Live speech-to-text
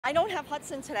I don't have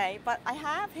Hudson today, but I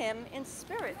have him in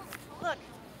spirit. Look,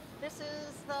 this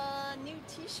is the new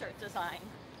t-shirt design.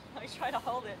 Let me try to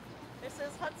hold it. This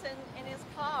is Hudson in his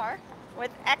car with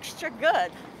Extra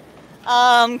Good.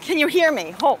 Can you hear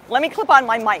me? Oh, let me clip on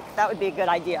my mic. That would be a good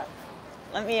idea.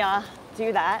 Let me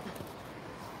do that.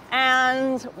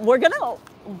 And we're gonna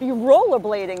be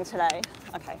rollerblading today.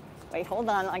 Okay, wait, hold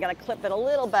on. I gotta clip it a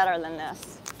little better than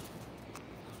this.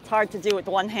 It's hard to do with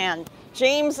one hand.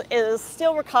 James is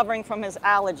still recovering from his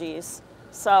allergies,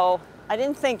 so I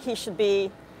didn't think he should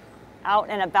be out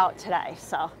and about today.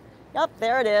 So, yep,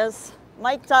 there it is.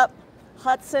 Mic'd up,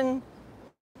 Hudson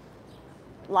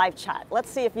live chat. Let's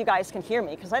see if you guys can hear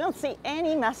me, because I don't see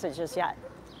any messages yet.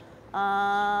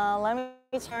 Let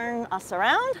me turn us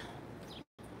around.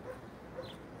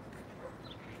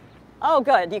 Oh,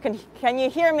 good. Can you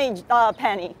hear me,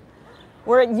 Penny?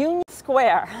 We're at Union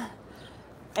Square.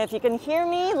 If you can hear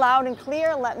me loud and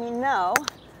clear, let me know.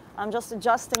 I'm just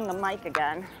adjusting the mic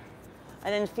again. I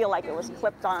didn't feel like it was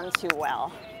clipped on too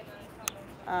well.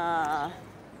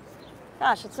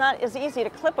 Gosh, it's not as easy to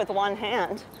clip with one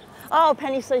hand. Oh,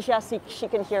 Penny says yes, she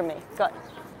can hear me. Good.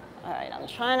 All right, I'm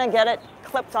trying to get it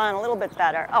clipped on a little bit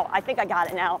better. Oh, I think I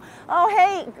got it now. Oh,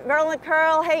 hey, Girl and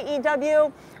Curl. Hey,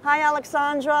 EW. Hi,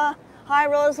 Alexandra. Hi,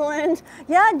 Rosalind.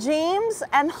 Yeah, James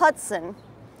and Hudson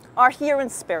are here in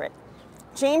spirit.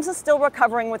 James is still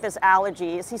recovering with his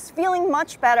allergies. He's feeling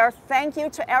much better. Thank you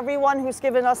to everyone who's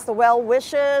given us the well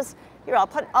wishes. Here, I'll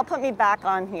put me back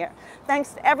on here.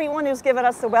 Thanks to everyone who's given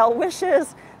us the well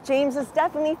wishes. James is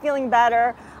definitely feeling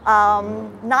better.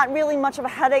 Not really much of a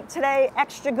headache today.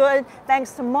 Extra good.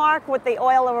 Thanks to Mark with the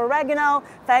oil of oregano.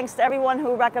 Thanks to everyone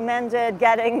who recommended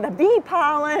getting the bee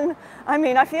pollen. I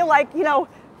mean, I feel like, you know,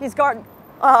 he's got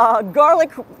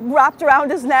garlic wrapped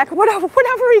around his neck,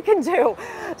 whatever he can do.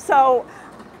 So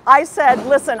I said,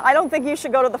 listen, I don't think you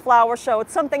should go to the flower show.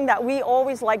 It's something that we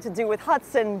always like to do with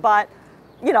Hudson, but,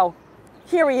 you know,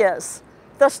 here he is,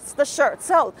 the shirt.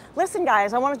 So listen,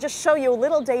 guys, I want to just show you a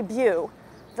little debut.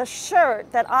 The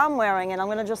shirt that I'm wearing, and I'm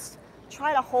going to just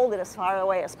try to hold it as far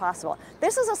away as possible.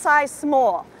 This is a size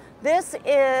small. This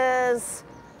is,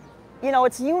 you know,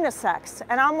 it's unisex,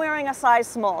 and I'm wearing a size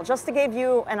small, just to give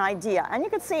you an idea. And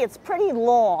you can see it's pretty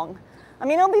long. I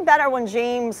mean, it'll be better when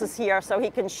James is here so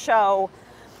he can show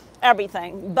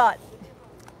everything. But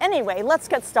anyway, let's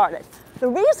get started. The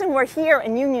reason we're here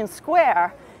in Union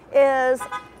Square is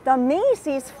the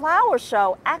Macy's flower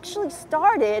show actually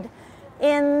started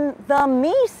in the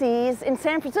Macy's in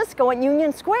San Francisco at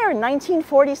Union Square in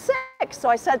 1946. So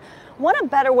I said, what a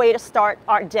better way to start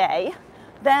our day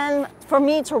than for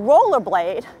me to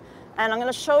rollerblade. And I'm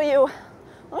going to show you,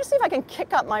 let me see if I can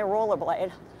kick up my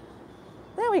rollerblade.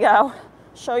 There we go.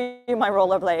 Show you my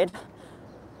rollerblade.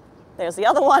 There's the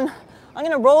other one. I'm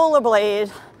going to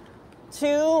rollerblade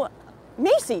to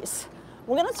Macy's.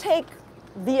 We're going to take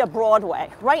via Broadway.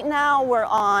 Right now we're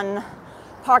on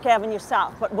Park Avenue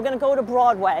South, but we're going to go to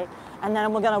Broadway, and then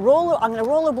I'm going to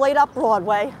rollerblade up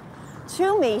Broadway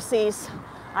to Macy's.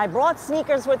 I brought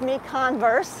sneakers with me,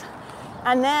 Converse,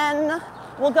 and then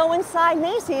we'll go inside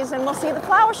Macy's and we'll see the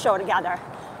flower show together,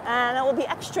 and it will be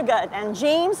extra good. And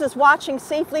James is watching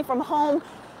safely from home,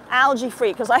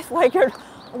 allergy-free, because I figured,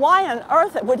 why on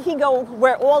earth would he go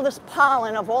where all this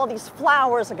pollen of all these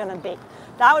flowers are going to be?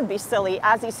 That would be silly.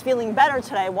 As he's feeling better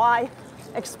today, why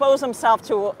expose himself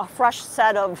to a fresh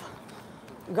set of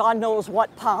God knows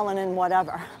what pollen and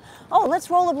whatever? Oh, let's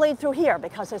rollerblade through here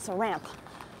because it's a ramp.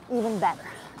 Even better.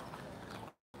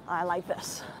 I like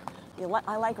this.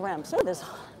 I like ramps. Oh, there's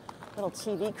a little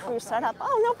TV crew set up.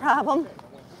 Oh, no problem.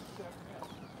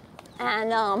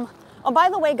 And, oh, by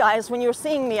the way, guys, when you were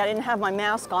seeing me, I didn't have my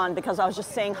mask on because I was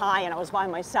just saying hi and I was by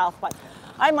myself, but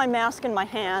I have my mask in my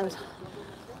hand.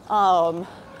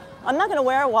 I'm not going to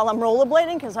wear it while I'm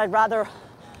rollerblading because I'd rather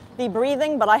be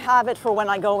breathing, but I have it for when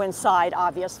I go inside,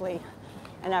 obviously,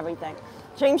 and everything.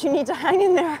 James, you need to hang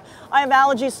in there. I have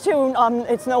allergies too.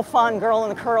 It's no fun, Girl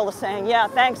and the Curl is saying. Yeah,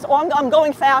 thanks. Oh, I'm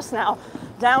going fast now.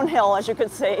 Downhill, as you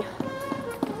could see.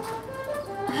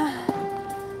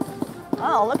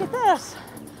 Oh, look at this.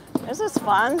 This is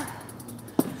fun.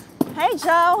 Hey,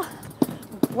 Joe.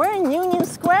 We're in Union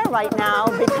Square right now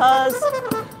because,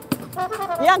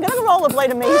 yeah, I'm going to rollerblade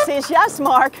to Macy's. Yes,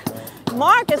 Mark.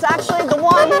 Mark is actually the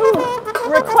one who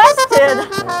requested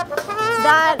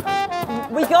that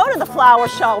we go to the flower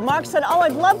show. Mark said, oh,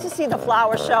 I'd love to see the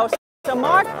flower show. So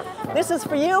Mark, this is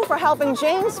for you for helping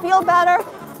James feel better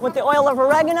with the oil of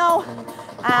oregano,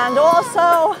 and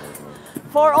also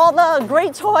for all the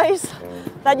great toys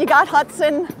that you got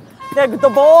Hudson,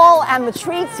 the ball and the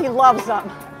treats. He loves them.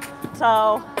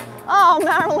 So, oh,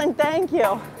 Marilyn, thank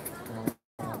you.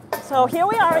 So here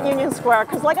we are at Union Square,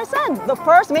 because like I said, the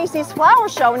first Macy's flower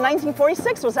show in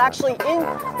 1946 was actually in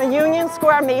the Union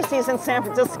Square Macy's in San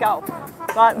Francisco.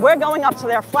 But we're going up to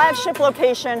their flagship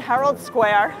location, Herald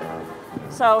Square.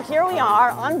 So here we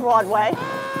are on Broadway.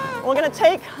 We're gonna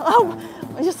take, oh,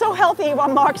 you're so healthy, while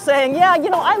Mark's saying, yeah, you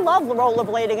know, I love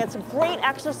rollerblading. It's a great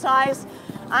exercise,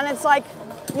 and it's like,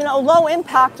 you know, low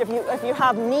impact if you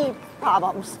have knee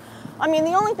problems. I mean,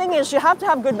 the only thing is you have to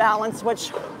have good balance,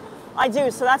 which I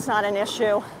do, so that's not an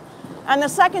issue. And the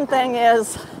second thing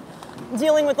is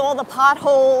dealing with all the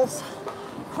potholes,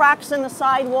 cracks in the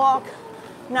sidewalk,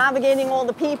 navigating all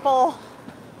the people,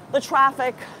 the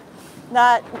traffic,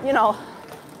 that, you know,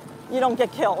 you don't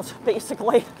get killed,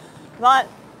 basically. But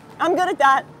I'm good at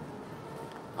that.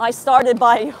 I started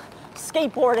by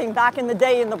skateboarding back in the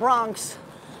day in the Bronx,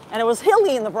 and it was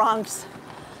hilly in the Bronx.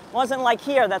 It wasn't like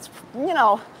here, that's, you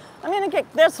know, I mean,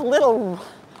 there's little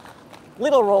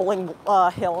rolling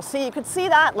hills. See, you could see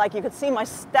that, like you could see my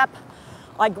step,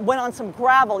 like went on some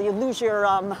gravel, you lose your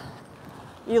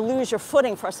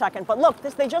footing for a second. But look,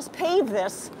 they just paved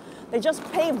this. They just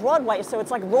paved Broadway, so it's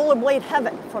like rollerblade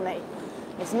heaven for me.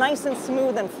 It's nice and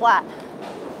smooth and flat.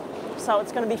 So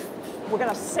it's gonna be, we're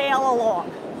gonna sail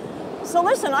along. So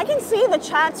listen, I can see the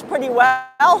chats pretty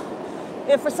well.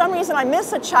 If for some reason I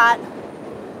miss a chat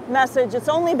message, it's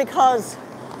only because,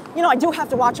 you know, I do have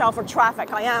to watch out for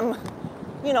traffic. I am,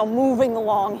 you know, moving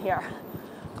along here.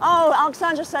 Oh,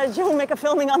 Alexandra says you'll make a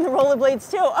filming on the rollerblades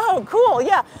too. Oh, cool,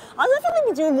 yeah. I'll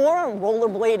definitely be doing more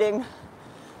rollerblading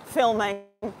filming.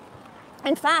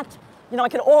 In fact, you know, I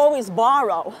could always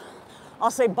borrow,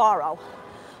 I'll say borrow,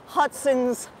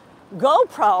 Hudson's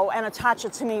GoPro and attach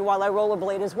it to me while I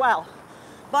rollerblade as well.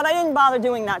 But I didn't bother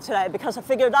doing that today because I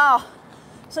figured, oh,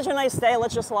 such a nice day,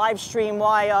 let's just live stream.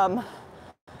 Why,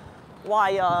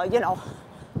 you know,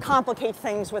 complicate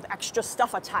things with extra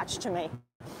stuff attached to me.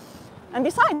 And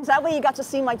besides, that way you got to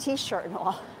see my t-shirt and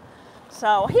all.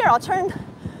 So here, I'll turn,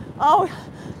 oh,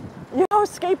 you know,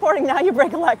 skateboarding, now you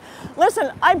break a leg.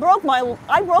 Listen, I broke my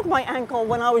ankle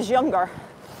when I was younger,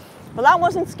 but that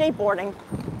wasn't skateboarding.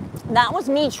 That was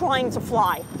me trying to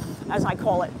fly, as I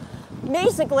call it.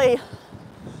 Basically,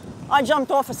 I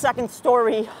jumped off a second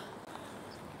story,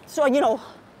 so, you know,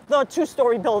 the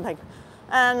two-story building.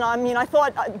 And I mean, I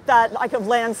thought that I could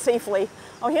land safely.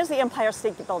 Oh, here's the Empire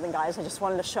State Building, guys. I just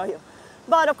wanted to show you.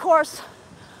 But of course,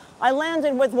 I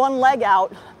landed with one leg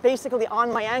out, basically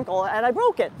on my ankle, and I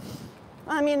broke it.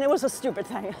 I mean, it was a stupid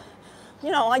thing.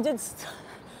 You know, I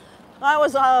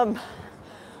was, I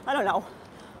don't know,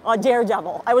 a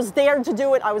daredevil. I was dared to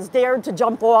do it. I was dared to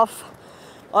jump off,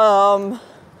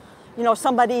 you know,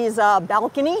 somebody's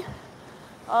balcony,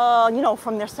 you know,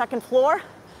 from their second floor,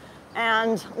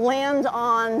 and land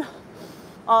on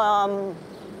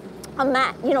a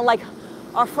mat. You know, like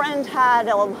our friend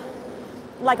had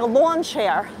like a lawn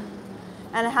chair,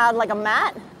 and it had like a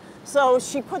mat. So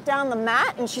she put down the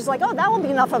mat, and she's like, oh, that will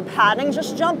be enough of padding.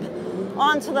 Just jump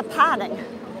onto the padding.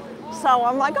 So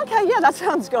I'm like, okay, yeah, that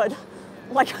sounds good.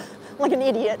 Like an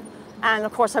idiot. And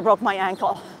of course I broke my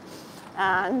ankle.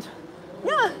 And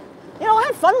yeah, you know, I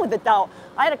had fun with it though.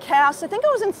 I had a cast, I think I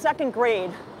was in second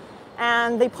grade,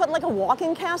 and they put like a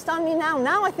walking cast on me now.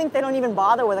 Now I think they don't even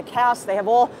bother with a cast. They have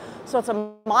all sorts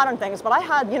of modern things, but I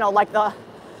had, you know, like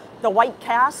the white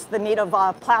cast, the made of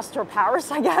plaster of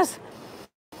Paris, I guess.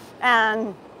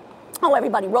 And oh,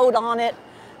 everybody rode on it.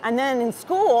 And then in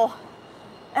school,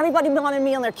 everybody wanted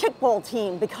me on their kickball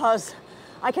team because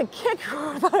I could kick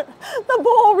the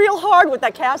ball real hard with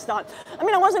that cast on. I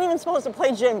mean, I wasn't even supposed to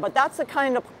play gym, but that's the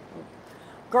kind of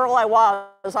girl I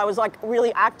was. I was like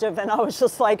really active, and I was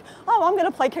just like, oh, I'm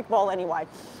gonna play kickball anyway.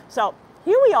 So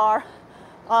here we are.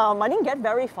 I didn't get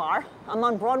very far. I'm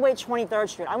on Broadway 23rd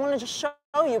Street. I wanted to just show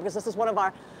you because this is one of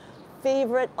our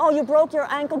favorite. Oh, you broke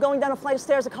your ankle going down a flight of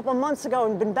stairs a couple of months ago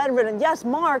and been bedridden. Yes,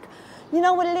 Mark, you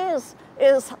know what it is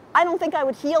I don't think I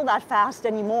would heal that fast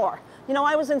anymore. You know,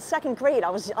 I was in second grade. I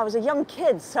was a young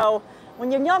kid, so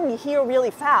when you're young, you heal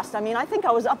really fast. I mean, I think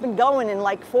I was up and going in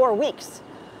like 4 weeks,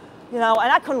 you know,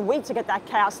 and I couldn't wait to get that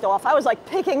cast off. I was like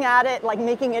picking at it, like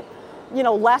making it, you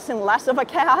know, less and less of a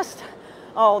cast.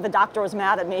 Oh, the doctor was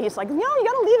mad at me. He's like, you know, you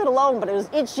gotta leave it alone, but it was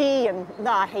itchy, and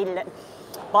I hated it.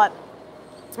 But,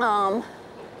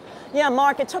 yeah,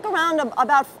 Mark, it took around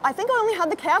about, I think I only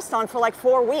had the cast on for like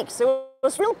 4 weeks.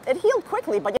 It healed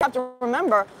quickly, but you have to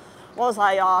remember, was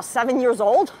I 7 years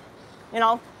old? You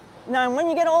know, now when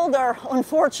you get older,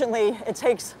 unfortunately, it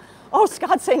takes, oh,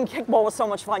 Scott's saying kickball was so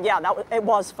much fun. Yeah, it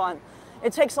was fun.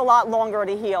 It takes a lot longer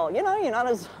to heal. You know, you're not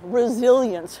as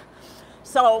resilient.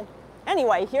 So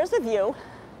anyway, here's the view.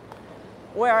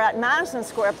 We're at Madison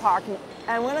Square Park,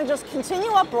 and we're gonna just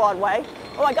continue up Broadway.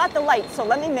 Oh, I got the light, so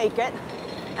let me make it.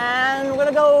 And we're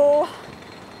gonna go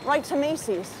right to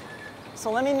Macy's.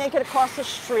 So let me make it across the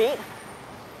street.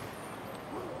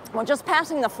 We're just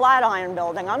passing the Flatiron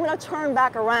Building. I'm gonna turn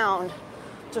back around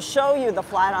to show you the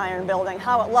Flatiron Building,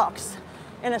 how it looks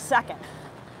in a second.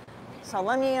 So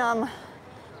let me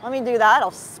do that.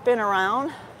 I'll spin around.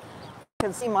 You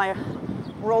can see my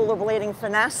rollerblading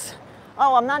finesse.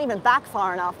 Oh, I'm not even back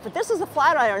far enough, but this is the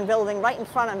Flatiron Building right in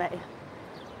front of me.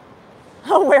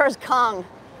 Oh, where's Kong?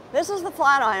 This is the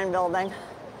Flatiron Building.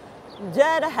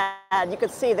 Dead ahead, you can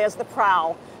see there's the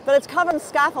prow, but it's covered in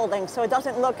scaffolding, so it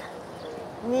doesn't look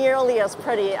nearly as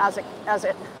pretty as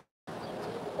it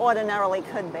ordinarily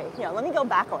could be. Yeah, let me go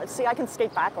backwards. See, I can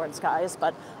skate backwards, guys,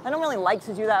 but I don't really like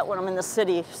to do that when I'm in the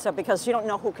city, so because you don't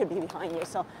know who could be behind you.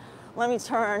 So let me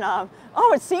turn.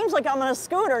 Oh, it seems like I'm on a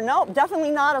scooter. Nope, definitely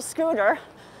not a scooter.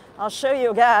 I'll show you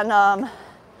again.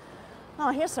 Oh,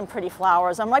 here's some pretty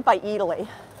flowers. I'm right by Italy.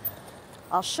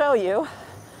 I'll show you.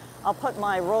 I'll put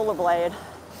my rollerblade.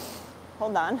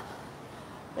 Hold on.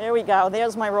 There we go.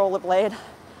 There's my rollerblade.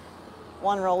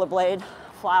 One rollerblade,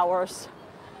 flowers.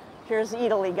 Here's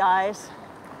Italy, guys.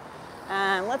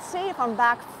 And let's see if I'm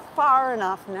back far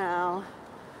enough now.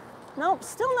 Nope,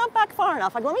 still not back far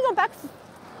enough. Let me go back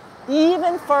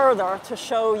even further to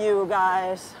show you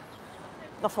guys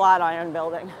the Flatiron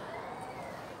Building.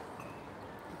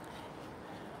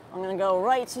 I'm gonna go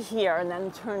right to here and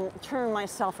then turn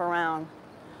myself around.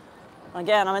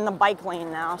 Again, I'm in the bike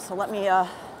lane now, so let me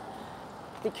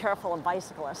be careful of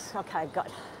bicyclists. Okay,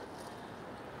 good.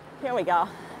 Here we go.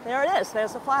 There it is.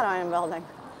 There's the Flatiron Building.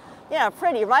 Yeah,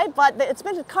 pretty, right? But it's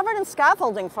been covered in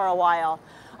scaffolding for a while.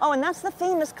 Oh, and that's the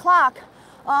famous clock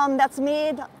that's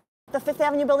made, the Fifth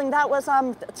Avenue building. That was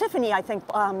Tiffany, I think,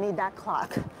 made that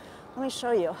clock. Let me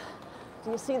show you.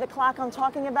 Do you see the clock I'm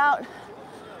talking about?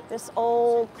 This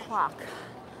old clock.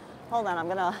 Hold on, I'm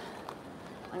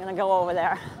gonna go over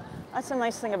there. That's the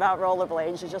nice thing about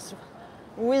rollerblades. You just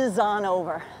whiz on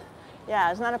over.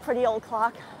 Yeah, isn't that a pretty old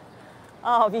clock?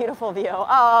 Oh, beautiful view.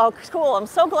 Oh, cool. I'm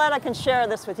so glad I can share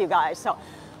this with you guys. So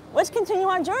let's continue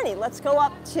our journey. Let's go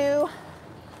up to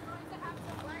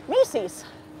Macy's,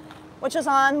 which is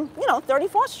on,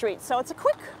 34th Street. So it's a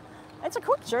quick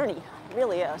journey. It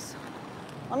really is.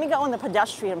 Let me go in the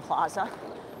pedestrian plaza.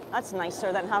 That's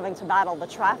nicer than having to battle the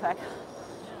traffic.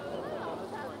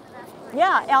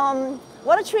 Yeah,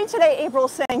 what a treat today, April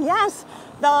saying, yes,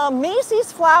 the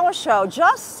Macy's Flower Show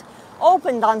just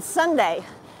opened on Sunday.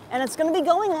 And it's going to be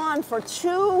going on for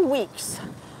 2 weeks.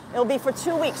 It'll be for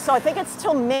 2 weeks. So I think it's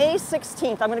till May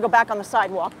 16th. I'm going to go back on the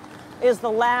sidewalk, is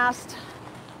the last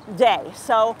day.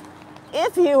 So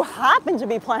if you happen to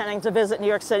be planning to visit New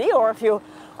York City, or if you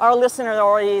are a listener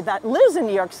already that lives in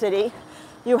New York City,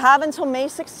 you have until May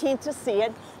 16th to see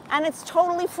it. And it's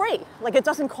totally free. Like, it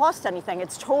doesn't cost anything.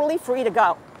 It's totally free to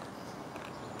go.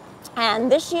 And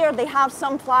this year they have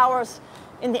some flowers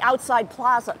in the outside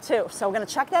plaza too. So we're gonna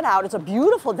check that out. It's a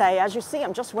beautiful day. As you see,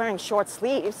 I'm just wearing short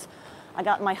sleeves. I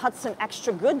got my Hudson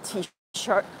Extra Good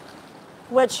t-shirt,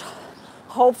 which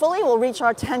hopefully will reach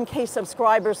our 10K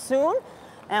subscribers soon,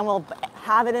 and we'll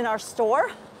have it in our store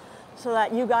so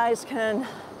that you guys can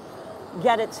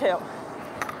get it too.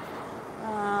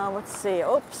 Let's see,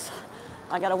 oops.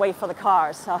 I gotta wait for the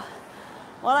cars. So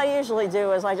what I usually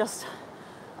do is I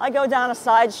go down a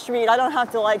side street. I don't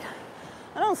have to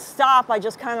I don't stop, I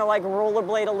just kind of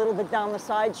rollerblade a little bit down the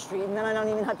side street, and then I don't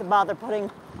even have to bother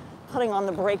putting on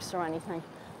the brakes or anything.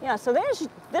 Yeah, so this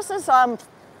is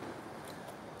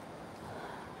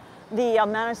the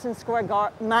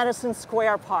Madison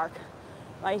Square Park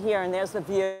right here, and there's the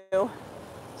view.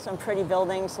 Some pretty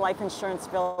buildings, life insurance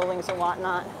buildings and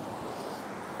whatnot.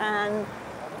 And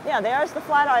yeah, there's the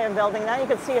Flatiron Building. Now you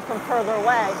can see it from further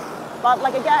away. But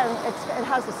again, it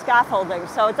has the scaffolding,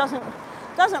 so it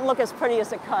doesn't look as pretty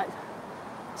as it could.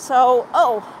 So,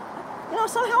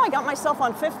 somehow I got myself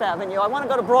on Fifth Avenue. I want to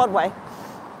go to Broadway.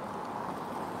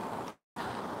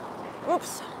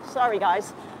 Oops, sorry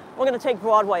guys. We're going to take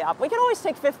Broadway up. We can always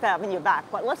take Fifth Avenue back,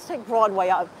 but let's take Broadway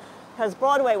up, because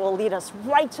Broadway will lead us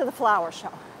right to the flower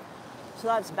show. So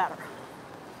that's better.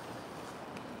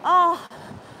 Oh,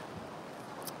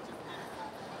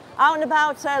 Out and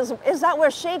About says, is that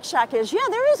where Shake Shack is? Yeah,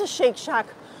 there is a Shake Shack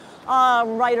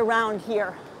right around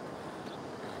here.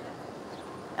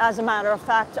 As a matter of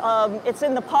fact, it's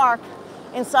in the park,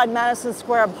 inside Madison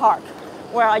Square Park,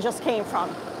 where I just came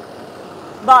from.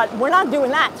 But we're not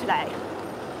doing that today.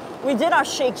 We did our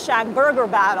Shake Shack burger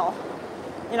battle.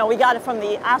 We got it from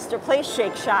the Astor Place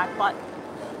Shake Shack, but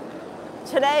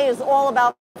today is all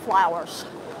about flowers,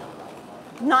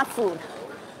 not food.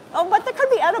 Oh, but there could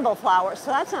be edible flowers,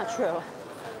 so that's not true.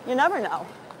 You never know.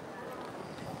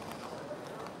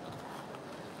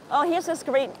 Oh, here's this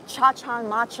great cha-cha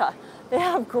matcha. They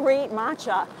have great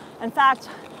matcha. In fact,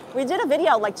 we did a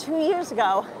video like 2 years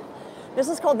ago. This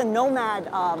is called the Nomad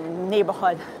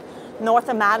neighborhood, north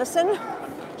of Madison,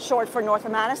 short for north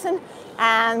of Madison.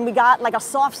 And we got like a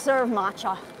soft serve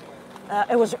matcha.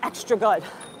 It was extra good.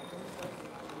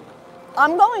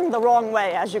 I'm going the wrong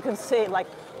way, as you can see. Like,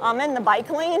 I'm in the bike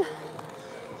lane,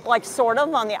 like sort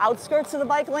of on the outskirts of the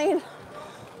bike lane,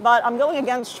 but I'm going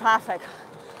against traffic.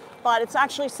 But it's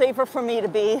actually safer for me to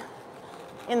be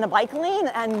in the bike lane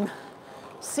and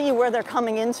see where they're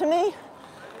coming into me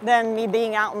than me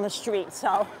being out in the street.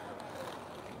 So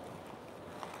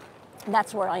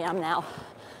that's where I am now.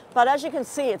 But as you can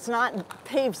see, it's not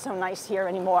paved so nice here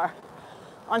anymore.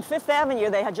 On Fifth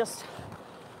Avenue, they had just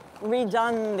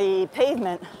redone the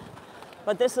pavement,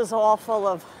 but this is all full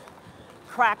of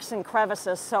cracks and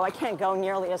crevices, so I can't go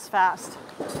nearly as fast.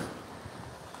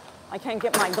 I can't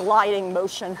get my gliding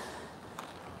motion.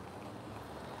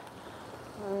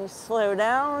 Let me slow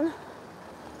down.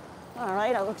 All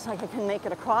right, it looks like I can make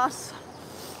it across.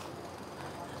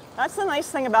 That's the nice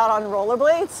thing about on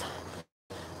rollerblades.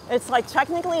 It's like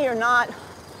technically you're not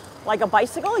like a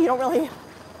bicycle. You don't really,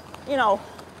 you know,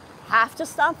 have to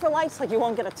stop for lights. Like you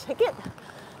won't get a ticket,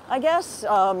 I guess.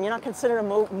 You're not considered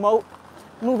a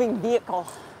moving vehicle.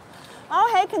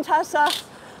 Oh, hey, Contessa.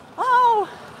 Oh,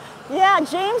 yeah,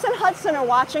 James and Hudson are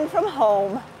watching from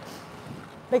home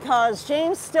because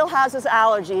James still has his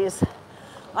allergies.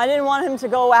 I didn't want him to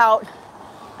go out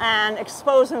and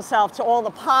expose himself to all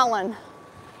the pollen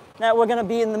that we're gonna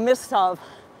be in the midst of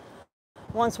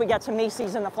once we get to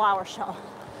Macy's and the flower show.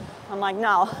 I'm like,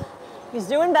 no. He's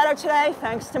doing better today,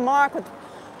 thanks to Mark with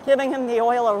giving him the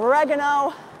oil of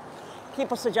oregano.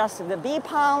 People suggested the bee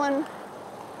pollen.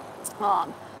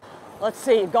 Let's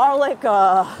see, garlic.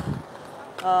 What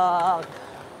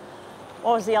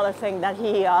was the other thing that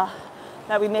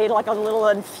that we made like a little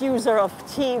infuser of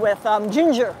tea with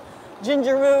ginger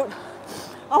root.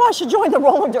 Oh, I should join the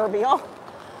roller derby. Oh,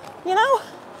 you know,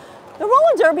 the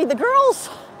roller derby, the girls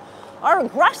are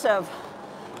aggressive.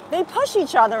 They push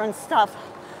each other and stuff.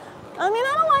 I mean,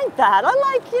 I don't like that. I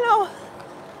like, you know,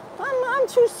 I'm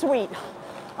too sweet.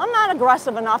 I'm not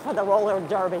aggressive enough for the roller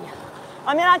derby.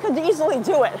 I mean, I could easily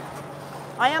do it.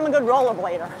 I am a good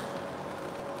rollerblader.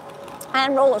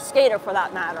 And roller skater, for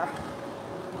that matter.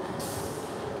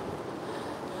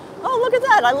 Oh, look at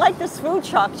that. I like this food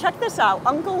truck. Check this out.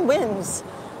 Uncle Wynn's.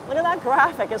 Look at that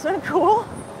graphic. Isn't it cool?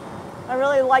 I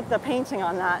really like the painting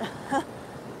on that.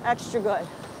 Extra good.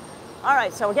 All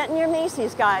right, so we're getting near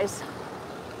Macy's, guys.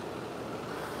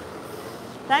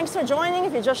 Thanks for joining.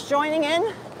 If you're just joining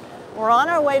in, we're on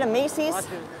our way to Macy's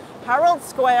Herald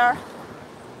Square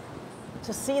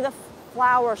to see the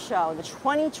flower show, the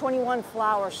 2021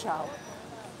 flower show.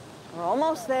 We're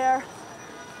almost there.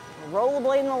 We're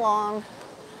rollerblading along.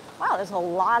 Wow, there's a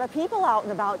lot of people out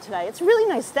and about today. It's a really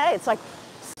nice day. It's like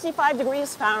 65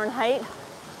 degrees Fahrenheit.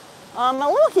 A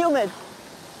little humid.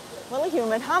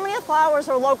 How many flowers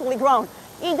are locally grown?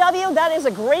 EW, that is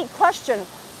a great question.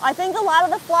 I think a lot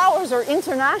of the flowers are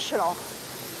international.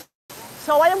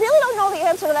 So I really don't know the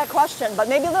answer to that question, but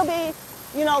maybe there'll be,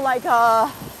 you know, like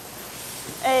a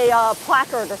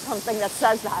placard or something that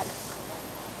says that.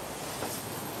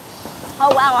 Oh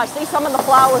wow, I see some of the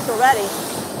flowers already.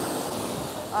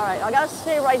 All right, I gotta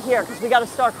stay right here because we gotta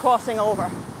start crossing over.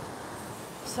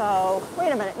 So,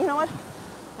 wait a minute, you know what?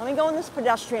 Let me go in this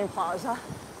pedestrian plaza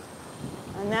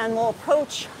and then we'll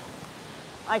approach.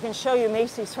 I can show you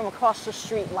Macy's from across the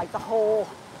street, like the whole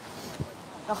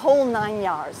 9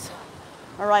 yards.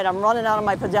 All right, I'm running out of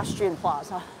my pedestrian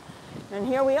plaza. And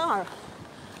here we are.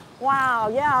 Wow,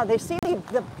 yeah, they see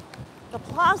the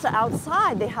plaza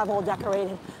outside they have all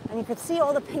decorated. And you could see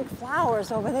all the pink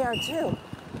flowers over there too.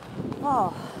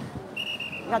 Oh,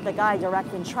 got the guy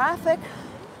directing traffic.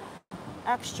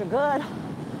 Extra good.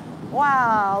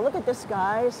 Wow, look at this,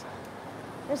 guys.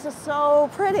 This is so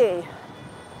pretty.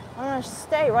 I'm gonna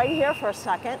stay right here for a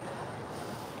second.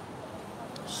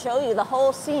 Show you the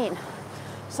whole scene.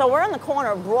 So we're in the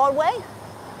corner of Broadway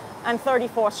and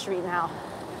 34th Street now.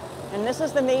 And this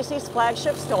is the Macy's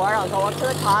flagship store. I'll go up to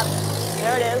the top.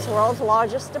 There it is, world's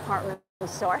largest department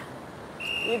store.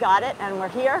 You got it, and we're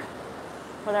here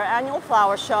for their annual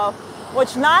flower show,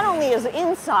 which not only is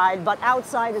inside, but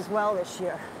outside as well this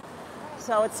year.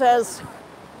 So it says,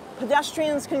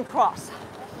 pedestrians can cross.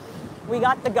 We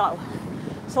got the go.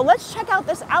 So let's check out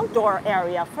this outdoor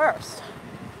area first.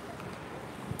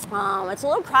 It's a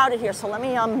little crowded here, so let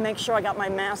me make sure I got my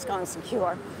mask on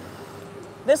secure.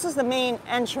 This is the main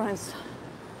entrance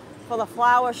for the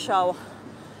flower show.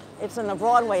 It's in the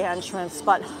Broadway entrance,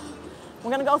 but we're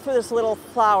gonna go through this little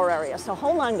flower area. So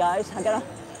hold on, guys. I gotta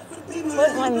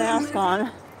Put my mask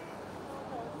on.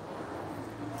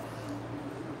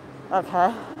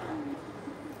 Okay.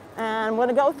 And I'm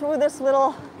gonna go through this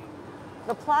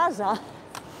the plaza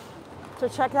to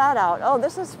check that out. Oh,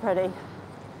 this is pretty.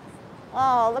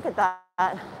 Oh, look at that.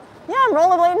 Yeah, I'm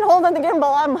rollerblading, holding the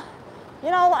gimbal.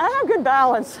 I have good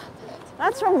balance.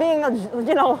 That's from being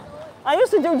I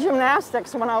used to do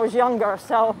gymnastics when I was younger,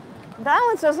 so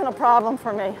balance isn't a problem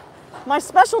for me. My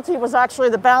specialty was actually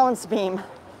the balance beam.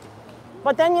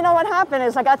 But then you know what happened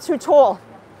is I got too tall.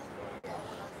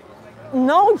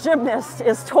 No gymnast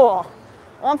is tall.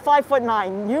 I'm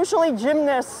 5'9". Usually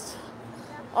gymnasts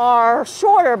are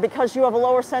shorter because you have a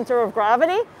lower center of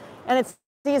gravity and it's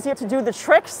easier to do the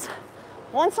tricks.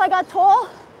 Once I got tall,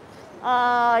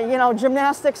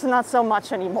 gymnastics not so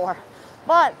much anymore.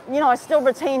 But, I still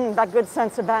retain that good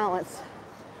sense of balance.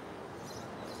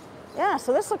 Yeah,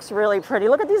 so this looks really pretty.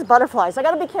 Look at these butterflies. I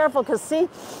gotta be careful because see,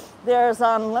 there's,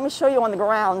 let me show you on the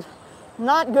ground.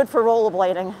 Not good for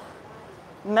rollerblading.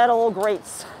 Metal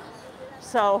grates.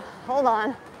 So, hold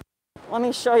on. Let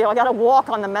me show you. I gotta walk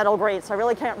on the metal grates. I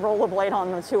really can't rollerblade on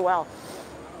them too well.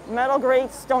 Metal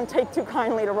grates don't take too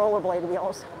kindly to rollerblade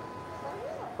wheels.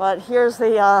 But here's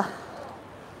this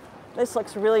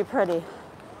looks really pretty.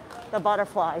 The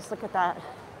butterflies, look at that.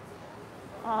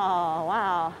 Oh,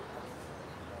 wow.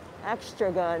 Extra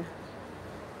good.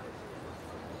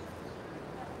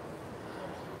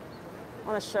 I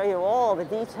want to show you all the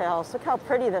details. Look how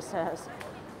pretty this is.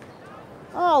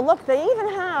 Oh, look, they even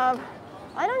have,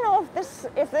 I don't know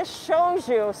if this shows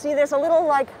you. See, there's a little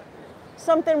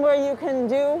something where you can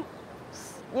do,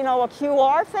 a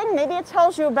QR thing. Maybe it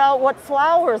tells you about what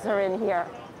flowers are in here.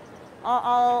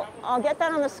 I'll get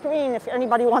that on the screen if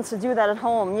anybody wants to do that at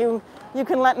home. You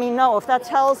can let me know if that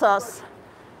tells us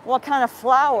what kind of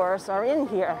flowers are in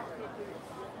here.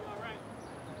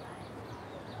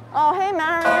 Oh, hey,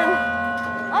 Marion.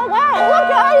 Oh, wow, look,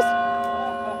 guys.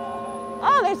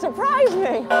 Oh, they surprised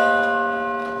me.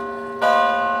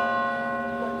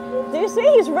 Do you see?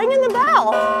 He's ringing the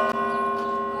bell.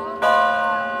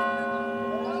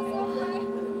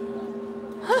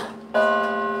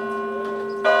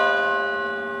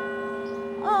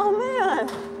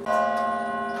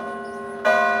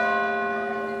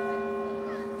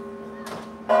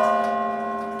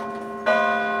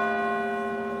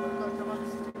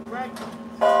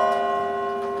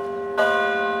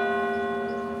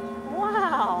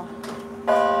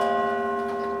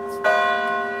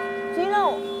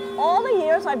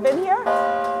 I've been here,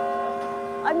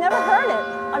 I've never heard it.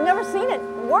 I've never seen it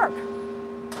work.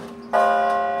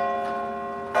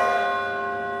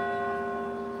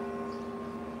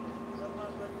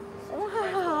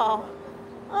 Wow.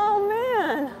 Oh,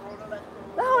 man.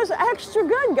 That was extra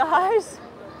good, guys.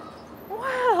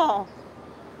 Wow.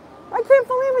 I can't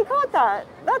believe we caught that.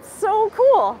 That's so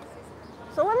cool.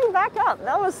 So let me back up.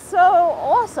 That was so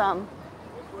awesome.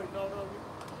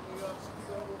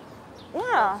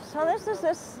 Yeah, so this is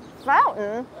this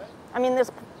fountain,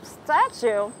 this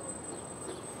statue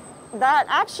that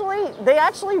they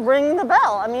actually ring the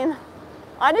bell.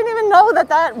 I didn't even know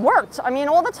that worked.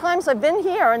 All the times I've been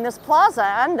here in this plaza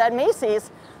and at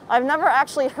Macy's, I've never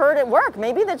actually heard it work.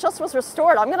 Maybe that just was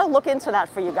restored. I'm gonna look into that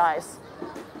for you guys.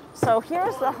 So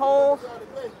here's the whole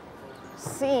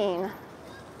scene.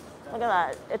 Look at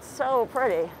that, it's so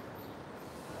pretty.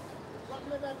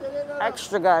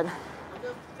 Extra good.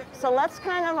 So let's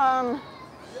kind of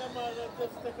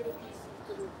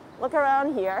look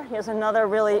around here. Here's another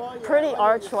really pretty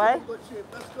archway.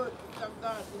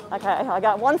 Okay, I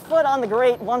got 1 foot on the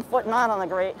grate, 1 foot not on the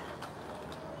grate.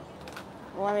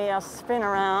 Let me spin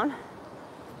around,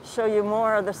 show you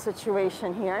more of the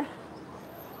situation here.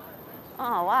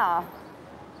 Oh, wow.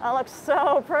 That looks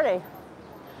so pretty.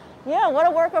 Yeah, what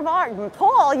a work of art. And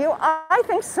Paul, I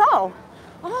think so.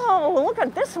 Oh, look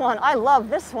at this one. I love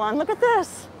this one. Look at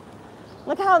this.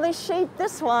 Look how they shaped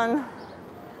this one.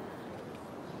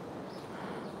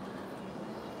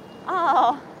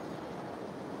 Oh.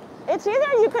 It's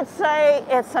either you could say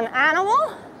it's an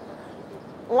animal,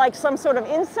 like some sort of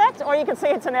insect, or you could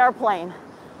say it's an airplane.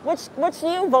 Which do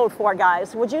you vote for,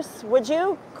 guys? Would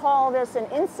you call this an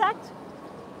insect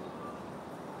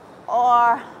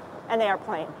or an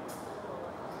airplane?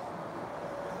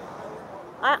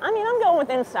 I'm going with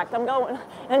insect. and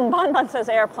Bon Bon says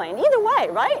airplane. Either way,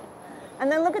 right?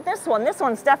 And then look at this one. This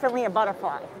one's definitely a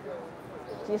butterfly.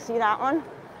 Do you see that one?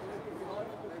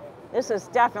 This is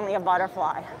definitely a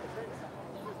butterfly.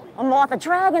 A moth, a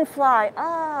dragonfly.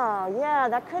 Oh, yeah,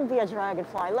 that could be a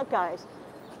dragonfly. Look, guys.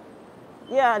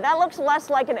 Yeah, that looks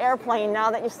less like an airplane now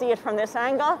that you see it from this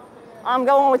angle. I'm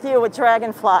going with you with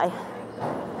dragonfly.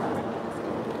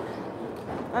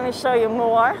 Let me show you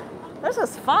more. This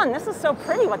is fun. This is so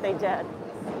pretty what they did.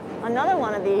 Another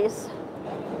one of these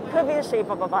could be the shape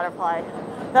of a butterfly.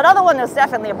 That other one is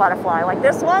definitely a butterfly. Like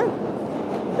this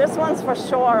one's for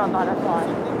sure a butterfly.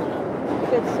 You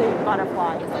could see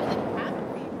butterfly.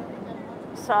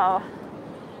 So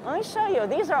let me show you.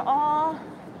 These are all,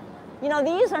 you know,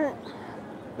 these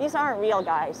aren't real,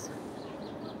 guys.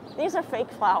 These are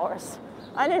fake flowers.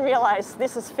 I didn't realize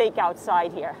this is fake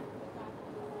outside here.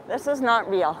 This is not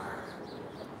real.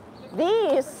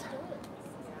 These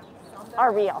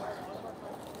are real.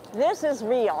 This is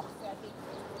real.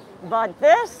 But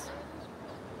this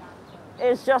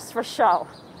is just for show.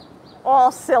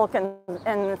 All silk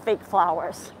and fake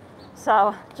flowers.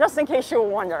 So just in case you were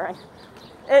wondering.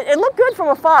 It looked good from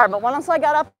afar, but once I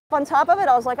got up on top of it,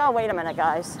 I was like, oh, wait a minute,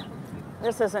 guys.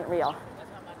 This isn't real.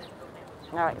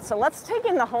 All right, so let's take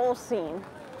in the whole scene.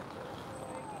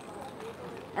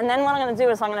 And then what I'm going to do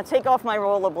is I'm going to take off my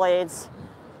rollerblades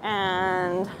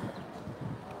and,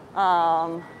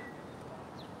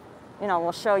 you know,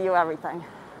 we'll show you everything.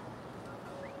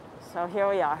 So here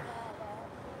we are.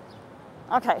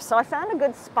 Okay, so I found a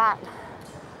good spot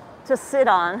to sit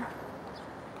on.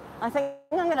 I think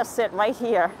I'm going to sit right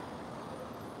here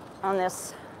on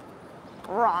this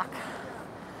rock.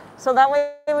 So that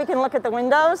way we can look at the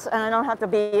windows and I don't have to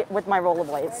be with my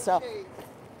rollerblades.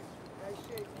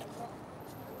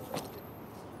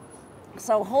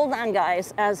 So hold on,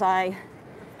 guys, as I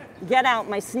get out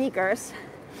my sneakers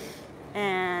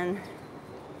and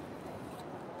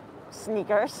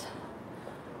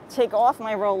take off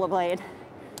my rollerblade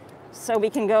so we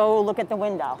can go look at the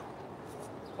window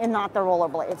and not the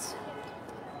rollerblades.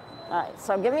 All right,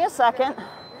 so give me a second.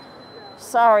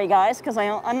 Sorry, guys, because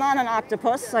I'm not an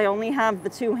octopus. I only have the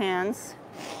two hands.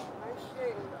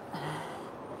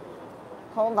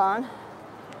 Hold on.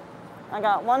 I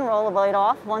got one rollerblade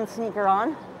off, one sneaker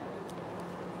on.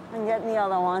 I'm getting the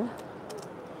other one.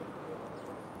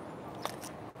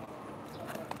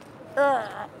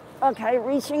 Okay,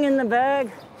 reaching in the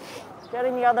bag,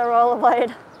 getting the other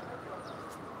rollerblade.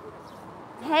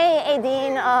 Hey,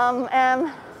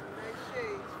 Aideen,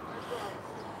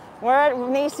 we're at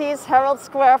Macy's Herald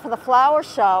Square for the flower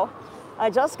show.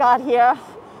 I just got here.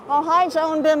 Oh, hi,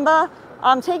 Joan Bimba.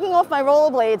 I'm taking off my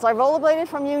rollerblades. I rollerbladed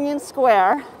from Union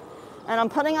Square, and I'm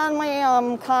putting on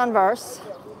my Converse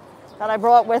that I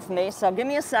brought with me. So give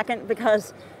me a second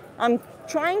because I'm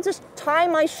trying to tie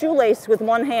my shoelace with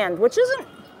one hand, which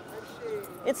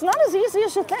it's not as easy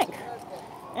as you think.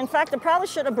 In fact, I probably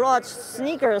should have brought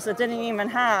sneakers that didn't even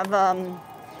have,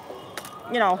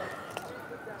 you know,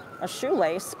 a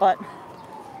shoelace, but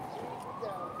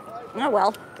oh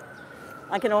well.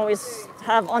 I can always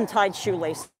have untied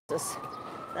shoelaces.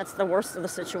 That's the worst of the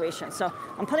situation. So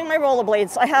I'm putting my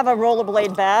rollerblades. I have a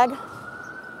rollerblade bag.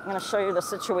 I'm going to show you the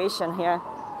situation here.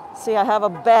 See, I have a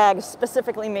bag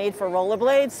specifically made for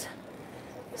rollerblades.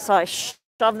 So I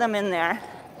shove them in there.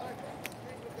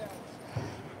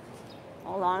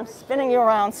 Hold on, I'm spinning you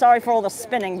around. Sorry for all the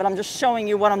spinning, but I'm just showing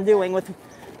you what I'm doing with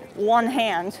one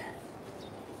hand.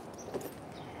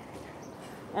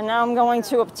 And now I'm going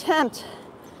to attempt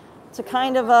to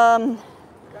kind of,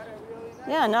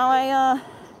 yeah, now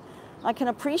I can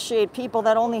appreciate people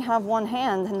that only have one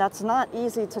hand, and that's not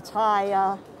easy to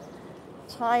tie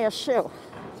a shoe.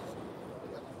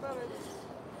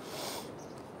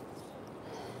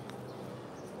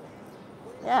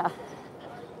 Yeah,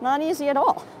 not easy at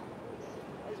all.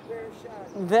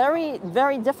 Very,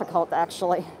 very difficult,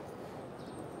 actually.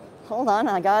 Hold on,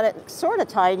 I got it sort of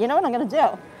tied. You know what I'm going to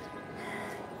do?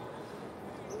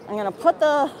 I'm going to put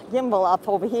the gimbal up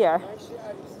over here,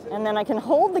 and then I can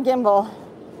hold the gimbal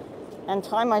and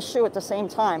tie my shoe at the same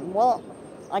time. Well,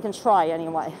 I can try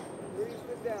anyway.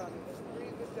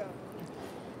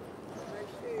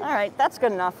 All right, that's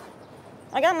good enough.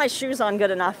 I got my shoes on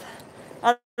good enough.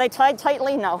 Are they tied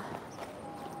tightly? No.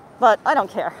 But I don't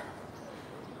care.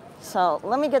 So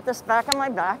let me get this back on my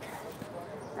back.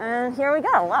 And here we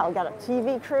go. Wow, we got a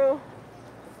TV crew.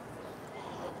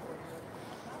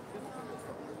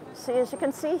 See, as you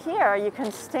can see here, you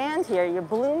can stand here. You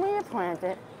bloom where you plant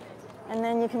it. And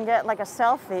then you can get like a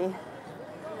selfie.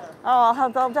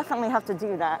 Oh, I'll definitely have to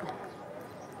do that.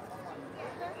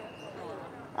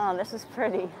 Oh, this is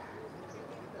pretty.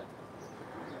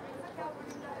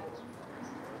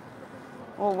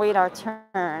 We'll wait our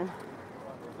turn.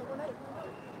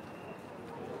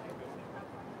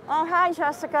 Oh, hi,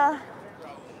 Jessica.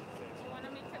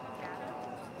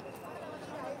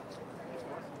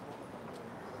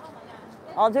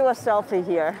 I'll do a selfie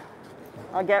here.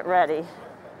 I'll get ready.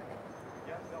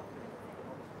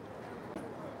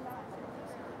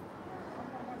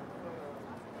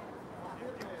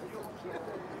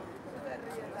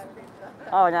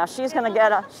 Oh, now she's gonna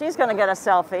get a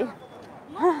selfie.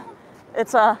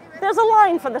 There's a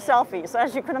line for the selfies,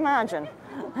 as you can imagine.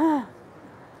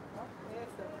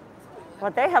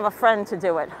 But they have a friend to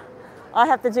do it. I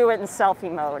have to do it in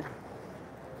selfie mode.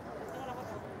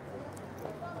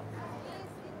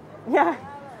 Yeah,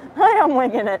 I am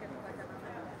winging it.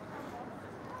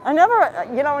 I never,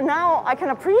 you know, now I can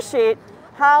appreciate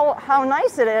how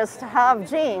nice it is to have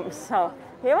James. So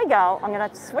here we go. I'm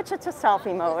gonna switch it to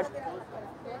selfie mode.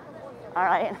 All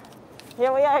right,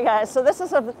 here we are, guys. So this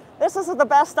is the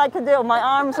best I could do. My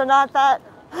arms are not that.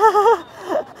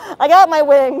 I got my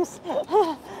wings.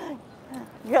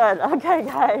 Good. Okay,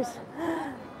 guys.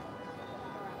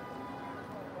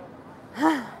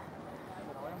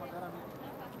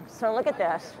 So look at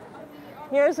this.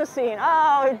 Here's the scene.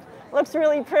 Oh, it looks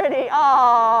really pretty.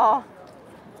 Oh,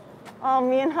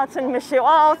 me and Hudson miss you.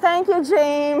 Oh, thank you,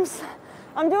 James.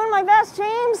 I'm doing my best,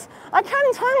 James. I can't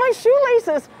untie my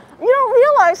shoelaces. You don't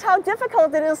realize how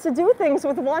difficult it is to do things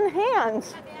with one hand.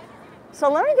 So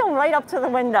let me go right up to the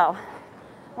window.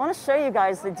 I want to show you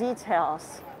guys the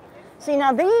details. See,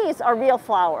 now these are real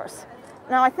flowers.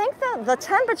 Now I think that the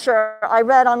temperature I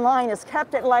read online is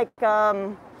kept at like,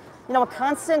 you know, a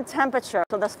constant temperature.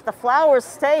 So the flowers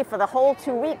stay for the whole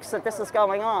 2 weeks that this is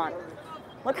going on.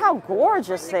 Look how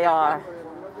gorgeous they are.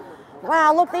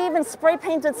 Wow, look, they even spray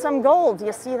painted some gold. Do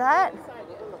you see that?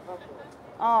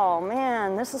 Oh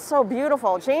man, this is so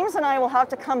beautiful. James and I will have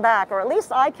to come back, or at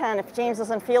least I can if James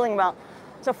isn't feeling well,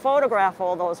 to photograph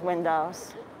all those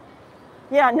windows.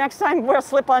 Yeah, next time wear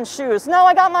slip-on shoes. No,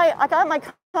 I got my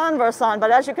Converse on, but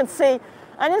as you can see,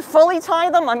 I didn't fully tie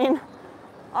them. I mean,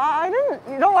 I didn't,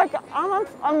 you know, like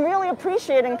I'm really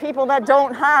appreciating people that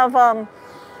don't have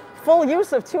full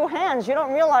use of two hands. You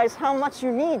don't realize how much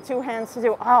you need two hands to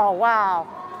do. Oh wow,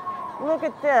 look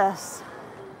at this.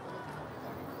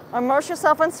 Immerse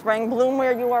yourself in spring, bloom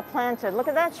where you are planted. Look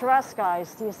at that dress,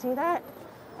 guys. Do you see that?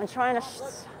 I'm trying to...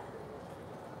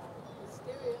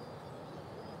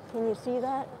 Can you see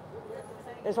that?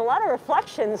 There's a lot of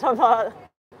reflections of...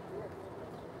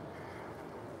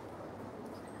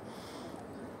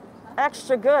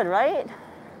 Extra good, right?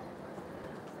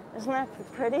 Isn't that the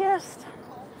prettiest?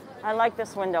 I like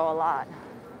this window a lot.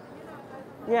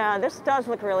 Yeah, this does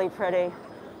look really pretty.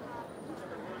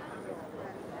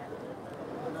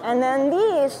 And then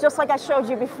these, just like I showed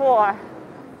you before,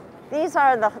 these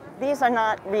are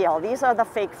not real. These are the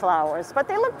fake flowers, but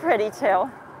they look pretty too.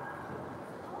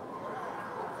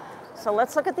 So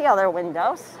let's look at the other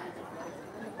windows.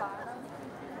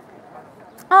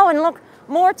 Oh, and look,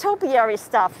 more topiary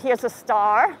stuff. Here's a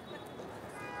star.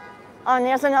 And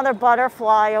there's another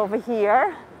butterfly over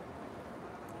here.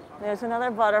 There's another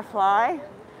butterfly.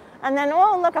 And then,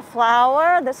 oh, look, a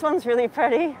flower. This one's really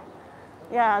pretty.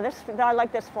 Yeah, I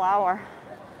like this flower.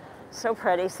 So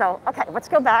pretty. So, okay, let's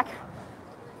go back.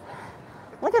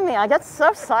 Look at me, I get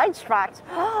so sidetracked.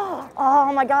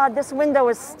 Oh my God, this window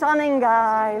is stunning,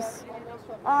 guys.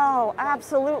 Oh,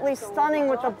 absolutely stunning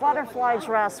with the butterfly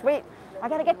dress. Wait, I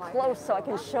gotta get close so I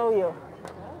can show you.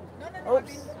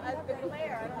 Oops.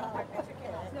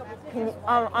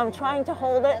 I'm trying to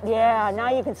hold it. Yeah,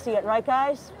 now you can see it, right,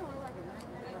 guys?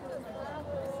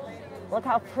 Look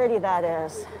how pretty that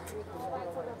is.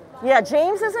 Yeah,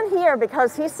 James isn't here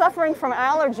because he's suffering from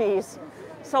allergies.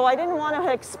 So I didn't want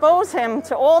to expose him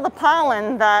to all the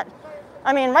pollen that,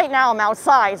 I mean, right now I'm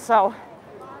outside, so,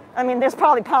 I mean, there's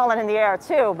probably pollen in the air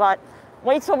too, but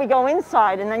wait till we go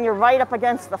inside and then you're right up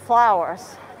against the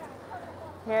flowers.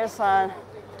 Here's, I'm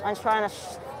trying to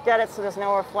get it so there's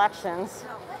no reflections.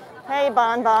 Hey,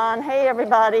 Bon Bon. Hey,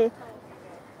 everybody.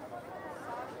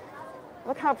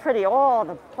 Look how pretty. Oh,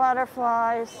 the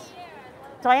butterflies.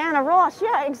 Diana Ross.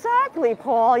 Yeah, exactly,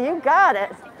 Paul. You got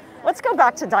it. Let's go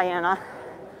back to Diana.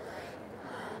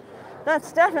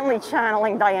 That's definitely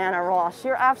channeling Diana Ross.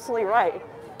 You're absolutely right.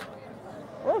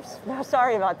 Oops,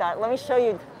 sorry about that. Let me show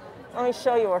you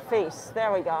her face.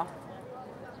 There we go.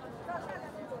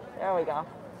 There we go.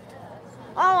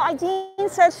 Oh, Ideen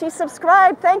said she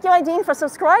subscribed. Thank you, Ideen, for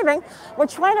subscribing. We're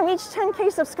trying to reach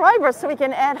 10K subscribers so we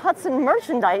can add Hudson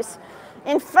merchandise.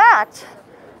 In fact,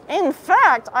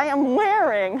 I am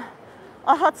wearing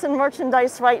a Hudson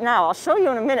merchandise right now. I'll show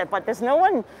you in a minute, but there's no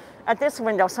one at this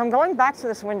window, so I'm going back to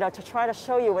this window to try to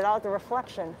show you without the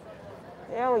reflection.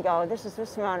 There we go. This is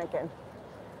this mannequin.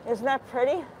 Isn't that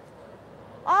pretty?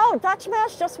 Oh, Dutch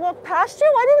Mash just walked past you?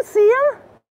 I didn't see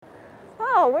him.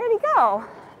 Oh, where'd he go?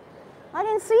 I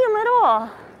didn't see him at all.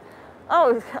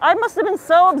 Oh, I must have been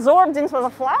so absorbed into the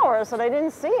flowers that I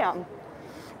didn't see him.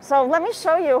 So let me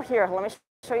show you here. Let me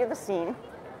show you the scene.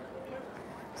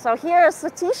 So here's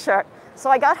the t-shirt. So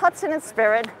I got Hudson in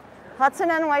spirit. Hudson,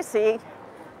 NYC,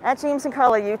 at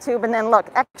JamesandKarla YouTube, and then look,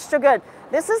 extra good.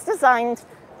 This is designed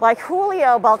by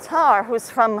Julio Baltar, who's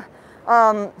from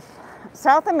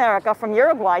South America, from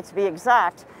Uruguay to be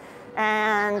exact.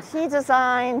 And he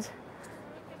designed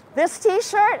this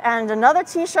t-shirt and another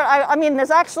t-shirt. I mean,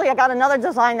 I got another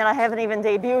design that I haven't even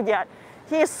debuted yet.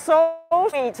 He is so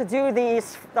sweet to do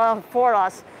these for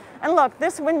us. And look,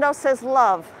 this window says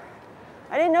love.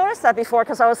 I didn't notice that before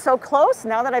because I was so close.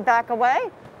 Now that I back away,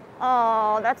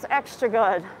 oh, that's extra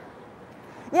good.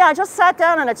 Yeah, I just sat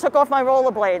down and I took off my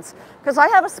rollerblades because I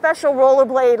have a special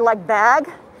rollerblade like bag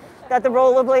that the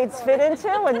rollerblades fit into,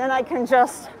 and then I can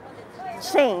just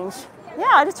change. Yeah,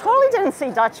 I just totally didn't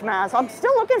see Dutch Maz. I'm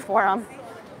still looking for him.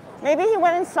 Maybe he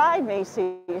went inside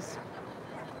Macy's.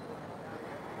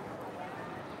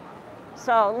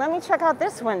 So let me check out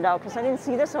this window because I didn't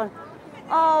see this one.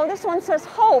 Oh, this one says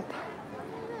hope.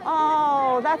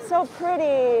 Oh, that's so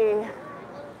pretty.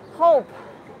 Hope.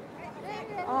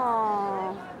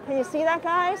 Oh, can you see that,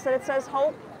 guys, that it says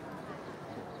hope?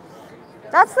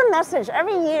 That's the message.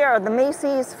 Every year, the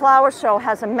Macy's Flower Show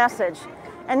has a message.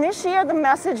 And this year, the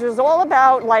message is all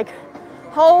about like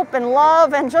hope and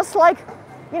love and just like,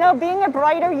 you know, being a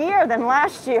brighter year than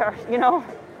last year, you know,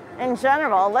 in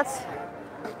general.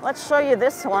 Let's show you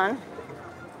this one.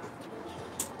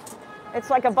 It's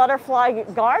like a butterfly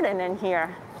garden in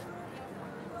here.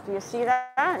 Do you see that?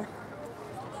 I'm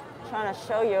trying to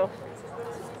show you.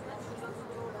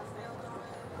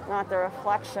 Not the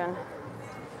reflection.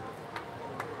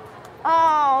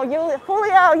 Oh,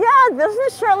 Julio, yeah, doesn't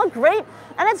it sure look great?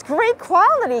 And it's great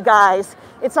quality, guys.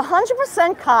 It's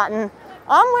 100% cotton.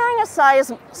 I'm wearing a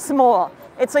size small.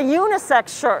 It's a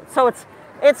unisex shirt, so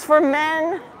it's for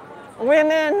men,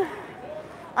 women.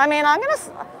 I mean, I'm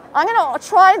gonna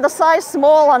try the size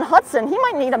small on Hudson. He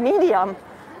might need a medium.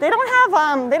 They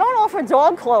don't offer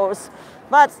dog clothes,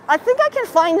 but I think I can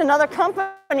find another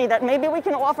company that maybe we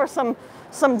can offer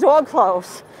some dog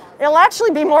clothes. It'll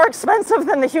actually be more expensive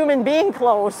than the human being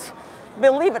clothes,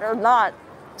 believe it or not.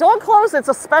 Dog clothes, it's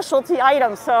a specialty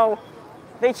item, so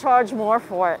they charge more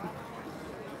for it.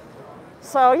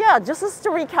 So yeah, just to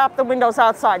recap the windows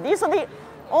outside. These are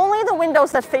only the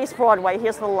windows that face Broadway,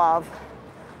 here's the love,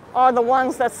 are the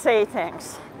ones that say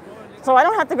things. So I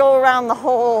don't have to go around the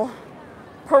whole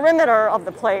perimeter of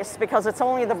the place because it's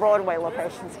only the Broadway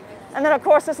locations. And then of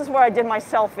course, this is where I did my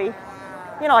selfie.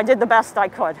 You know, I did the best I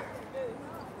could.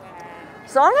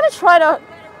 So I'm gonna try to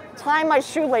tie my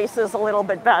shoelaces a little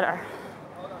bit better.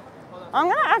 I'm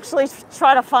gonna actually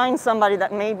try to find somebody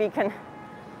that maybe can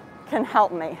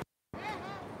help me.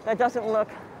 That doesn't look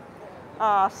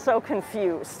so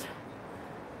confused.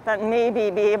 That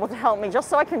maybe be able to help me just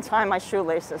so I can tie my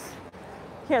shoelaces.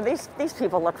 Here, these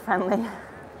people look friendly.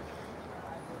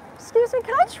 Excuse me,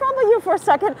 can I trouble you for a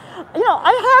second? You know,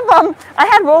 I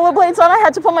had rollerblades on, I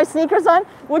had to put my sneakers on.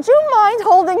 Would you mind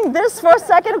holding this for a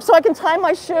second so I can tie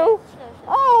my shoe?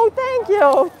 Oh, thank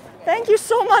you. Thank you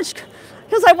so much.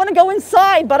 Because I want to go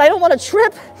inside, but I don't want to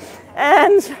trip.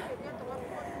 And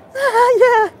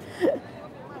yeah,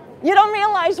 you don't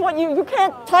realize what you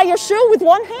can't tie your shoe with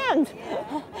one hand.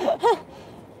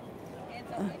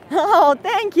 Oh,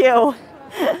 thank you.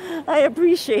 I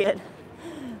appreciate it.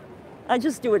 I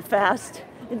just do it fast.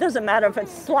 It doesn't matter if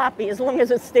it's sloppy as long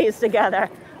as it stays together.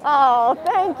 Oh,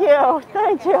 thank you,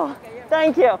 thank you,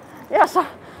 thank you. Yes,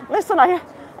 listen,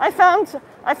 I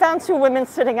found two women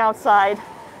sitting outside,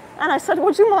 and I said,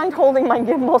 would you mind holding my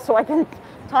gimbal so I can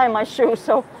tie my shoe?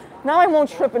 So now I won't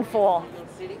trip and fall.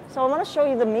 So I want to show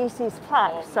you the Macy's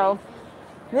plaque. So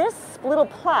this little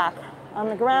plaque on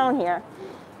the ground here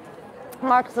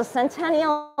marks the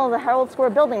centennial of the Herald Square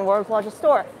building, the world's largest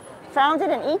store. Founded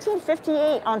in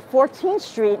 1858 on 14th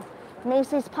Street,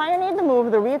 Macy's pioneered the move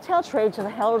of the retail trade to the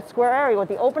Herald Square area with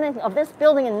the opening of this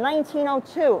building in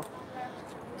 1902.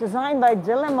 Designed by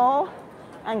Delimot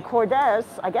and Cordes,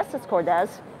 I guess it's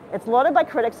Cordes, it's lauded by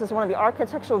critics as one of the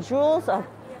architectural jewels of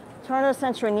turn of the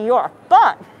century New York.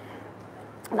 But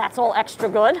that's all extra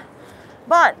good.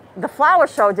 But the flower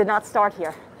show did not start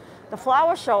here. The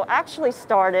flower show actually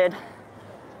started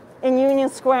in Union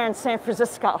Square in San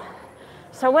Francisco.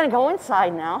 So I'm going to go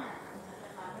inside now.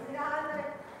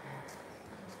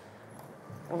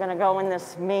 We're going to go in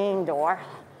this main door.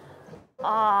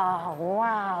 Oh,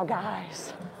 wow,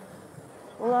 guys.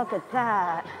 Look at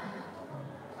that.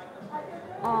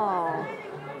 Oh.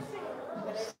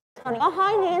 Oh,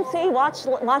 hi, Nancy.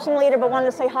 Watching later, but wanted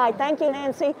to say hi. Thank you,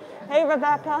 Nancy. Hey,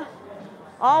 Rebecca.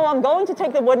 Oh, I'm going to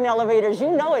take the wooden elevators.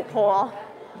 You know it, Paul.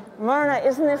 Myrna,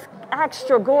 isn't this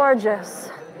extra gorgeous?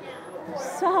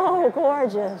 So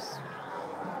gorgeous.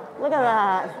 Look at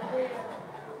that.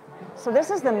 So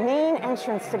this is the main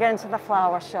entrance to get into the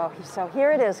flower show. So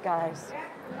here it is, guys.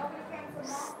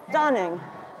 Stunning.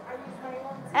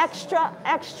 Extra,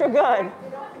 extra good.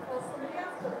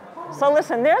 So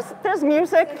listen, there's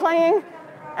music playing,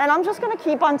 and I'm just gonna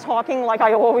keep on talking like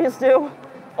I always do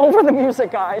over the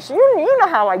music, guys. You know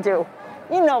how I do.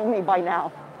 You know me by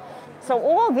now. So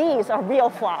all these are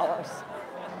real flowers.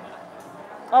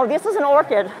 Oh, this is an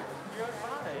orchid.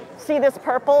 See this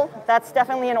purple? That's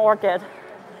definitely an orchid.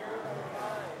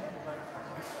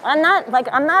 I'm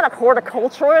not a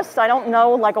horticulturist. I don't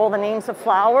know like all the names of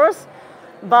flowers,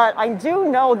 but I do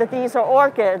know that these are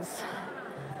orchids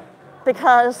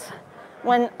because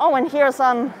and here's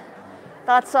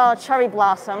that's cherry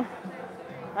blossom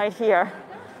right here.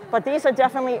 But these are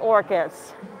definitely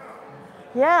orchids.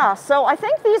 Yeah, so I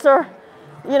think these are,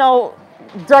 you know,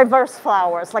 diverse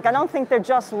flowers. Like I don't think they're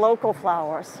just local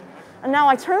flowers. And now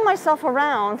I turn myself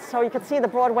around so you can see the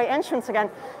Broadway entrance again,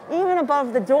 even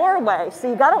above the doorway. So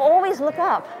you gotta always look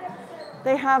up.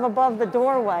 They have above the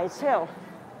doorway too.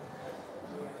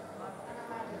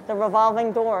 The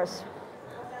revolving doors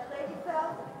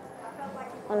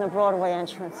on the Broadway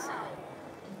entrance.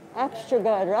 Extra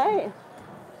good, right?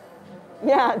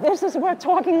 Yeah, this is where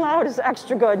talking loud is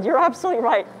extra good. You're absolutely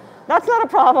right. That's not a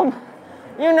problem.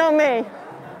 You know me.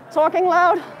 Talking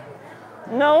loud,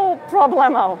 no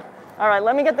problemo. All right,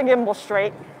 let me get the gimbal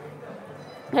straight.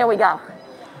 Here we go. All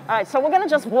right, so we're gonna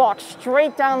just walk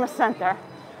straight down the center,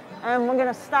 and we're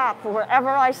gonna stop wherever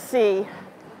I see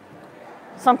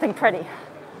something pretty,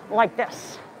 like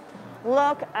this.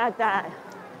 Look at that.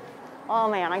 Oh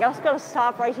man, I just gotta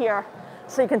stop right here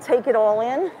so you can take it all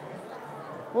in.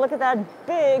 Look at that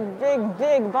big, big,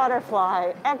 big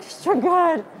butterfly. Extra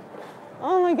good.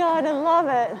 Oh my God, I love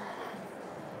it.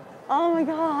 Oh my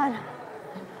God.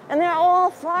 And they're all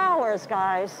flowers,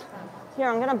 guys. Here,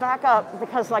 I'm gonna back up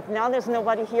because like now there's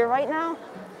nobody here right now,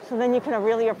 so then you can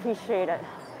really appreciate it.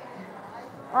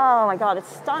 Oh my God,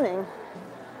 it's stunning.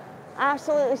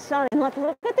 Absolutely stunning. Look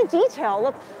at the detail.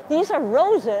 Look, these are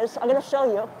roses. I'm gonna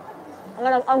show you.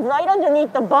 I'm right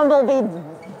underneath the bumblebee,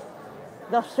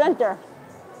 the center.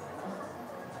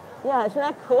 Yeah, isn't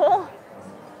that cool?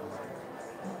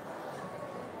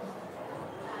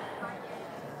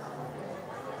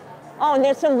 Oh, and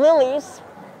there's some lilies.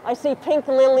 I see pink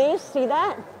lilies. See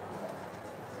that?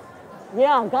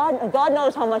 Yeah, God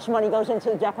knows how much money goes into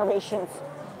the decorations.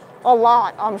 A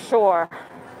lot, I'm sure.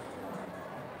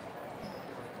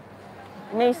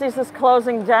 Macy's is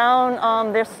closing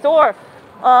down their store.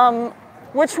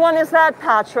 Which one is that,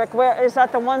 Patrick? Where is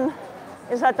that the one?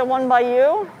 Is that the one by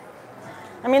you?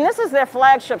 I mean, this is their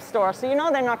flagship store, so you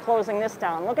know they're not closing this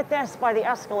down. Look at this by the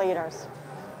escalators.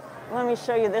 Let me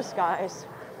show you this, guys.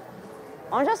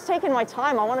 I'm just taking my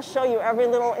time. I want to show you every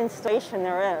little installation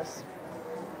there is.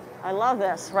 I love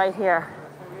this right here.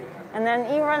 And then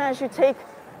even as you take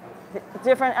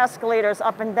different escalators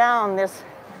up and down,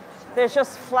 there's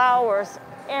just flowers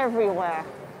everywhere.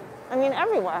 I mean,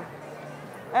 everywhere.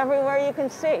 Everywhere you can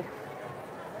see.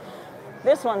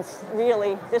 This one's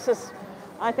really,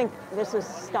 I think this is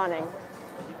stunning.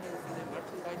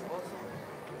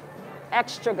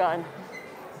 Extra good.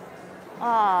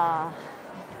 Ah.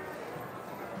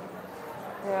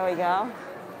 There we go.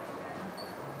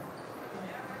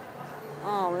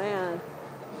 Oh man,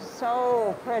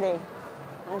 so pretty.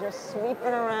 I'm just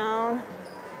sweeping around.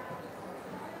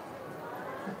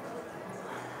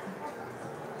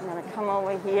 I'm gonna come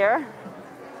over here.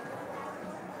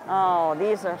 Oh,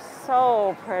 these are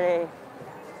so pretty.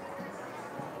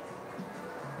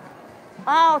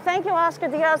 Oh, thank you, Oscar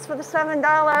Diaz, for the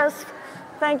 $7.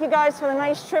 Thank you guys for the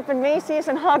nice trip in Macy's,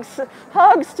 and hugs to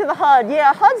the HUD.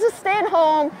 Yeah, HUD's is staying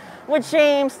home with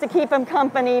James to keep him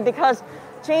company because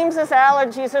James's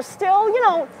allergies are still, you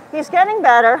know, he's getting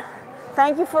better.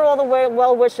 Thank you for all the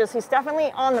well wishes. He's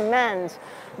definitely on the mend,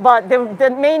 but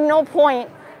there made no point,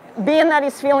 being that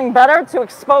he's feeling better, to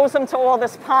expose him to all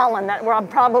this pollen that I'm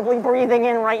probably breathing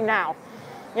in right now.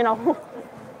 You know,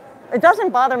 it doesn't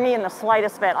bother me in the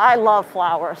slightest bit. I love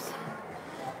flowers.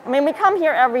 I mean, we come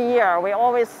here every year. We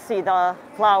always see the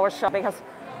flower show because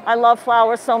I love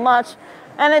flowers so much.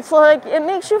 And it's like, it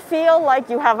makes you feel like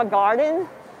you have a garden.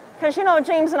 Because, you know,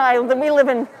 James and I, we live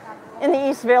in the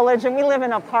East Village, and we live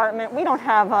in an apartment. We don't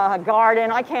have a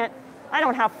garden. I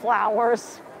don't have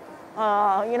flowers.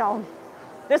 You know,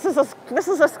 this is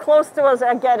as close to as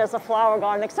I get as a flower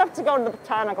garden, except to go to the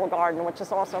botanical garden, which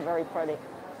is also very pretty.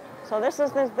 So this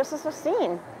is the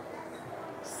scene.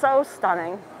 So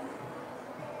stunning.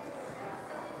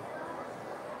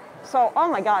 So, oh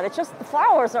my God, it's just, the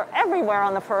flowers are everywhere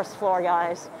on the first floor,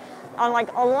 guys. I'm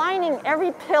like aligning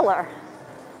every pillar.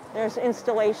 There's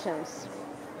installations.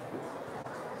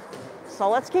 So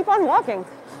let's keep on walking.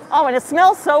 Oh, and it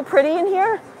smells so pretty in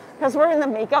here because we're in the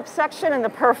makeup section in the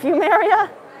perfume area.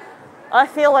 I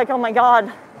feel like, oh my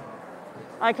God,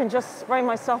 I can just spray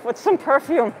myself with some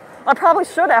perfume. I probably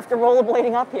should after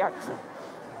rollerblading up here.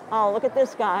 Oh, look at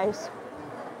this, guys.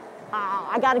 Oh,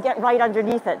 I got to get right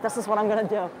underneath it. This is what I'm going to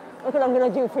do. Look what I'm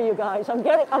going to do for you guys. I'm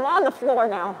on the floor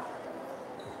now.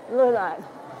 Look at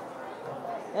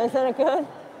that. Isn't it good?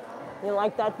 You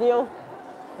like that view?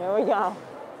 Here we go.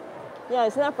 Yeah,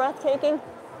 isn't that breathtaking?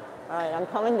 All right, I'm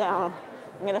coming down.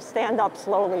 I'm going to stand up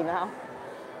slowly now.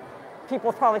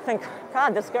 People probably think,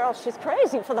 God, this girl, she's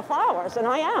crazy for the flowers. And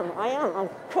I am. I'm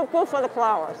cuckoo for the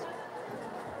flowers.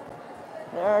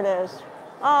 There it is.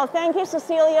 Oh, thank you,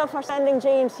 Cecilia, for sending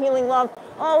James healing love.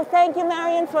 Oh, thank you,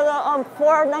 Marion, for the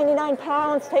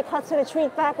 £4.99. Take Hudson a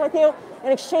treat back with you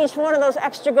in exchange for one of those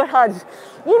extra good hugs.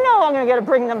 You know I'm going to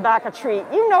bring them back a treat.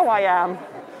 You know I am.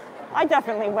 I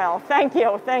definitely will. Thank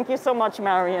you. Thank you so much,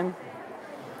 Marion.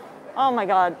 Oh, my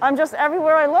God. I'm just,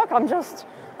 everywhere I look, I'm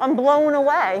blown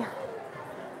away.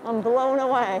 I'm blown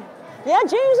away. Yeah,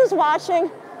 James is watching.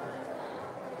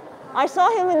 I saw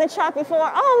him in the chat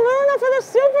before. Oh, Myrna for the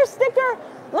super sticker.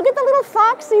 Look at the little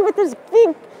Foxy with his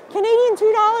big Canadian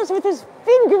 $2 with his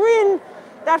big grin.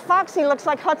 That Foxy looks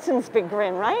like Hudson's big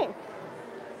grin, right?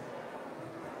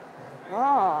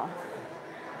 Oh.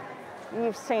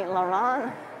 Yves Saint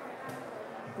Laurent.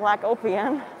 Black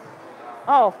Opium.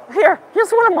 Oh,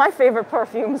 here's one of my favorite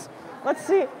perfumes. Let's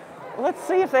see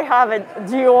if they have it.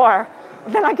 Dior.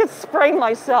 Then I could spray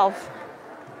myself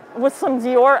with some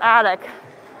Dior Attic.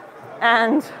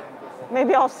 And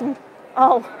maybe I'll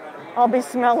be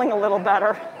smelling a little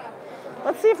better.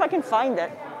 Let's see if I can find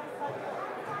it.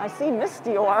 I see Miss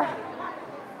Dior.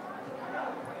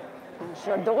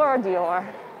 J'adore Dior.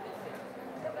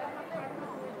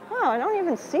 Oh, I don't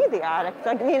even see the Attic.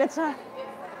 I mean, it's a,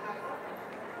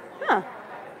 huh.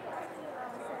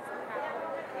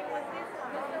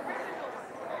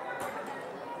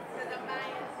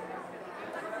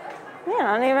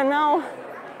 Yeah, I don't even know.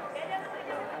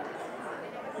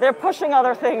 They're pushing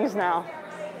other things now.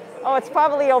 Oh, it's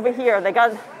probably over here. They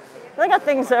got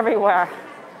things everywhere.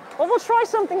 Well, we'll try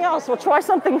something else. We'll try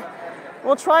something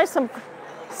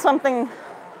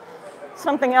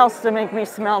else to make me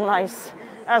smell nice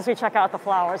as we check out the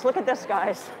flowers. Look at this,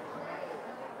 guys.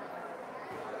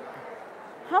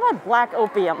 How about Black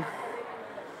Opium?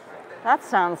 That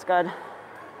sounds good.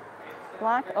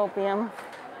 Black Opium.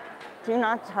 Do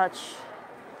not touch.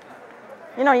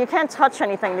 You know, you can't touch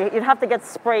anything. You'd have to get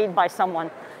sprayed by someone.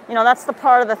 You know, that's the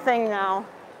part of the thing now,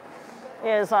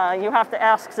 is you have to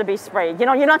ask to be sprayed. You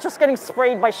know, you're not just getting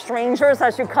sprayed by strangers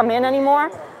as you come in anymore.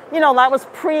 You know, that was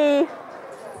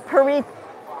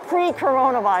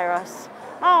pre-coronavirus.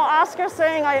 Oh, Oscar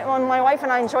saying, when my wife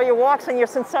and I enjoy your walks and your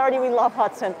sincerity, we love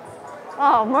Hudson.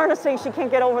 Oh, Myrna saying she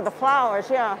can't get over the flowers,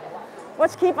 yeah.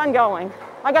 Let's keep on going.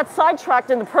 I got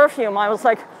sidetracked in the perfume. I was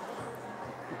like,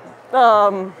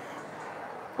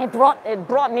 it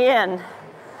brought me in.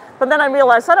 But then I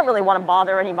realized I don't really want to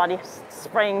bother anybody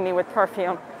spraying me with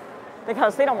perfume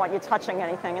because they don't want you touching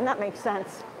anything, and that makes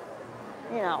sense.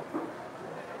 You know.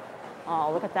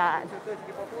 Oh, look at that.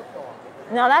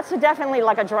 Now that's definitely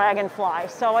like a dragonfly.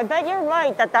 So I bet you're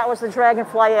right that was the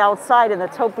dragonfly outside in the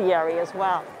topiary as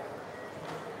well.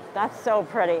 That's so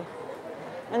pretty.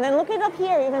 And then look at up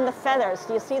here, even the feathers.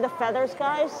 Do you see the feathers,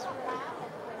 guys?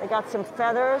 They got some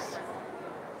feathers.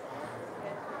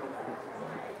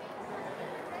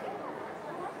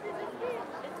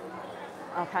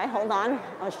 Okay, hold on.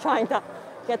 I was trying to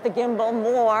get the gimbal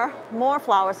more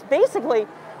flowers. Basically,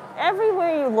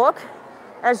 everywhere you look,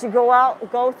 as you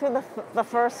go through the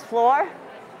first floor,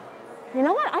 you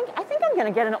know what? I think I'm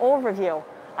gonna get an overview.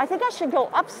 I think I should go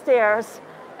upstairs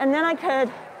and then I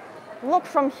could look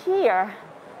from here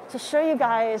to show you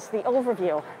guys the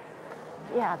overview.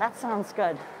 Yeah, that sounds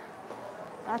good.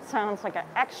 That sounds like an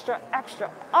extra.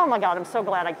 Oh my God, I'm so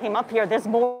glad I came up here. There's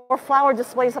more flower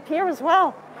displays up here as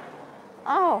well.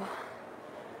 Oh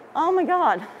my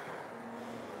God.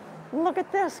 Look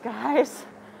at this, guys.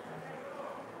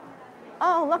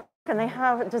 Oh, look, and they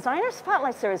have Designer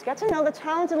Spotlight Series. Get to know the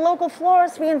talented local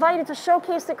florists we invited to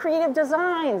showcase the creative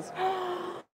designs.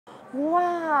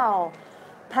 Wow.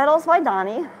 Petals by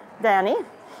Danny, a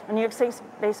New York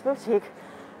City-based boutique.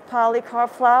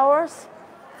 Polycarp Flowers,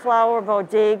 Flower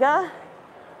Bodega,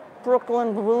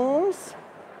 Brooklyn Blooms,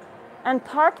 and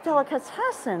Park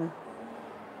Delicatessen.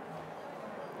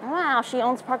 Wow, she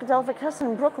owns Park Delicatessen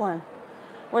in Brooklyn,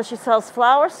 where she sells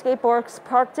flowers, skateboards,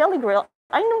 Park Deli Grill.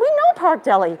 We know Park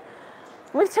Deli.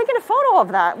 We've taken a photo of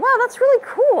that. Wow, that's really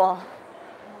cool.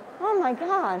 Oh my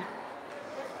God.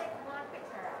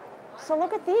 So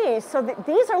look at these. So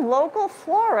these are local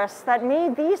florists that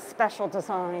made these special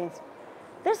designs.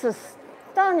 This is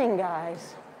stunning,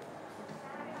 guys.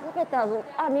 Look at that.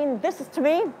 I mean, this is, to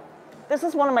me, this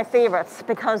is one of my favorites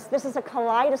because this is a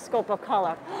kaleidoscope of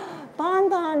color. Bon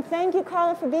Bon, thank you,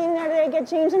 Karla, for being there today. Get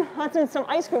James and Hudson some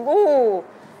ice cream. Ooh,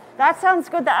 that sounds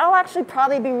good. That'll actually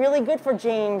probably be really good for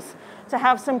James to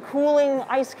have some cooling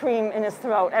ice cream in his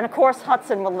throat. And of course,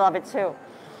 Hudson will love it too.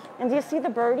 And do you see the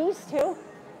birdies too?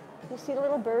 You see the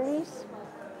little birdies?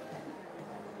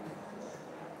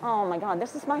 Oh my God,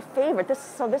 this is my favorite.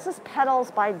 This is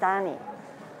Petals by Danny,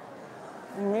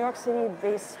 a New York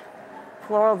City-based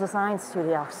floral design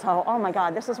studio. So, oh my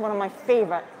God, this is one of my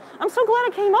favorite. I'm so glad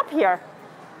I came up here.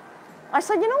 I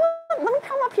said, you know what? Let me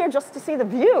come up here just to see the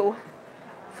view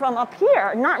from up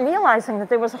here, not realizing that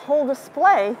there was a whole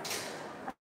display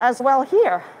as well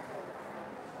here.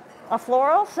 A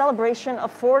floral celebration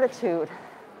of fortitude.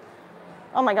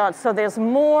 Oh my God, so there's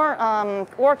more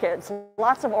orchids,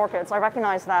 lots of orchids. I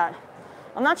recognize that.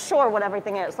 I'm not sure what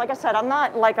everything is. Like I said, I'm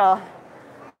not like a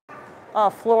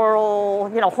floral,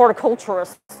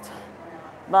 horticulturist,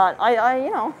 but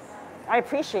I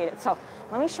appreciate it. So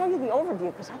let me show you the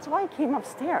overview because that's why I came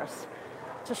upstairs,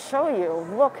 to show you.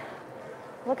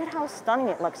 Look at how stunning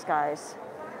it looks, guys.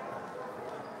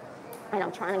 And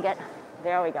I'm trying to get,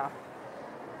 there we go.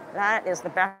 That is the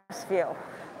best view.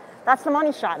 That's the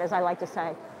money shot, as I like to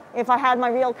say. If I had my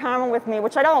real camera with me,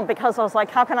 which I don't, because I was like,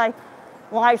 how can I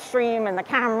live stream and the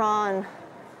camera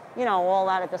and, all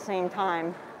that at the same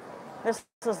time? This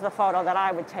is the photo that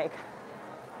I would take.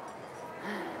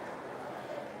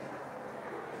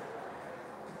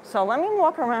 So let me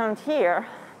walk around here.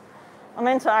 I'm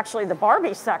into actually the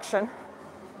Barbie section.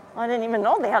 I didn't even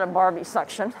know they had a Barbie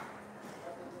section.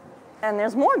 And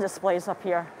there's more displays up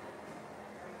here.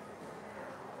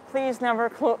 Please never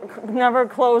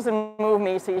close and move,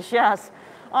 Macy's. Yes.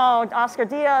 Oh, Oscar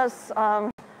Diaz.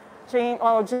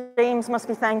 James must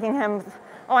be thanking him.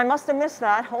 Oh, I must have missed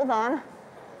that. Hold on.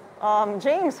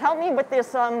 James, help me with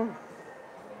this.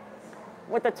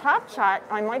 With the top chat,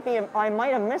 I might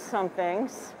have missed some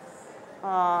things.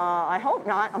 I hope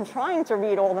not. I'm trying to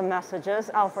read all the messages.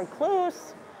 Alfred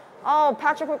Cluse. Oh,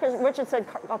 Patrick Richard said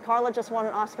Karla just won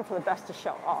an Oscar for the best of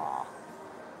show. Aw.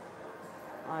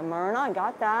 Myrna, I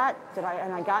got that.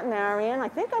 And I got Marion. I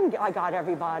think I got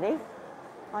everybody.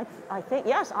 I think,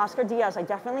 yes, Oscar Diaz, I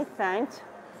definitely thanked.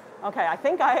 Okay, I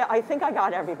think I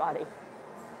got everybody.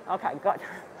 Okay, good.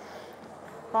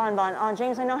 Bon,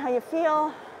 James, I know how you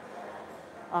feel.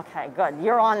 Okay, good,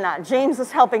 you're on that. James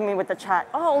is helping me with the chat.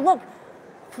 Oh, look,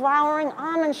 flowering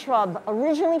almond shrub,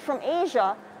 originally from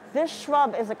Asia. This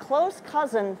shrub is a close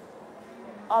cousin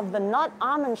of the nut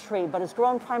almond tree, but is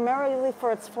grown primarily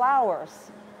for its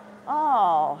flowers.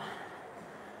 Oh,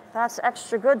 that's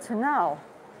extra good to know.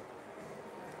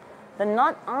 The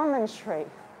nut almond tree,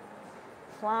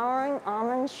 flowering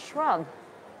almond shrub.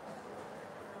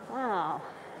 Wow.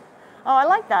 Oh, I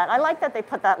like that. I like that they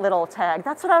put that little tag.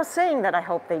 That's what I was saying that I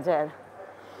hope they did.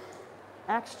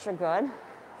 Extra good.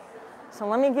 So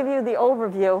let me give you the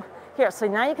overview. Here, so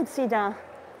now you can see down,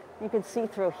 you can see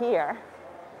through here.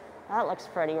 That looks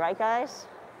pretty, right, guys?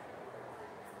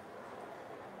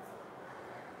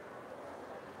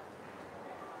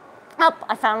 Oh,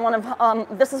 I found one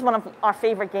of, this is one of our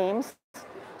favorite games.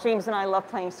 James and I love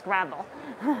playing Scrabble.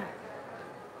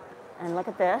 And look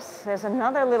at this. There's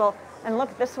another little, and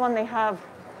look, this one they have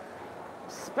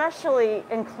specially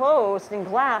enclosed in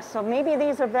glass. So maybe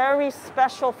these are very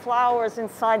special flowers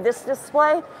inside this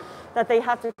display that they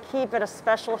have to keep at a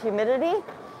special humidity.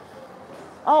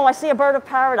 Oh, I see a bird of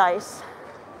paradise.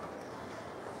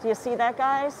 Do you see that,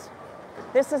 guys?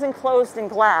 This is enclosed in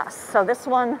glass. So this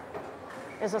one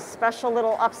is a special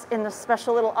little in the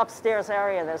special little upstairs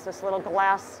area. There's this little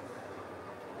glass,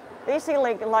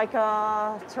 basically like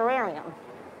a terrarium.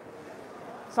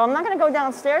 So I'm not going to go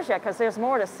downstairs yet because there's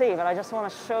more to see, but I just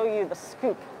want to show you the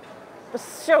scoop, to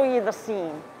show you the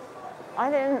scene.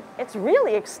 It's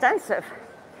really extensive.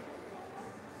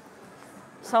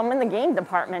 So I'm in the game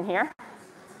department here.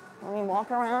 Let me walk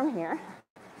around here.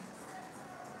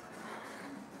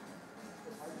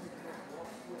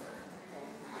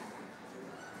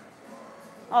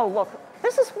 Oh, look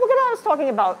at what I was talking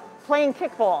about, playing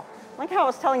kickball. Like how I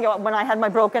was telling you when I had my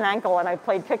broken ankle and I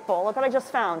played kickball. Look what I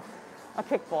just found, a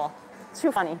kickball.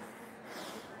 Too funny.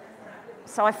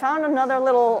 So I found another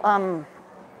little,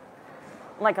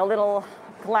 like a little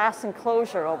glass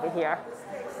enclosure over here.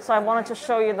 So I wanted to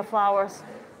show you the flowers.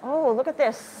 Oh, look at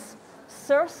this.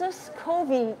 Cercis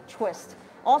covey twist,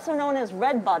 also known as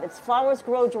redbud. Its flowers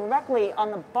grow directly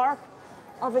on the bark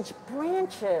of its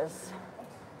branches.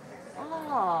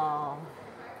 Oh,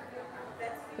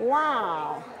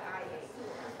 Wow.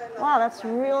 Wow, that's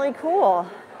really cool.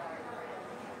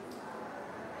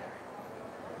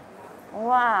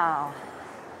 Wow.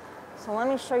 So let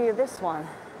me show you this one.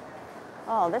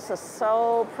 Oh, this is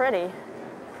so pretty.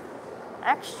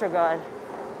 Extra good.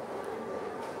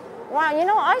 Wow, you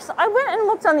know, I went and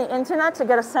looked on the internet to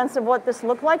get a sense of what this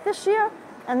looked like this year,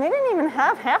 and they didn't even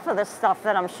have half of this stuff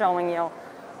that I'm showing you.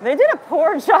 They did a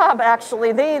poor job,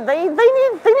 actually. They needed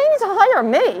to hire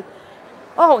me.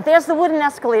 Oh, there's the wooden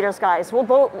escalators, guys. I'm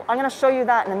going to show you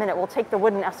that in a minute. We'll take the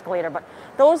wooden escalator, but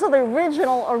those are the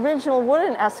original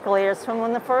wooden escalators from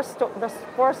when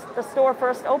the store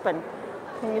first opened.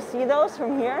 Can you see those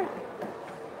from here?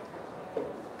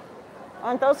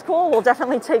 Aren't those cool? We'll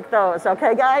definitely take those,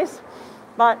 okay, guys?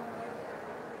 But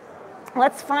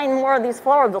let's find more of these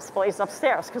floral displays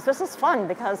upstairs, because this is fun,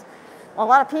 because a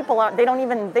lot of people they don't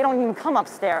even come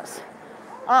upstairs.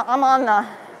 I'm on the,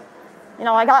 you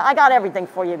know, I got everything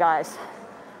for you guys.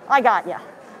 I got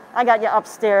you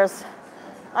upstairs.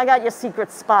 I got your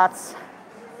secret spots.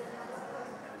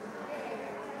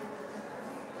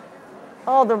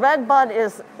 Oh, the red bud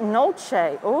is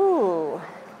Noche. Ooh.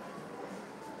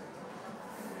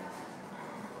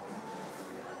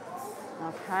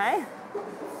 Okay.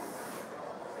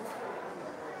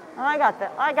 I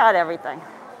got everything.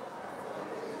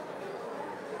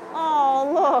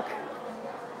 Oh, look.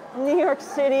 New York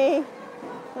City,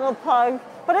 little pug.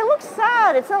 But it looks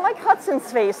sad. It's not like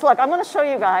Hudson's face. Look, I'm going to show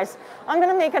you guys. I'm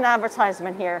going to make an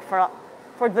advertisement here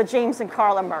for the James and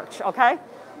Karla merch, okay?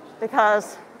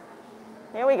 Because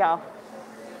here we go.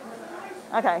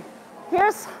 Okay.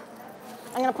 I'm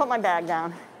going to put my bag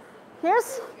down.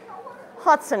 Here's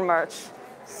Hudson merch.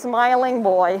 Smiling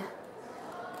boy.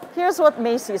 Here's what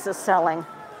Macy's is selling.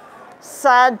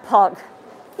 Sad pug.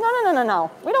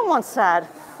 No. We don't want sad.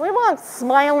 We want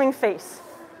smiling face.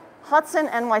 Hudson,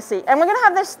 NYC. And we're going to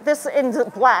have this in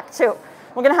black, too.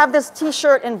 We're going to have this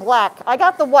t-shirt in black. I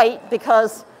got the white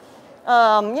because,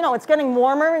 you know, it's getting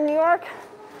warmer in New York,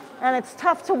 and it's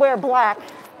tough to wear black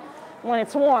when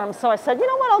it's warm. So I said, you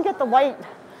know what, I'll get the white,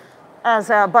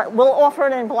 but we'll offer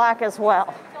it in black as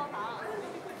well.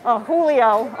 Oh,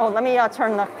 Julio. Oh, let me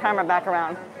turn the camera back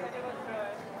around.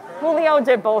 Julio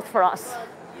did both for us.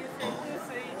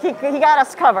 He got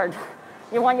us covered.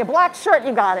 You want your black shirt,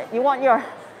 you got it. You want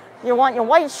your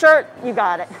white shirt, you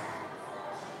got it.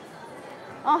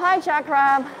 Oh, hi,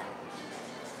 Jackrab.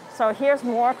 So here's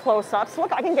more close-ups.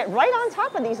 Look, I can get right on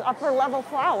top of these upper-level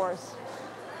flowers.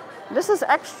 This is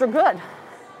extra good.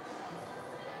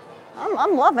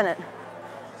 I'm loving it.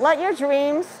 Let your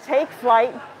dreams take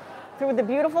flight through the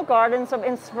beautiful gardens of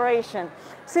inspiration.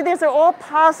 See, these are all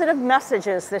positive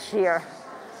messages this year.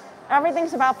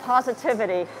 Everything's about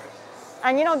positivity.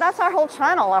 And you know, that's our whole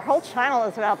channel. Our whole channel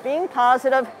is about being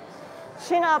positive,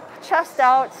 chin up, chest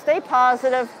out, stay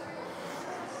positive.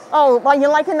 Oh, well, you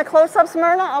liking the close-ups,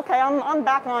 Myrna? Okay, I'm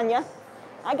back on you.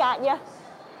 I got you.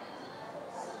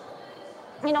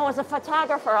 You know, as a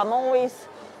photographer,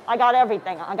 I got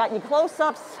everything. I got your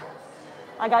close-ups.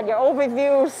 I got your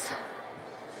overviews.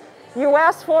 You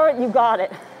asked for it, you got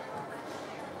it.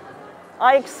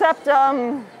 I accept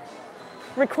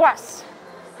requests.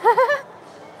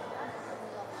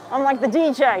 I'm like the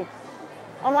DJ.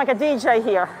 I'm like a DJ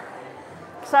here.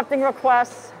 Accepting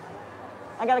requests.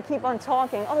 I gotta keep on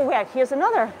talking. Oh, wait, here's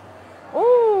another.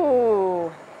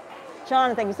 Ooh.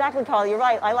 Jonathan, exactly, Carla, you're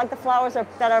right. I like the flowers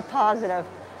that are positive.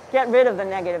 Get rid of the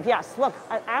negative. Yes, look,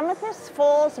 amethyst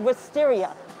falls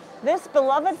wisteria. This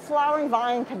beloved flowering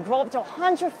vine can grow up to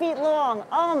 100 feet long.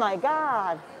 Oh my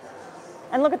God.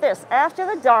 And look at this. After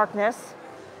the darkness,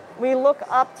 we look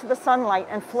up to the sunlight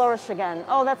and flourish again.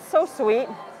 Oh, that's so sweet.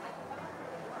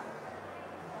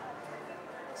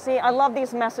 See, I love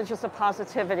these messages of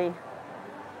positivity.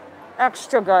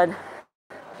 Extra good.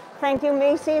 Thank you,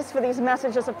 Macy's, for these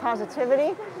messages of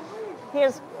positivity.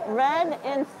 Here's red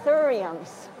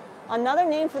anthuriums. Another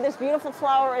name for this beautiful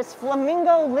flower is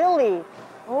flamingo lily.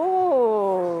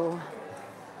 Ooh.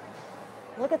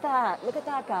 Look at that. Look at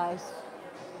that, guys.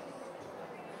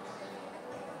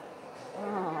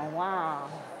 Oh, wow.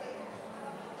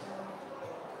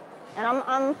 And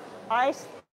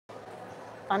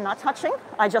I'm not touching.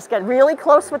 I just get really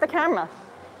close with the camera.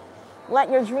 Let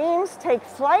your dreams take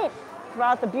flight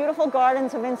throughout the beautiful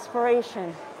gardens of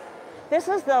inspiration. This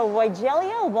is the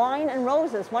Weigelia wine and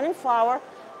roses, one in flower.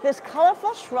 This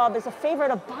colorful shrub is a favorite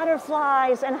of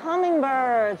butterflies and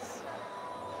hummingbirds.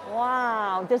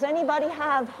 Wow. Does anybody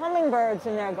have hummingbirds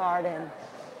in their garden?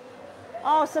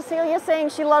 Oh, Cecilia's saying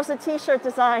she loves the t-shirt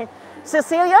design.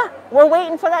 Cecilia, we're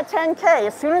waiting for that 10K.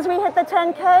 As soon as we hit the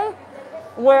 10K,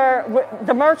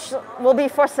 the merch will be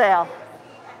for sale.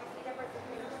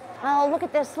 Oh, look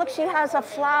at this. Look, she has a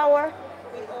flower.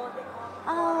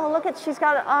 Oh, look at, she's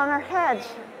got it on her head.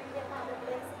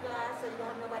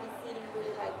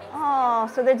 Oh,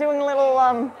 so they're doing a little,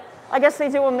 I guess they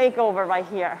do a makeover right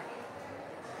here.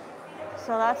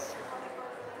 So that's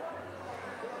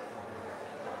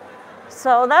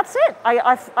it.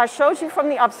 I showed you from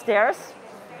the upstairs.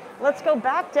 Let's go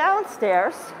back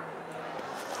downstairs.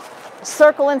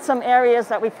 Circle in some areas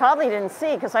that we probably didn't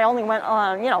see because I only went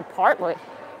on, partly.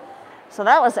 So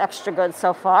that was extra good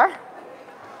so far.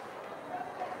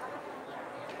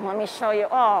 Let me show you.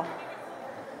 Oh,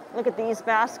 look at these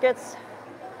baskets.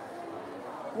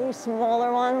 These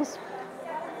smaller ones.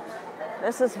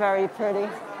 This is very pretty.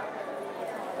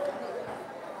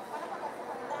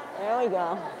 There we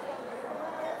go.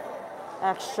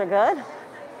 Extra good.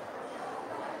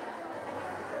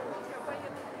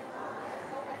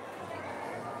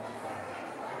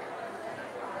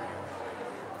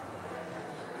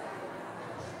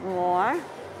 More.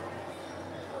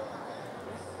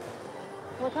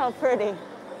 Look how pretty.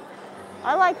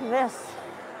 I like this.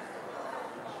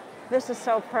 This is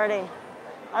so pretty.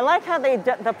 I like how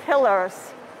the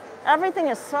pillars, everything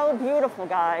is so beautiful,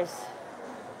 guys.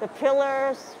 The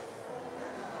pillars.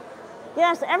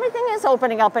 Yes, everything is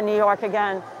opening up in New York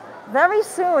again. Very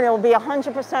soon it will be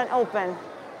 100% open.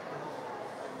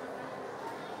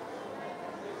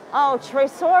 Oh,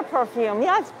 Tresor perfume.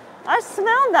 Yes, I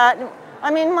smelled that. I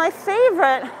mean, my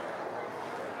favorite,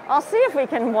 I'll see if we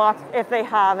can walk, if they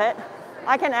have it.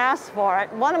 I can ask for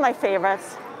it. One of my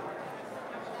favorites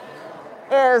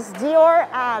is Dior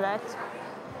Addict.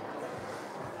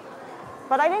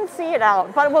 But I didn't see it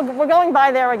out. But we're going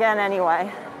by there again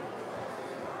anyway.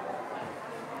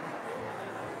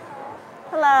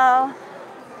 Hello.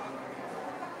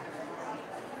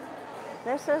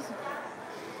 This is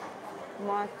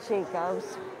Marc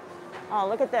Jacobs. Oh,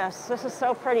 look at this. This is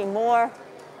so pretty. More.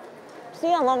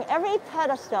 See, along every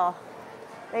pedestal,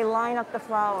 they line up the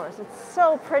flowers. It's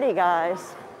so pretty,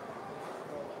 guys.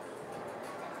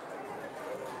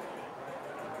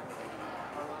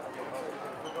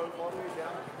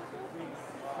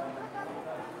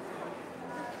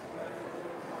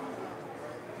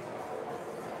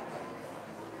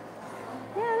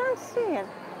 Yeah, I don't see it.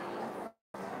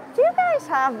 Do you guys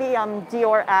have the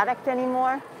Dior Addict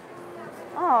anymore?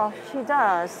 Oh, she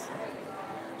does.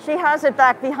 She has it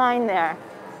back behind there.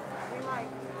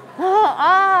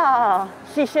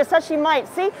 She said she might.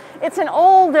 See, it's an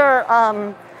older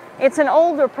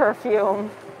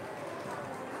perfume.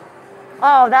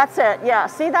 Oh, that's it. Yeah.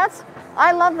 See,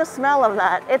 I love the smell of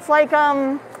that. It's like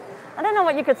I don't know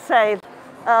what you could say,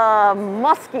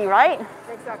 musky, right?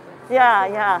 Exactly. Yeah,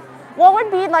 yeah. What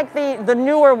would be like the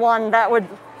newer one that would,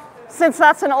 since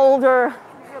that's an older.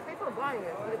 Yeah, people are buying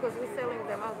it because we're selling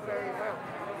them out very well.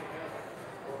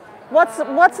 What's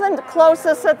the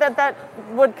closest that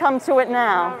would come to it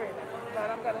now? Sorry, but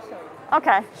I'm gonna show you.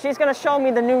 Okay, she's gonna show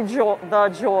me the new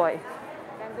Joy.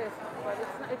 And this, but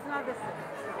it's not the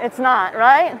same. It's not,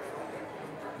 right?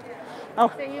 Oh.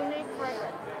 It's a unique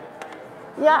fragrance.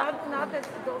 Yeah. Not that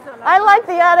those are not. I like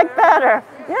the Addict better.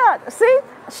 Yeah. See,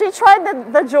 she tried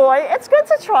the Joy. It's good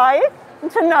to try it and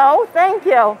to know. Thank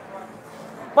you.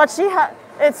 But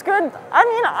it's good. I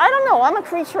mean, I don't know. I'm a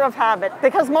creature of habit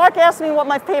because Mark asked me what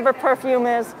my favorite perfume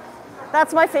is.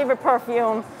 That's my favorite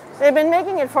perfume. They've been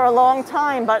making it for a long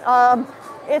time, but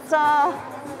it's not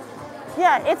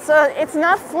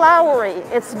flowery.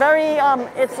 It's very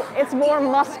it's more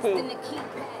musky.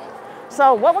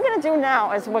 So what we're gonna do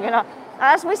now is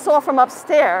as we saw from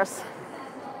upstairs,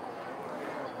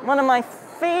 one of my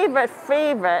favorite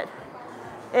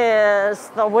is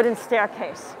the wooden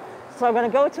staircase. So I'm going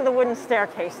to go to the wooden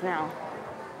staircase now.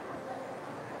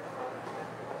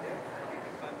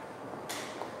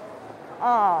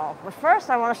 Oh, but first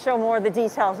I want to show more of the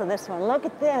details of this one. Look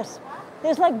at this.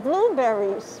 There's like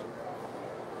blueberries.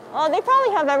 Oh, they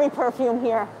probably have every perfume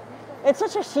here. It's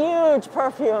such a huge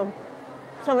perfume.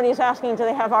 Somebody's asking, do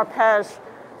they have arpege?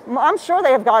 I'm sure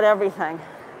they have got everything.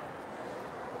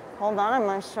 Hold on, I'm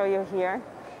going to show you here.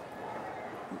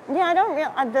 Yeah, I don't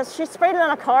really, she sprayed it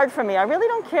on a card for me. I really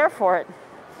don't care for it.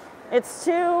 It's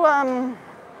too, I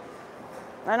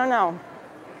don't know.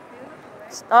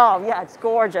 Oh, yeah, it's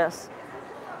gorgeous.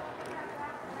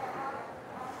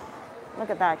 Look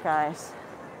at that, guys.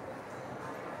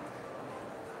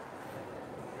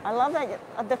 I love that,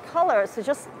 the colors,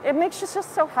 it makes you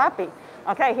just so happy.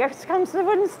 Okay, here comes the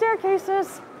wooden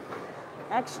staircases.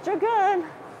 Extra good.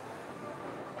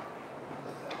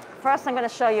 First, I'm going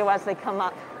to show you as they come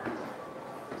up.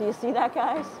 Do you see that,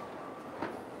 guys?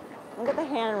 Look at the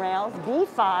handrails,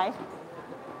 B5.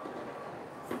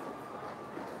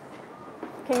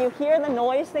 Can you hear the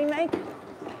noise they make?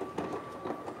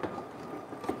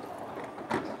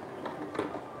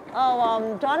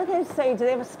 Oh, Jonathan say, do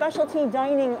they have a specialty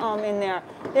dining in there?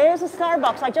 There's a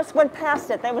Starbucks. I just went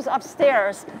past it. That was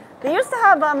upstairs. They used to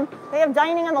have, they have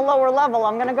dining on the lower level.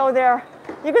 I'm going to go there.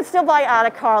 You can still buy out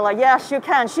of Carla. Yes, you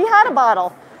can. She had a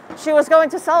bottle. She was going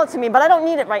to sell it to me, but I don't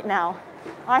need it right now.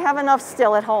 I have enough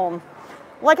still at home.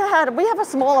 Like we have a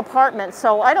small apartment,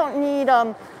 so I don't need,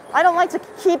 I don't like to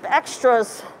keep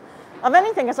extras of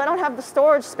anything because I don't have the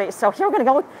storage space. So here we're going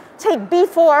to go take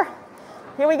B4.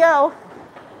 Here we go.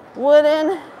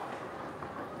 Wooden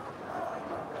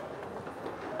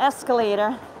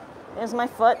escalator. There's my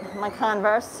foot, my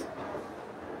Converse.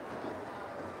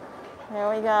 There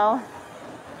we go.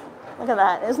 Look at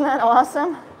that. Isn't that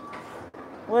awesome?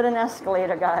 Wooden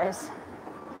escalator, guys.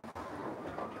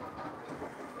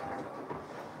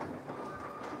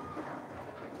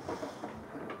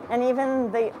 And even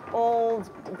the old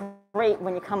grate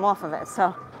when you come off of it.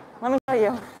 So let me show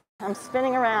you. I'm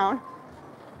spinning around.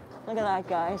 Look at that,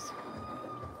 guys.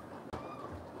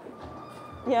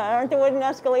 Yeah, aren't the wooden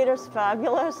escalators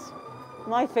fabulous?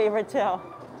 My favorite too.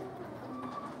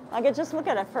 I could just look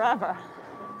at it forever.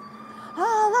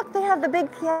 Oh, look, they have the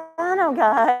big piano,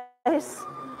 guys.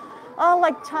 Oh,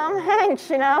 like Tom Hanks,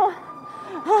 you know?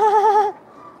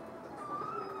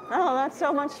 Oh, that's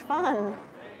so much fun.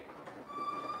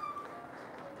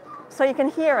 So you can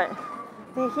hear it.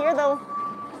 Do you hear the,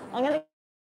 I'm gonna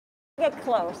get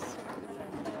close.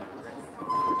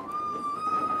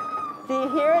 Do you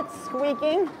hear it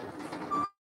squeaking?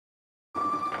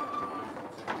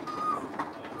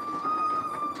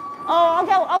 Oh,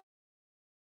 I'll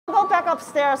go back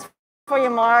upstairs for you,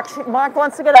 Mark. Mark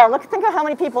wants to get out. Look, think of how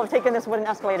many people have taken this wooden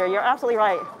escalator. You're absolutely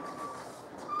right.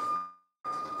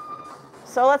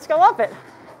 So let's go up it.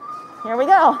 Here we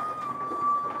go.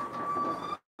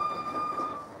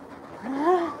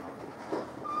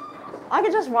 I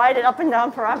could just ride it up and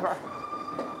down forever.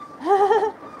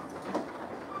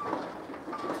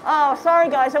 Oh, sorry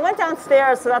guys, I went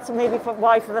downstairs, so that's maybe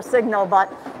why for the signal,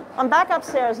 but I'm back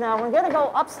upstairs now. We're gonna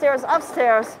go upstairs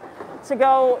to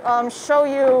go show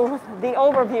you the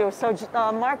overview so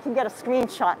Mark can get a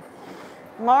screenshot.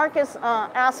 Mark is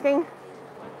asking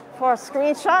for a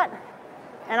screenshot,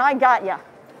 and I got ya.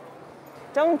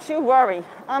 Don't you worry,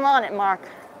 I'm on it, Mark.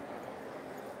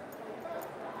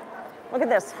 Look at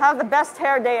this, have the best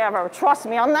hair day ever. Trust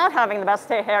me, I'm not having the best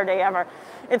hair day ever.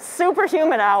 It's super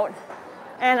humid out,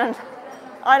 and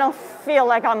I don't feel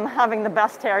like I'm having the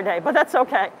best hair day, but that's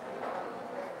okay.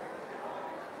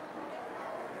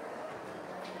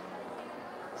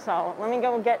 So let me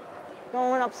go get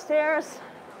going upstairs.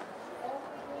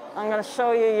 I'm gonna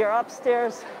show you your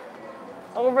upstairs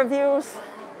overviews.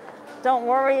 Don't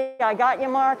worry, I got you,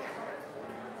 Mark.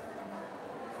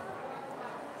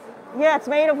 Yeah, it's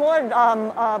made of wood,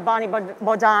 Bonnie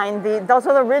Bodine. Those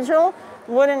are the original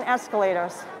wooden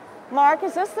escalators. Mark,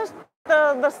 is this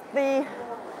the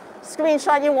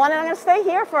screenshot you wanted? I'm going to stay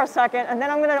here for a second, and then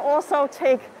I'm going to also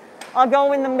I'll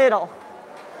go in the middle.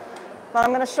 But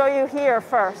I'm going to show you here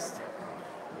first.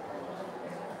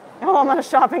 Oh, I'm on a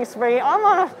shopping spree.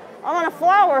 I'm on a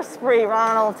flower spree,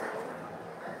 Ronald.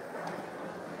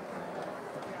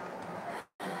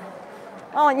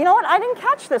 Oh, and you know what? I didn't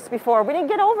catch this before. We didn't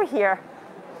get over here.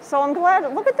 So I'm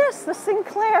glad. Look at this, the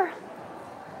Sinclair.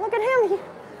 Look at him.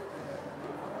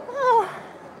 Oh.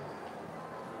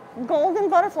 Golden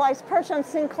butterflies perched on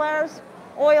Sinclair's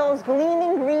Oil's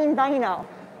gleaming green dino.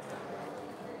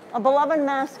 A beloved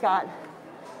mascot.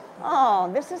 Oh,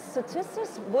 this is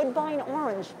Satissus woodbine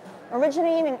orange.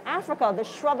 Originating in Africa, the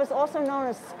shrub is also known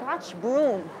as Scotch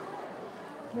broom.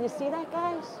 Can you see that,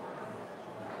 guys?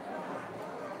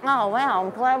 Oh, wow,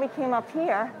 I'm glad we came up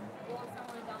here.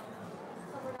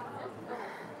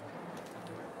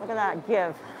 Look at that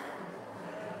give.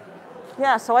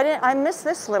 Yeah, so I missed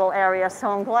this little area, so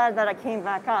I'm glad that I came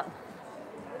back up.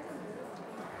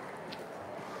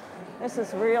 This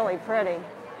is really pretty.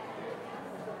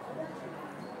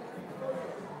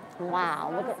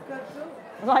 Wow, look at,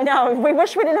 I know, we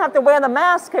wish we didn't have to wear the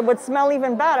mask. It would smell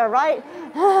even better, right?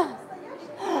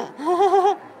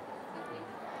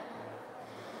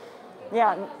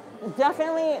 Yeah,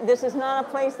 definitely this is not a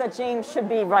place that James should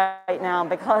be right now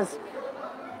because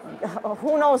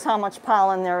who knows how much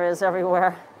pollen there is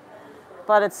everywhere.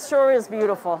 But it sure is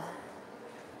beautiful.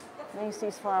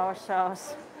 Macy's flower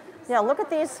shows. Yeah, look at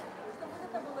these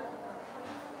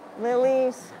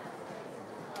lilies.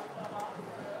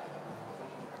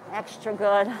 Extra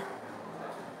good.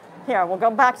 Here, we'll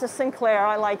go back to Sinclair.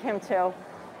 I like him too.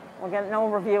 We'll get an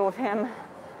overview of him.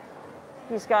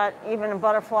 He's got even a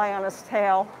butterfly on his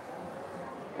tail.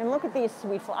 And look at these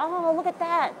sweet flowers. Oh, look at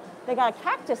that. They got a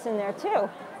cactus in there too.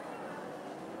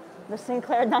 The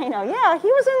Sinclair Dino. Yeah, he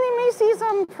was in the Macy's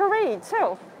parade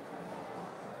too.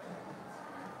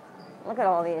 Look at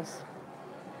all these.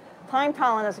 Pine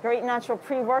pollen is a great natural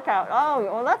pre-workout. Oh,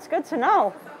 well, that's good to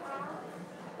know.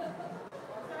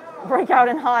 Breakout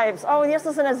in hives. Oh, this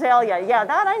is an azalea. Yeah,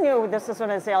 that I knew this is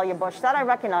an azalea bush. That I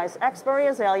recognize. Exbury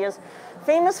azaleas,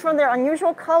 famous for their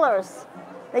unusual colors.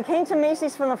 They came to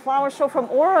Macy's from the flower show from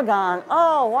Oregon.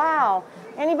 Oh, wow.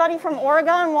 Anybody from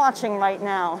Oregon watching right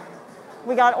now?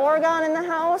 We got Oregon in the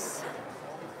house.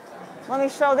 Let me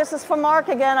show. This is for Mark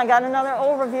again. I got another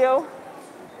overview.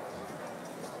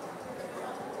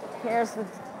 Here's the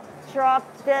drop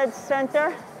dead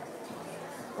center.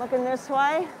 Looking this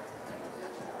way.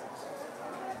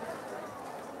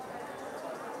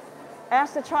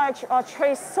 Asked to try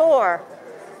Tresor.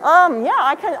 Yeah,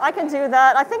 I can do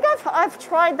that. I think I've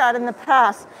tried that in the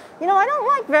past. You know, I don't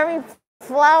like very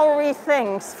flowery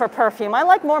things for perfume. I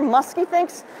like more musky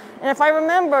things. And if I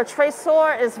remember,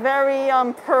 Tresor is very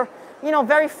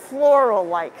very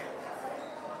floral-like.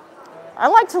 I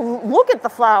like to look at the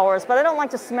flowers, but I don't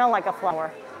like to smell like a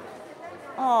flower.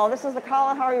 Oh, this is the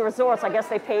Kalahari Resorts. I guess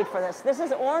they paid for this. This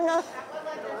is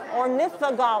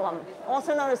Ornithogalum,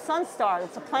 also known as sunstar.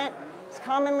 It's a plant. It's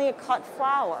commonly a cut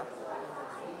flower.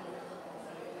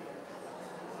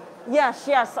 Yes,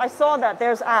 yes, I saw that.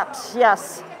 There's apps,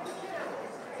 yes.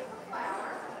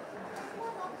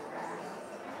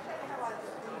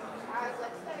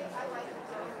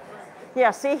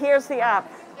 Yeah, see, here's the app.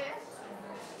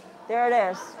 There it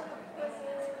is.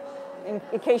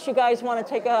 In case you guys want to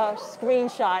take a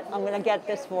screenshot, I'm going to get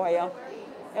this for you.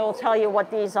 It will tell you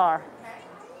what these are.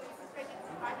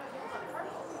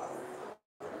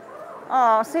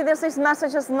 Oh, see, there's these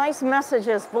messages, nice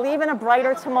messages. Believe in a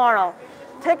brighter tomorrow.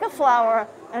 Pick a flower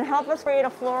and help us create a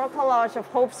floral collage of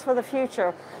hopes for the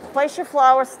future. Place your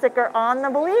flower sticker on the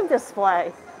Believe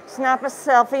display. Snap a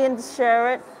selfie and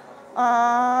share it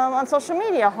on social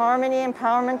media. Harmony,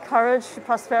 empowerment, courage,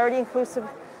 prosperity, inclusive.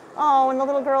 Oh, and the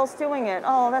little girl's doing it.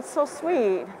 Oh, that's so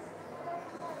sweet.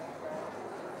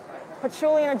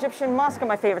 Patchouli and Egyptian musk are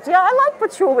my favorites. Yeah, I like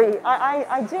patchouli.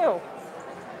 I do.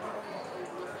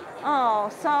 Oh,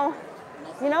 so,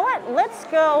 you know what? Let's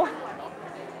go.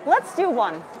 Let's do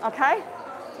one, okay?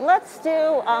 Let's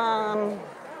do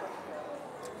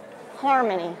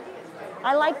harmony.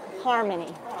 I like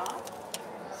harmony.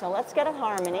 So let's get a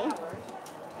harmony.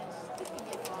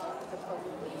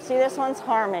 See, this one's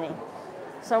harmony.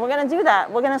 So we're going to do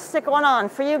that. We're going to stick one on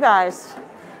for you guys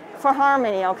for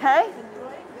harmony, okay?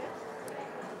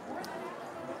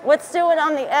 Let's do it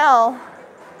on the L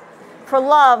for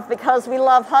love, because we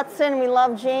love Hudson, we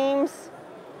love James.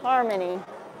 Harmony.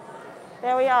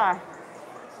 There we are.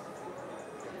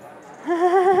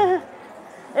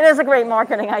 It is a great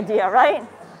marketing idea, right?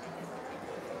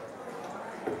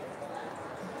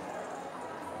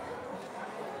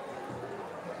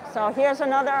 So here's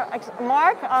another.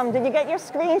 Mark, did you get your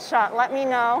screenshot? Let me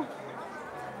know.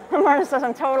 Marta says,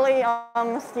 I'm totally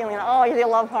stealing it. Oh, you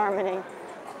love harmony.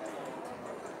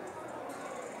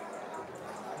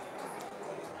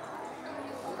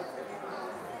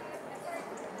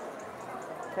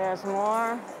 There's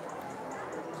more.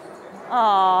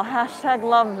 Oh, hashtag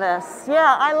love this.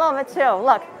 Yeah, I love it too.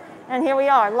 Look, and here we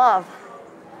are, love.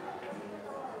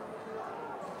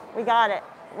 We got it.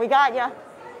 We got ya.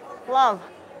 Love.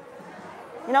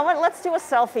 You know what? Let's do a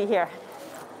selfie here.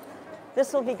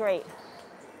 This will be great.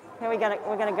 Here we're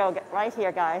gonna go right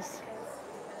here, guys.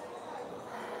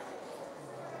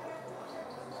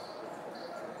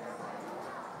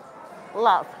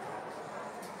 Love.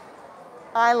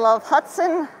 I love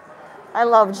Hudson. I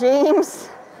love James.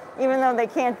 Even though they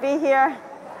can't be here,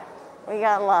 we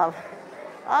got love.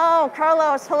 Oh,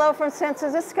 Carlos, hello from San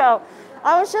Francisco.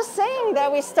 I was just saying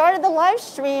that we started the live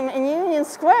stream in Union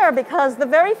Square because the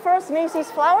very first Macy's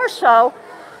Flower Show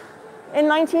in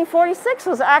 1946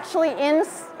 was actually in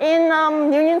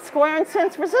Union Square in San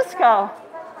Francisco.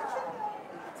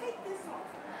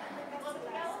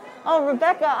 Oh,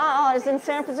 Rebecca is in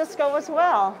San Francisco as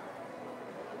well.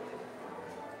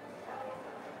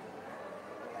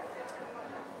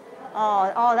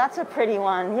 Oh, that's a pretty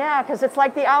one. Yeah, because it's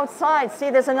like the outside. See,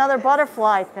 there's another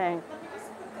butterfly thing.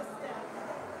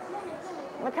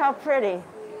 Look how pretty.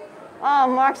 Oh,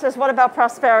 Mark says, what about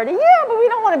prosperity? Yeah, but we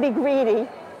don't want to be greedy.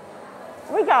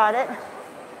 We got it.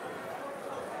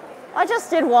 I just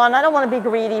did one. I don't want to be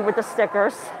greedy with the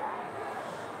stickers.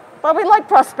 But we like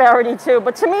prosperity too.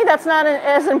 But to me, that's not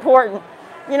as important.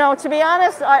 You know, to be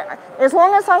honest, as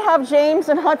long as I have James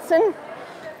and Hudson,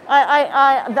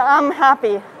 I'm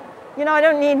happy. You know, I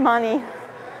don't need money.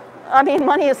 I mean,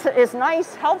 money is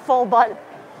nice, helpful, but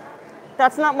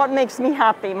that's not what makes me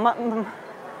happy.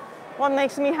 What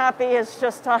makes me happy is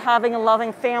just having a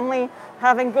loving family,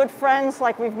 having good friends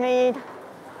like we've made,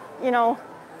 you know,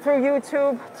 through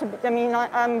YouTube. I mean,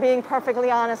 I'm being perfectly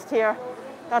honest here.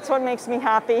 That's what makes me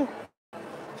happy.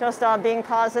 Just being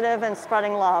positive and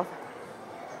spreading love.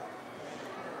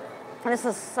 This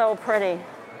is so pretty.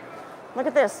 Look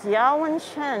at this, Yao and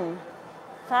Chen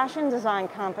fashion design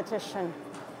competition.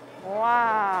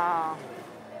 Wow.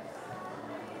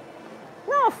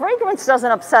 No, fragrance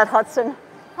doesn't upset Hudson.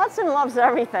 Hudson loves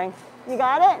everything. You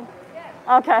got it?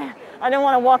 Okay, I didn't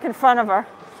want to walk in front of her.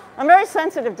 I'm very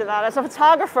sensitive to that. As a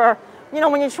photographer, you know,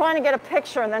 when you're trying to get a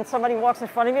picture and then somebody walks in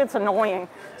front of you, it's annoying.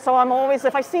 So I'm always,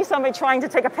 if I see somebody trying to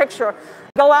take a picture,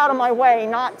 go out of my way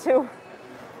not to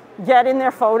get in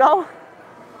their photo.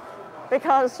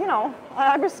 Because, you know,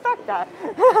 I respect that.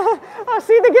 Oh,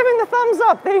 see, they're giving the thumbs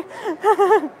up.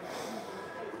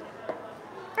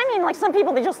 I mean, like some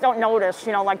people, they just don't notice,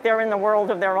 you know, like they're in the world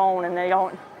of their own and they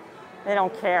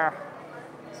don't care.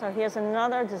 So here's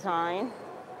another design.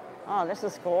 Oh, this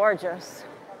is gorgeous.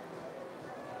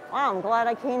 Wow, I'm glad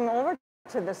I came over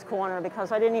to this corner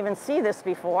because I didn't even see this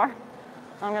before.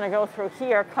 I'm gonna go through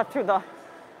here, cut through the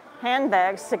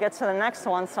handbags to get to the next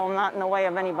one so I'm not in the way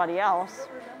of anybody else.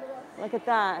 Look at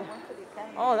that.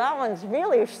 Oh, that one's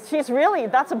really,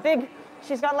 that's a big,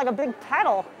 she's got like a big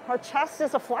petal. Her chest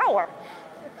is a flower.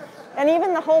 And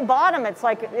even the whole bottom, it's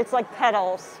like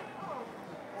petals.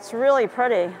 It's really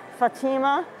pretty.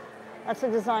 Fatima, that's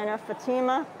a designer,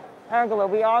 Fatima Ergala.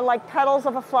 We are like petals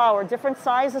of a flower, different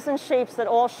sizes and shapes that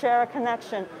all share a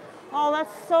connection. Oh,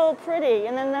 that's so pretty.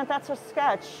 And then that's her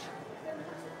sketch.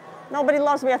 Nobody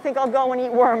loves me. I think I'll go and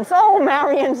eat worms. Oh,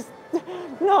 Marion's,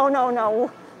 no, no,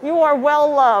 no. You are well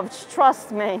loved,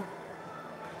 trust me.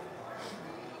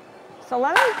 So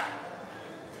let me,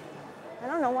 I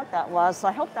don't know what that was.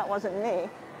 I hope that wasn't me.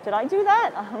 Did I do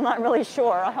that? I'm not really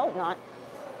sure. I hope not.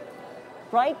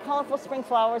 Bright, colorful spring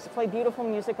flowers play beautiful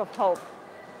music of hope.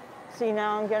 See,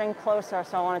 now I'm getting closer,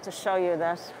 so I wanted to show you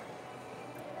this.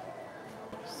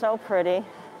 So pretty.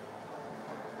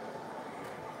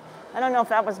 I don't know if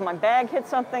that was my bag hit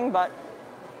something, but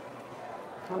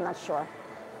I'm not sure.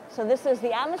 So this is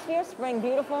the atmosphere of spring,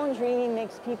 beautiful and dreamy,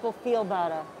 makes people feel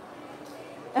better.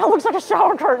 And it looks like a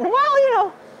shower curtain. Well, you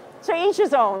know, to each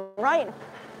his own, right?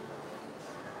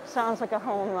 Sounds like a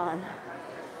home run.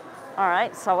 All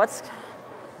right, so I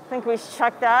think we should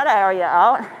check that area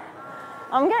out.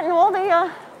 I'm getting all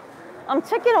the, I'm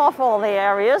ticking off all the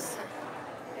areas.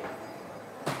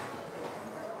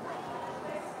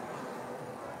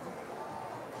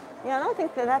 Yeah, I don't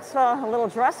think that's a little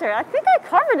dress area. I think I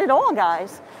covered it all,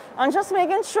 guys. I'm just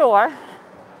making sure.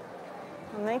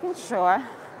 I'm making sure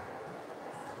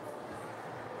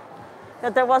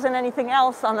that there wasn't anything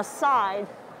else on the side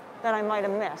that I might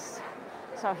have missed.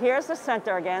 So here's the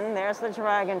center again. There's the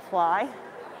dragonfly.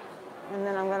 And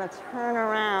then I'm going to turn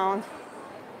around.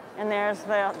 And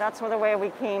that's the way we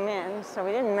came in. So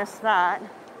we didn't miss that.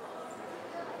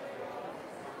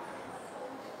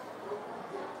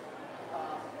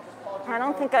 I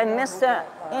don't think I missed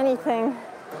anything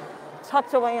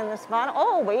tucked away in this bottom.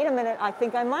 Oh, wait a minute. I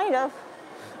think I might have.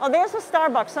 Oh, there's the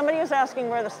Starbucks. Somebody was asking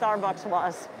where the Starbucks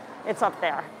was. It's up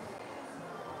there.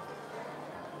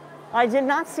 I did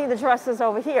not see the dresses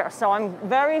over here, so I'm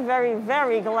very, very,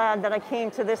 very glad that I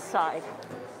came to this side.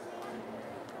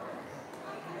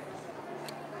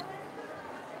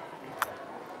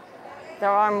 There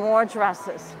are more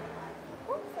dresses.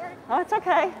 Oh, it's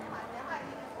okay.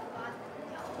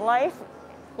 Life,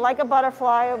 like a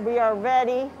butterfly, we are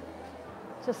ready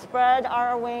to spread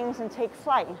our wings and take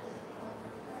flight.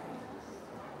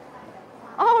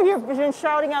 Oh, you've been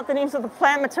shouting out the names of the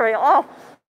plant material. Oh,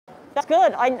 that's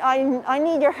good. I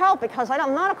need your help because I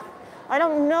don't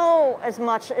know as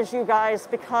much as you guys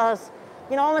because,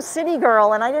 you know, I'm a city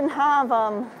girl and I didn't have,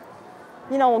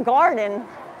 you know, a garden.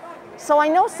 So I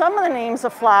know some of the names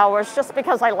of flowers just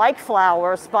because I like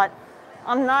flowers, but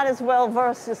I'm not as well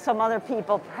versed as some other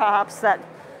people, perhaps, that,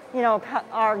 you know,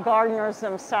 are gardeners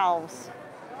themselves.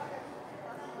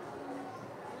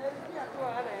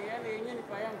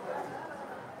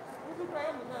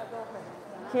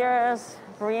 Here is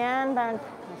Brienne Band.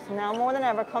 Now more than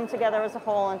ever, come together as a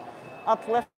whole and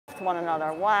uplift one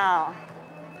another. Wow.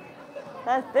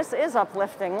 This is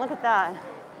uplifting. Look at that.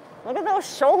 Look at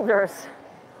those shoulders.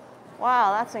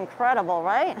 Wow, that's incredible,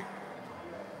 right?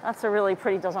 That's a really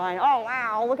pretty design. Oh,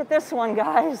 wow, look at this one,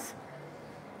 guys.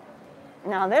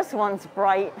 Now this one's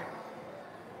bright.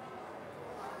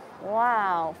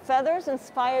 Wow, feathers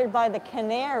inspired by the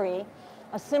canary,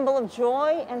 a symbol of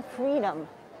joy and freedom.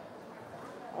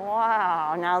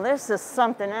 Wow, now this is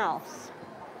something else.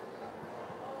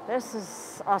 This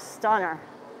is a stunner.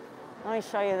 Let me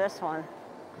show you this one.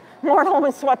 More at home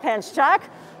in sweatpants. Jack,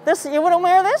 this, you wouldn't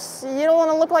wear this? You don't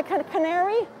want to look like a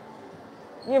canary?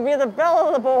 You'd be the belle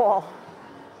of the ball.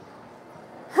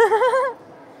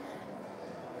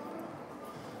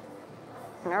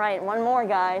 All right, one more,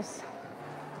 guys.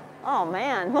 Oh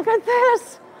man, look at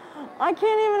this. I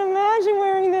can't even imagine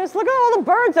wearing this. Look at all the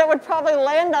birds that would probably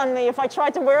land on me if I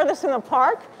tried to wear this in the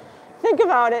park. Think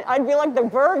about it, I'd be like the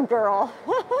bird girl.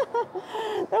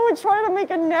 They would try to make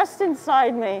a nest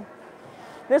inside me.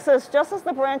 This is just as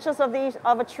the branches of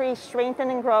a tree strengthen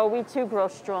and grow, we too grow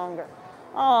stronger.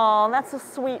 Oh, that's a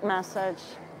sweet message.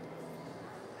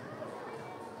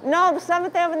 No, the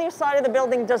 7th Avenue side of the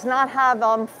building does not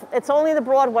have, it's only the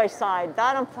Broadway side.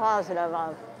 That I'm positive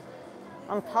of.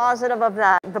 I'm positive of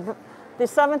that. The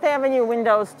 7th Avenue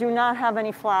windows do not have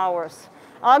any flowers.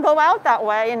 I'll go out that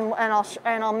way and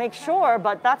I'll make sure,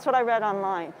 but that's what I read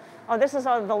online. Oh, this is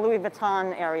the Louis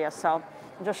Vuitton area, so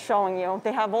I'm just showing you.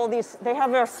 They have all these, they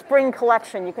have their spring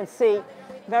collection. You can see,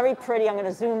 very pretty. I'm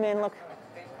gonna zoom in, look,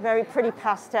 very pretty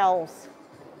pastels.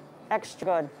 Extra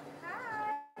good.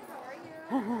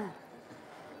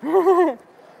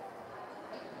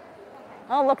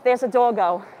 Oh, look, there's a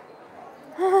doggo.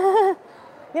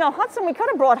 You know, Hudson, we could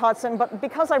have brought Hudson, but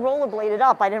because I rollerbladed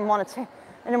up, I didn't want to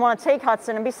take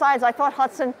Hudson. And besides, I thought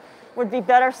Hudson would be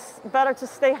better to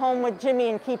stay home with Jimmy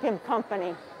and keep him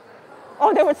company.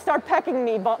 Oh, they would start pecking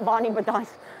me, Bonnie, but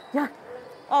yeah.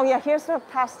 Oh, yeah, here's the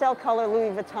pastel color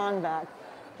Louis Vuitton bag.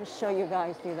 Just show you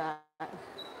guys do that.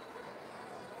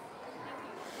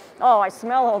 Oh, I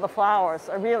smell all the flowers.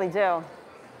 I really do.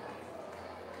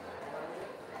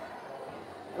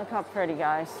 Look how pretty,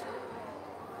 guys.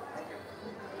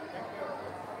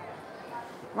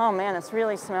 Oh man, it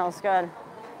really smells good.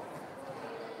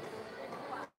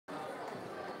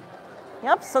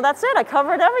 Yep, so that's it. I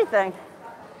covered everything.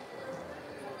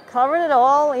 Covered it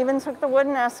all, even took the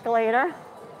wooden escalator.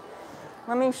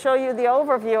 Let me show you the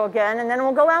overview again, and then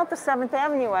we'll go out the 7th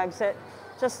Avenue exit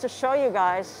just to show you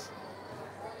guys.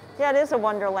 Yeah, it is a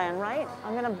wonderland, right?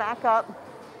 I'm gonna back up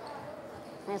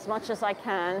as much as I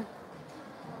can.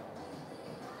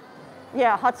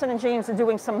 Yeah, Hudson and James are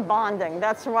doing some bonding,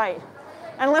 that's right.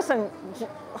 And listen,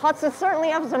 Hudson certainly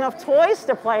has enough toys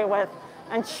to play with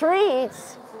and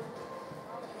treats.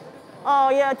 Oh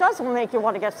yeah, it does make you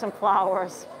want to get some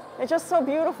flowers. It's just so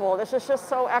beautiful. This is just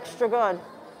so extra good.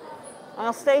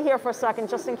 I'll stay here for a second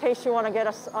just in case you want to get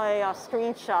a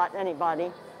screenshot,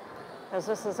 anybody, because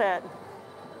this is it.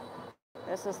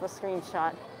 This is the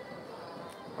screenshot,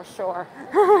 for sure.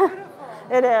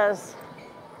 It is.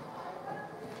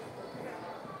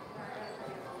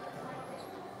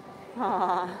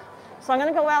 So I'm going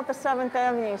to go out the 7th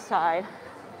Avenue side.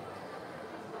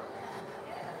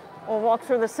 We'll walk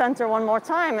through the center one more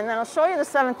time, and then I'll show you the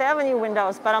 7th Avenue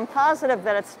windows, but I'm positive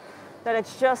that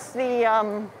it's just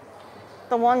the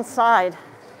one side.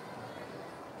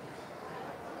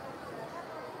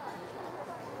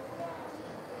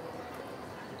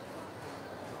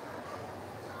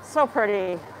 So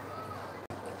pretty.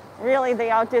 Really, they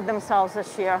outdid themselves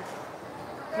this year.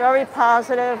 Very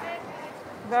positive,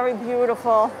 very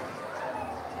beautiful.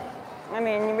 I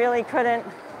mean, you really couldn't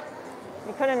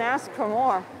ask for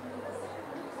more.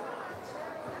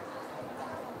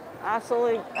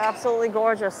 Absolutely, absolutely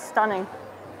gorgeous, stunning.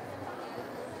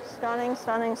 Stunning,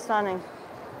 stunning, stunning.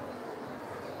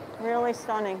 Really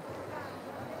stunning.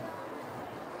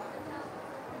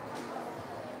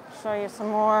 Show you some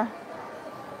more.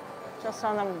 Just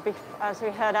on the, as we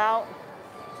head out.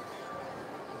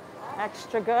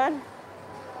 Extra good.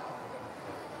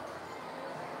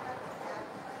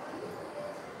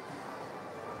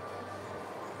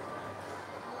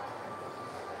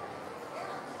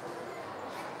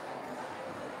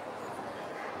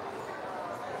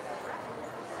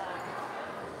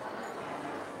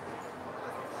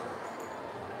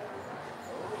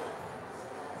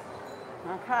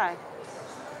 Okay.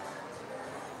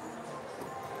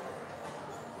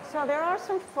 So there are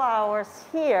some flowers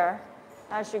here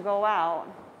as you go out.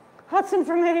 Hudson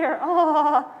for mayor.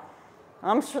 Oh,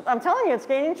 I'm telling you, it's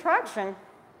gaining traction.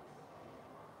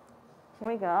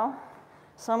 Here we go.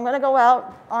 So I'm going to go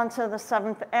out onto the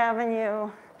 7th Avenue,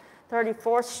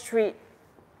 34th Street.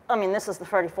 I mean, this is the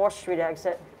 34th Street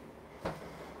exit.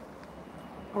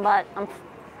 But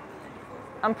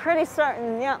I'm pretty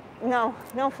certain, yeah, no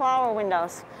flower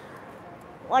windows.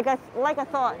 Like I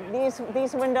thought,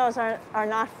 these windows are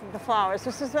not the flowers.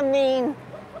 This is the main,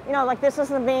 you know, like this is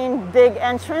the main big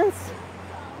entrance,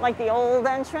 like the old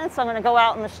entrance. I'm gonna go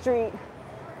out in the street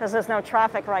because there's no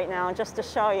traffic right now, just to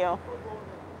show you.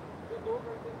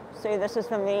 See, this is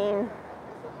the main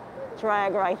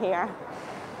drag right here.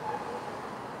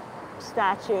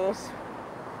 Statues,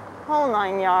 whole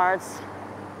 9 yards.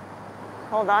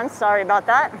 Hold on, sorry about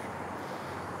that.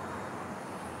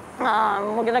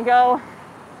 We're gonna go,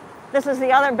 this is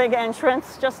the other big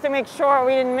entrance, just to make sure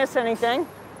we didn't miss anything.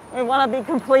 We wanna be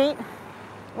complete.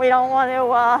 We don't want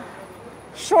to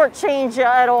shortchange you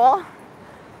at all.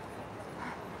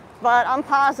 But I'm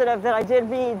positive that I did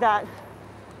read that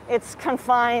it's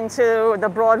confined to the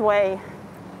Broadway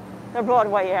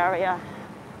area.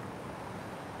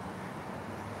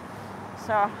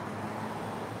 So,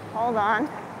 hold on.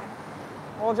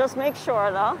 We'll just make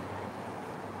sure though.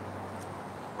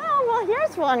 Oh, well,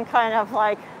 here's one kind of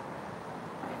like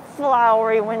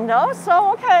flowery window.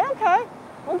 So, okay.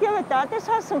 We'll give it that. This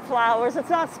has some flowers. It's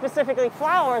not specifically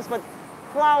flowers, but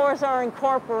flowers are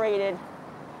incorporated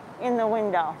in the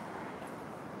window.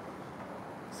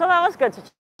 So that was good to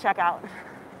check out.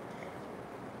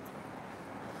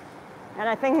 And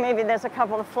I think maybe there's a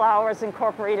couple of flowers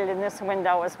incorporated in this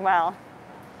window as well.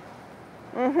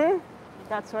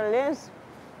 That's what it is.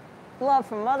 Love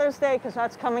for Mother's Day, because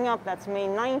that's coming up. That's May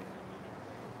 9th.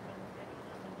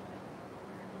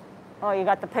 Oh, you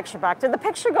got the picture back. Did the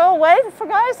picture go away for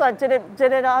guys? I didn't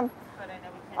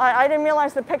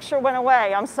realize the picture went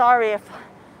away. I'm sorry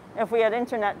if we had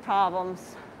internet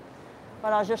problems.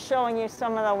 But I was just showing you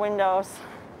some of the windows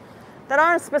that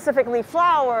aren't specifically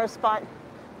flowers, but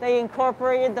they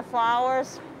incorporated the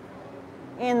flowers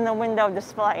in the window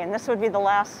display. And this would be the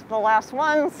last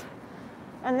ones.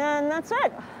 And then that's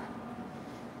it.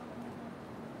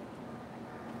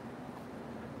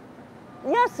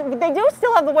 Yes, they do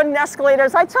still have the wooden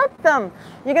escalators. I took them.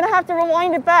 You're gonna have to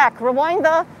rewind it back. Rewind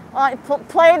the,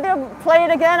 play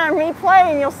it again on replay,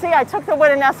 and you'll see I took the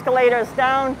wooden escalators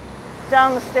down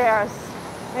the stairs.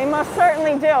 They most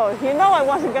certainly do. You know I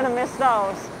wasn't gonna miss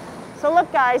those. So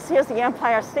look guys, here's the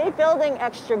Empire State Building,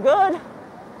 extra good.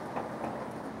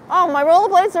 Oh, my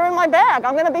rollerblades are in my bag.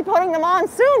 I'm gonna be putting them on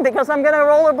soon because I'm gonna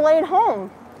rollerblade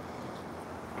home.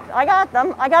 I got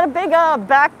them. I got a big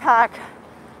backpack.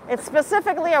 It's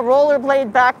specifically a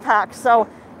rollerblade backpack, so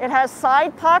it has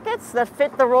side pockets that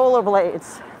fit the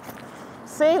rollerblades.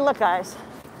 See, look guys.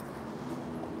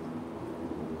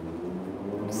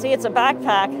 See, it's a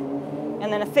backpack,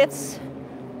 and then it fits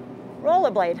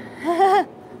rollerblade.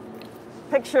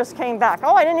 Pictures came back.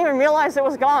 Oh, I didn't even realize it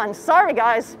was gone. Sorry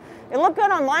guys. It looked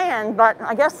good on my end, but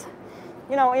I guess,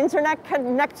 you know, internet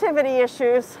connectivity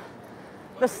issues.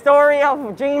 The story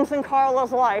of James and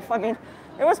Karla's life. I mean,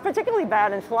 it was particularly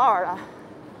bad in Florida.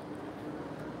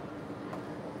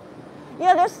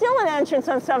 Yeah, there's still an entrance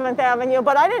on 7th Avenue,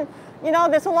 but I didn't, you know,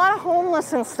 there's a lot of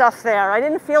homeless and stuff there. I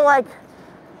didn't feel like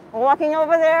walking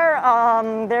over there.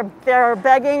 They're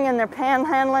begging and they're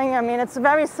panhandling. I mean, it's a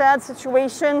very sad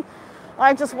situation.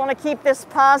 I just want to keep this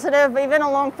positive. Even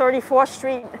along 34th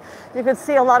Street, you could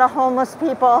see a lot of homeless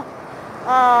people.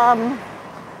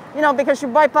 You know, because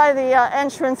you're right by the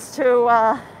entrance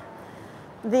to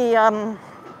the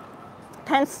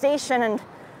Penn Station,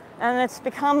 and it's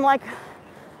become like,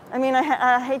 I mean,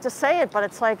 I hate to say it, but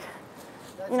it's like,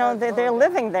 you know, they're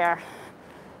living there.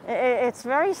 It's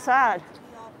very sad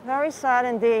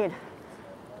indeed.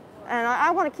 And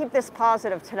I want to keep this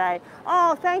positive today.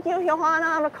 Oh, thank you,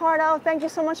 Johanna, Ricardo. Thank you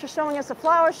so much for showing us a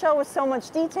flower show with so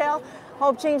much detail.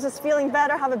 Hope James is feeling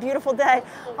better. Have a beautiful day.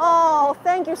 Oh,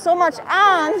 thank you so much.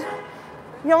 And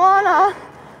Johanna,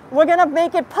 we're going to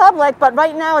make it public, but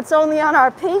right now it's only on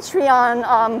our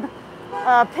Patreon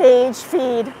page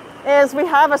feed, is we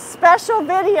have a special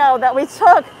video that we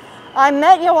took. I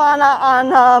met Johanna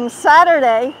on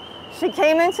Saturday. She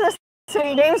came into the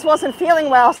city. James wasn't feeling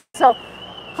well, so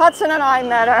Hudson and I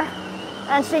met her,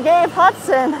 and she gave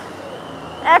Hudson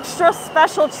extra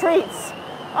special treats.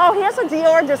 Oh, here's a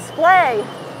Dior display.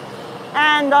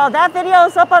 And that video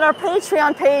is up on our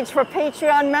Patreon page for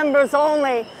Patreon members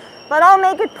only. But I'll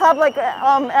make it public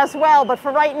as well. But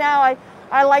for right now,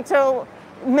 I like to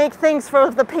make things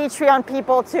for the Patreon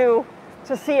people to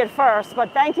see it first.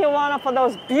 But thank you, Lana, for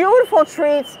those beautiful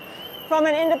treats from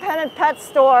an independent pet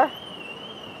store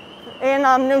in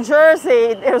New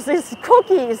Jersey. It was these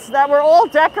cookies that were all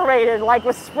decorated, like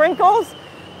with sprinkles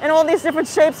and all these different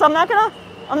shapes. I'm not gonna,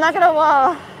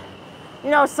 you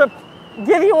know,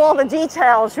 give you all the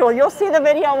details. You'll see the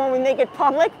video when we make it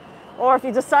public, or if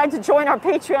you decide to join our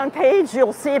Patreon page,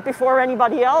 you'll see it before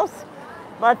anybody else.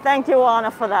 But thank you, Anna,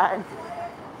 for that.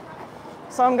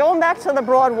 So I'm going back to the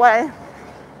Broadway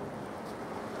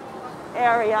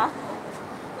area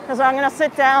because I'm going to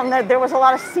sit down. There was a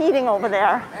lot of seating over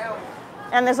there,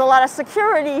 and there's a lot of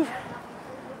security,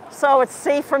 so it's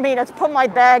safe for me to put my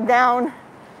bag down,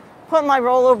 put my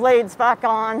rollerblades back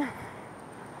on,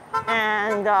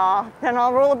 and then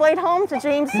I'll rollerblade home to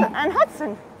James and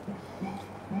Hudson.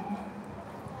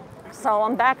 So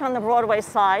I'm back on the Broadway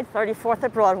side, 34th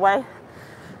at Broadway.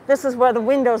 This is where the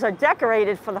windows are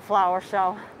decorated for the flower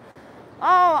show.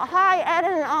 Oh, hi, Ed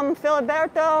and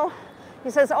Filiberto. He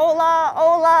says, hola,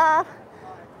 hola,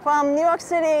 from New York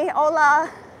City, hola.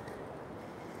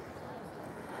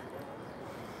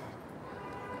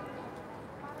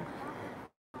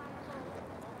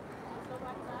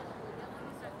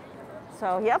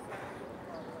 So, yep,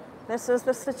 this is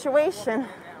the situation.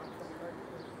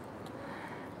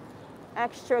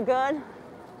 Extra good.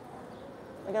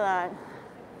 Look at that.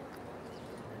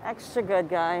 Extra good,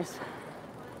 guys.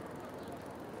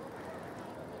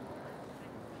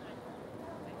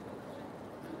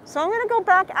 So I'm going to go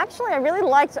back. Actually, I really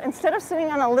liked, instead of sitting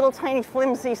on a little tiny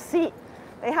flimsy seat,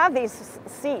 they have these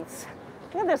seats.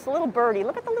 Look at this little birdie.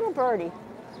 Look at the little birdie.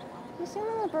 You see the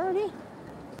little birdie?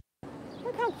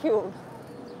 Look how cute.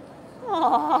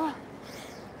 Aww.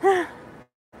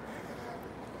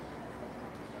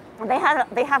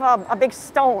 They have a big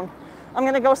stone. I'm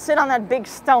going to go sit on that big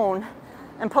stone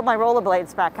and put my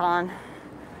rollerblades back on.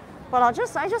 But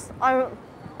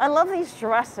I love these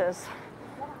dresses.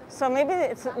 So maybe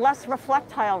it's less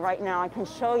reflectile right now. I can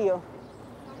show you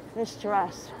this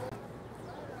dress.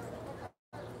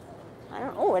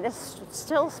 Oh, it is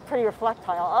still pretty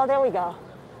reflectile. Oh, there we go.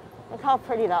 Look how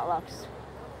pretty that looks.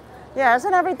 Yeah,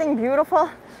 isn't everything beautiful?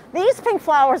 These pink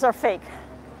flowers are fake.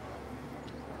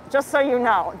 Just so you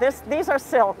know. These are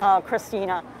silk,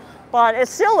 Christina. But it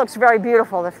still looks very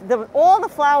beautiful. All the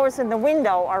flowers in the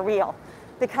window are real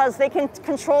because they can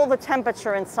control the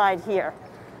temperature inside here.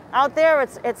 Out there,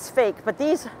 it's fake, but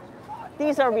these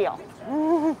are real.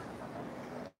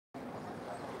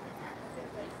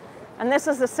 And this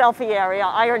is the selfie area.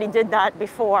 I already did that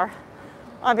before.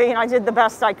 I mean, I did the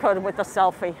best I could with the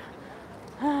selfie.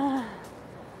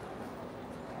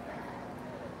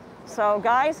 So,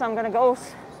 guys, I'm going to go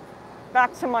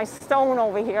back to my stone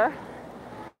over here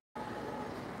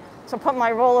to put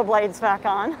my rollerblades back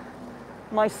on.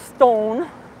 My stone.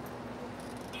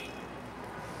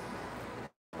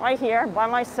 Right here by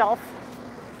myself.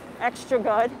 Extra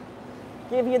good.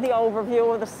 Give you the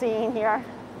overview of the scene here.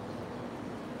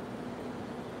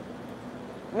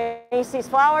 Macy's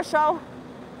Flower Show,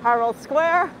 Herald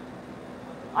Square.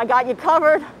 I got you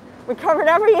covered. We covered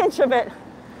every inch of it.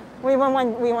 We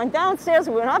went downstairs,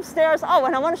 we went upstairs. Oh,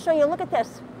 and I want to show you, look at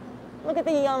this. Look at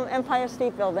the Empire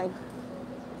State Building.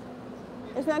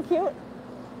 Isn't that cute?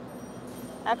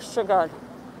 Extra good.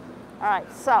 All right,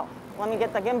 so let me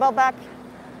get the gimbal back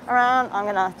around. I'm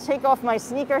gonna take off my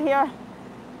sneaker here.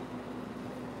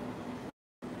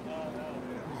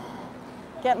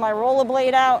 Get my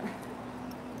rollerblade out.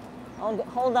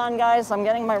 Hold on, guys, I'm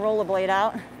getting my rollerblade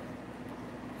out.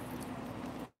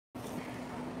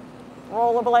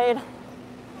 Rollerblade.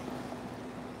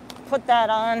 Put that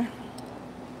on.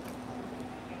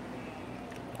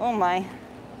 Oh my.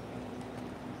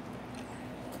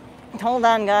 Hold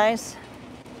on, guys.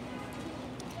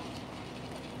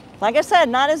 Like I said,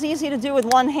 not as easy to do with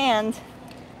one hand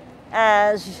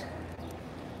as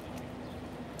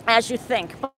you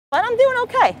think, but I'm doing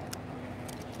okay.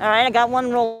 All right, I got one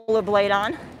rollerblade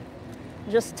on.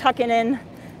 Just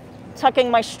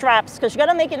tucking my straps, because you got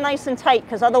to make it nice and tight,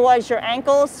 because otherwise your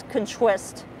ankles can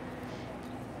twist.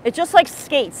 It's just like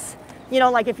skates. You know,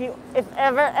 like if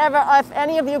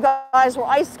any of you guys were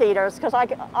ice skaters, because I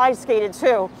ice skated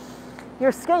too,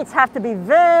 your skates have to be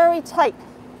very tight.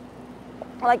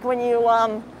 Like when you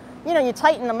you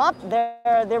tighten them up,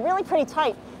 they're really pretty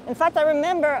tight. In fact, I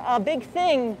remember a big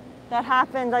thing that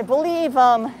happened, I believe,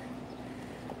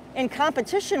 in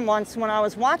competition once when I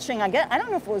was watching. I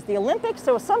don't know if it was the Olympics.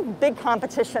 There was some big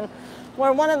competition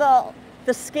where one of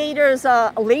the skaters'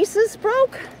 laces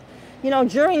broke,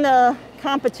 during the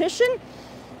competition,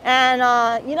 and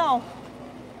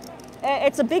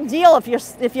it's a big deal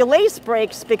if your lace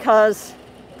breaks, because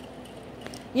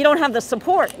you don't have the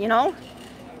support,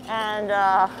 and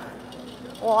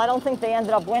well, I don't think they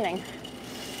ended up winning.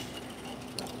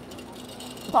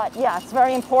 But yeah, it's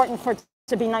very important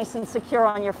to be nice and secure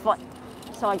on your foot.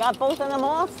 So I got both of them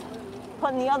off,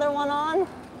 putting the other one on.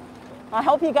 I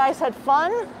hope you guys had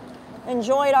fun,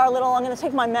 enjoyed our little, I'm gonna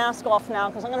take my mask off now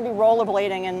because I'm gonna be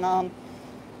rollerblading, and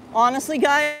honestly,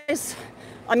 guys,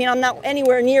 I mean, I'm not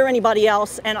anywhere near anybody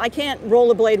else, and I can't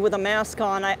rollerblade with a mask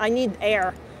on. I need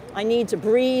air. I need to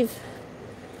breathe.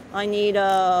 I need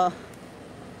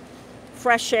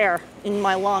fresh air in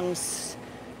my lungs.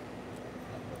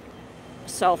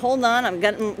 So hold on, I'm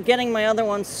getting my other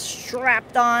one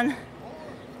strapped on.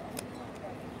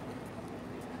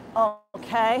 Oh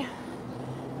Okay.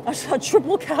 That's a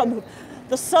triple cow,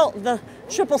 the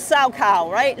triple sow cow,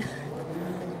 right?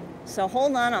 So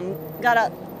hold on,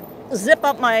 gotta zip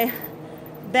up my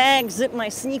bag, zip my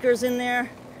sneakers in there,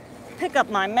 pick up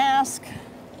my mask,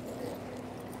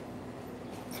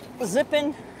 zip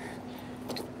in.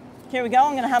 Here we go,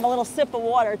 I'm gonna have a little sip of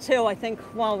water too, I think,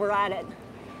 while we're at it.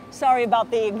 Sorry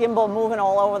about the gimbal moving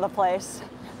all over the place.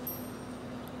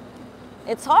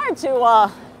 It's hard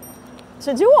to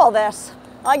do all this.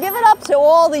 I give it up to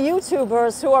all the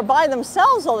YouTubers who are by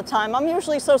themselves all the time. I'm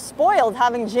usually so spoiled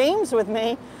having James with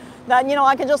me that, you know,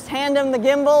 I can just hand him the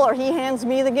gimbal, or he hands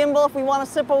me the gimbal if we want a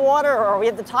sip of water, or we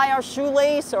have to tie our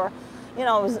shoelace, or, you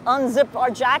know, unzip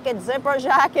our jacket, zip our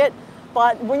jacket.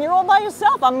 But when you're all by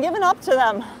yourself, I'm giving up to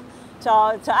them,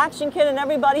 to Action Kid and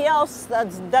everybody else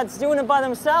that's doing it by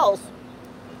themselves.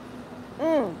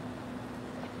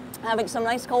 Having some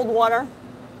nice cold water.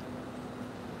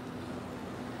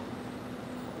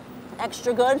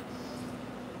 Extra good.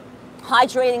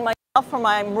 Hydrating myself for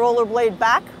my rollerblade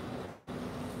back.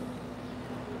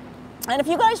 And if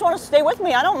you guys want to stay with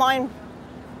me, I don't mind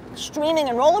streaming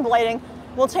and rollerblading.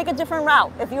 We'll take a different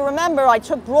route. If you remember, I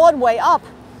took Broadway up.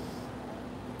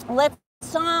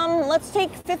 Let's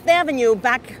take Fifth Avenue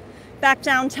back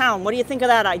downtown. What do you think of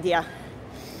that idea?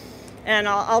 And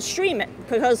I'll stream it,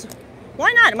 because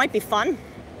why not? It might be fun.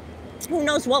 Who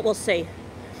knows what we'll see.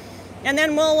 And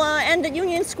then we'll end at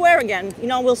Union Square again. You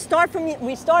know, we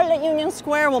started at Union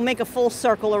Square, we'll make a full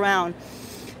circle around,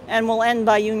 and we'll end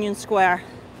by Union Square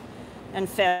and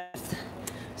Fifth.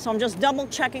 So I'm just double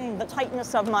checking the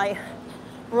tightness of my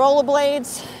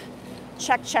rollerblades.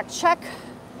 Check, check, check.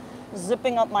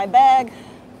 Zipping up my bag.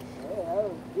 Oh, that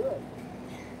was good.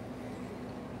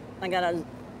 I gotta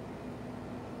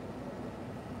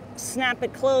snap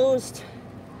it closed.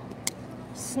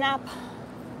 Snap.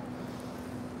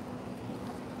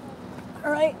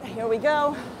 All right, here we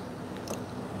go.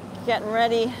 Getting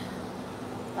ready.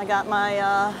 I got my,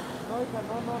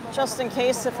 just in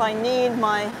case if I need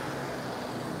my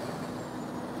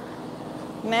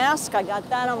mask, I got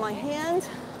that on my hand.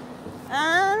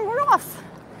 And we're off.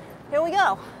 Here we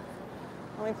go.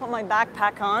 Let me put my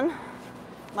backpack on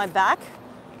my back.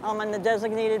 I'm in the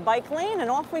designated bike lane, and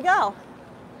off we go.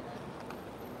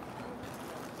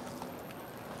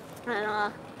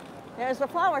 And there's the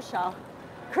flower show.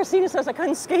 Christina says I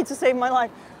couldn't skate to save my life.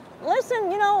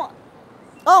 Listen, you know,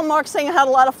 oh, Mark's saying I had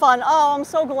a lot of fun. Oh, I'm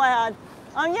so glad.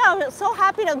 Yeah, I'm so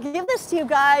happy to give this to you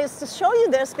guys, to show you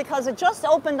this, because it just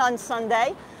opened on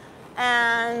Sunday.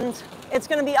 And it's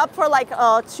going to be up for like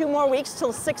 2 more weeks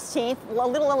till the 16th, a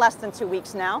little less than 2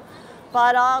 weeks now.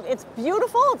 But it's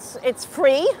beautiful, it's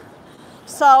free,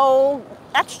 so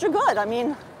extra good. I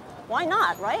mean, why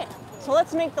not, right? So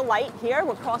let's make the light here.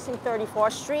 We're crossing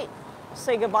 34th Street.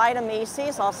 Say goodbye to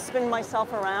Macy's. I'll spin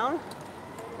myself around.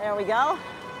 There we go.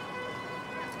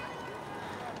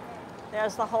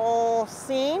 There's the whole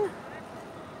scene.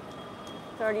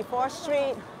 34th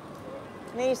Street.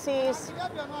 Macy's,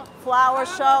 flower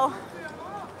show,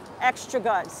 extra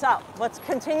good. So let's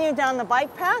continue down the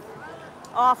bike path.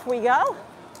 Off we go.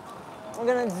 We're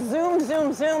gonna zoom,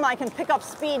 zoom, zoom. I can pick up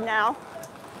speed now.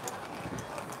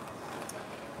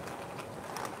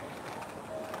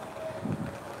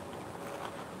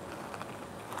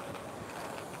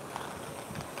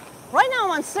 Right now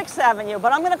I'm on 6th Avenue,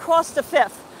 but I'm gonna cross to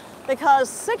 5th because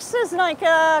 6th is like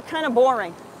kind of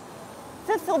boring.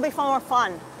 5th will be more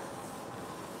fun,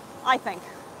 I think.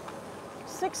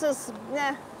 6 is,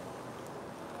 nah,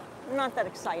 not that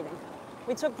exciting.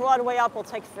 We took Broadway up, we'll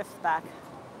take 5th back.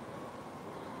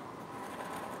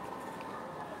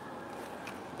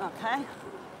 Okay.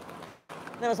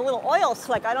 There was a little oil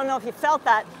slick. I don't know if you felt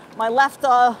that. My left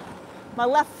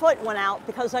foot went out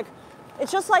because, like,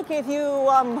 it's just like if you,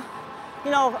 you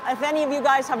know, if any of you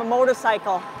guys have a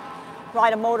motorcycle,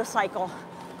 ride a motorcycle,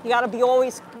 you got to be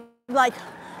always like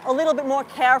a little bit more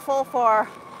careful for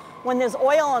when there's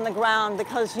oil on the ground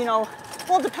because, you know,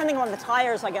 well, depending on the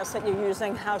tires, I guess, that you're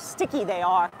using, how sticky they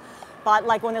are. But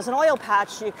like when there's an oil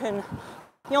patch, you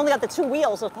only got the 2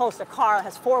 wheels as opposed to a car that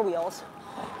has 4 wheels.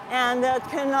 And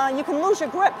you can lose your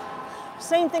grip.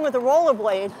 Same thing with the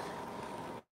rollerblade.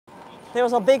 There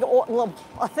was a big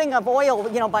a thing of oil,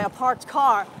 you know, by a parked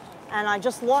car, and I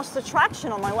just lost the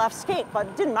traction on my left skate, but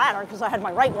it didn't matter because I had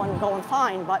my right one going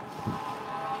fine. But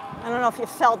I don't know if you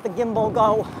felt the gimbal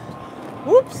go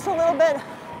whoops a little bit,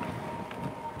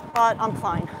 but I'm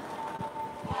fine.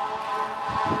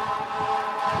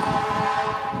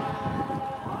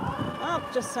 Oh,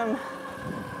 just some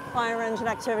fire engine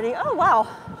activity. Oh, wow.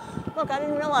 Look, I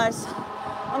didn't realize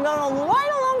I'm going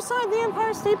right alongside the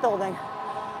Empire State Building.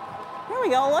 Here we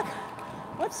go, look.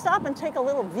 let's stop and take a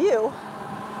little view.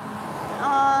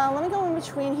 Let me go in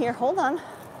between here. Hold on.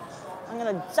 I'm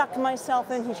gonna duck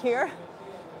myself in here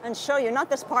and show you, not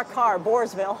this parked car,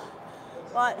 Boersville,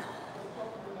 but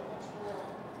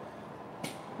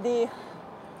the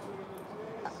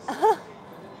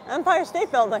Empire State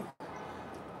Building.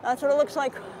 That's what it looks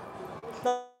like,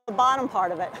 the bottom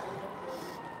part of it.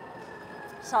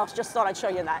 So I just thought I'd show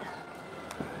you that.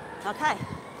 Okay,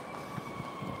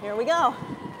 here we go.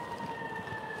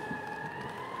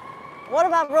 What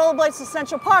about rollerblades to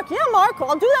Central Park? Yeah, Mark,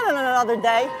 I'll do that on another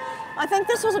day. I think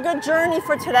this was a good journey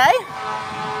for today.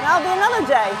 That'll be another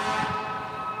day.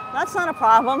 That's not a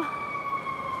problem.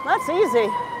 That's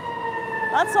easy.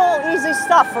 That's all easy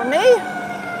stuff for me.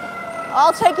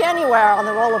 I'll take you anywhere on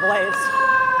the rollerblades.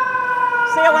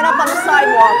 See, I went up on the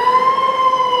sidewalk.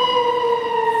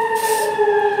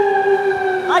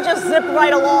 I just zip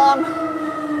right along.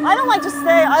 I don't like to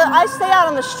stay, I stay out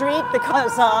on the street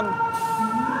because,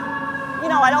 you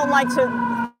know, I don't like to,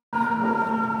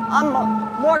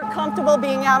 I'm more comfortable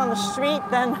being out on the street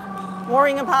than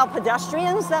worrying about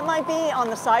pedestrians that might be on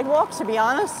the sidewalk, to be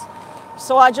honest.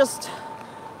 So I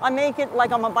make it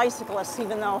like I'm a bicyclist,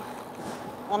 even though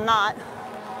I'm not.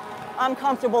 I'm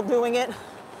comfortable doing it.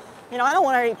 You know, I don't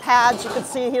want any pads. You can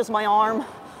see, here's my arm.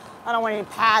 I don't want any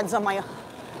pads on my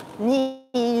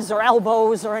knees or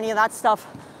elbows or any of that stuff.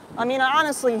 I mean,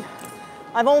 honestly,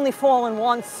 I've only fallen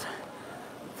once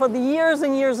for the years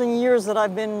and years and years that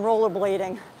I've been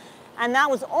rollerblading. And that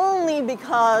was only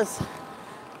because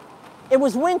it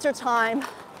was winter time,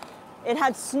 it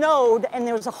had snowed, and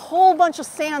there was a whole bunch of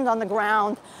sand on the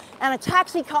ground, and a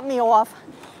taxi cut me off,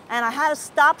 and I had to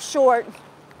stop short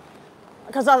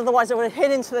because otherwise I would have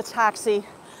hit into the taxi.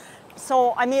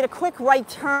 So I made a quick right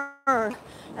turn,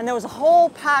 and there was a whole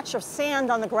patch of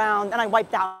sand on the ground, and I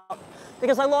wiped out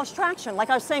because I lost traction,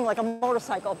 like I was saying, like a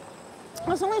motorcycle. It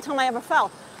was the only time I ever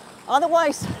fell.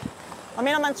 Otherwise, I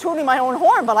mean, I'm not tooting my own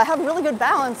horn, but I have really good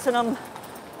balance, and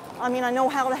I know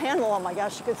how to handle them, I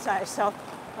guess you could say. So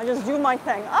I just do my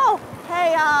thing. Oh,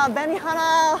 hey,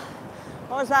 Benihana,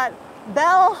 what was that?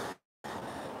 Bel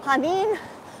Hanin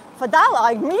Fadala.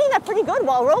 I'm reading that pretty good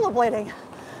while rollerblading.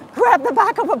 Grab the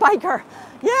back of a biker.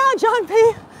 Yeah, John P.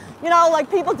 You know, like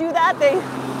people do that.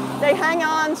 They hang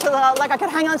on to the, like I could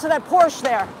hang on to that Porsche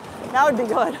there. That would be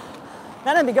good.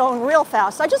 Then I'd be going real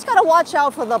fast. I just gotta watch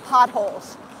out for the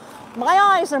potholes. My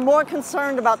eyes are more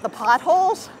concerned about the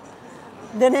potholes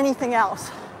than anything else,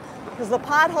 because the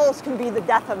potholes can be the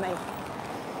death of me.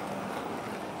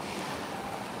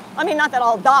 I mean, not that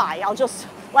I'll die, I'll just,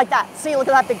 like that. See, look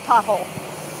at that big pothole.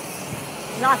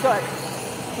 Not good.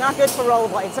 Not good for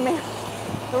rollerblades. I mean,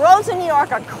 the roads in New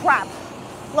York are crap.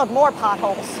 Look, more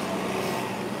potholes.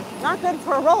 Not good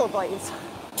for rollerblades.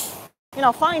 You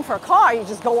know, fine for a car, you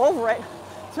just go over it.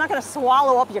 It's not gonna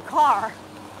swallow up your car.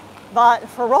 But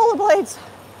for rollerblades,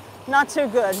 not too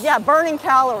good. Yeah, burning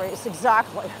calories,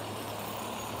 exactly.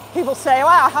 People say,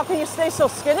 wow, how can you stay so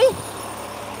skinny?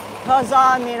 Because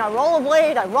I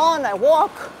rollerblade, I run, I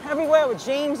walk everywhere with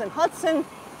James and Hudson.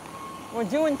 We're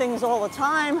doing things all the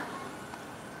time.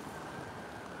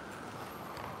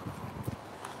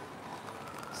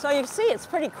 So you see, it's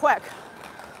pretty quick.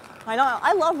 I know,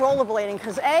 I love rollerblading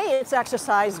because A, it's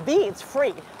exercise, B, it's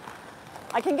free.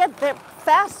 I can get there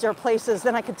faster places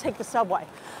than I could take the subway.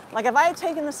 Like if I had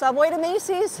taken the subway to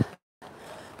Macy's,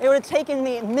 it would have taken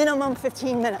me minimum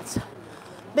 15 minutes.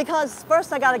 Because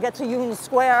first I gotta get to Union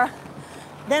Square,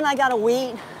 then I gotta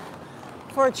wait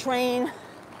for a train,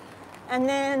 and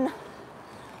then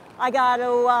I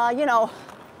gotta, you know,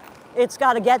 it's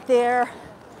gotta get there,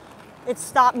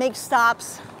 it's make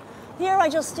stops. Here I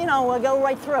just, you know, go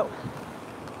right through.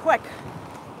 Quick,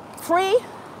 free,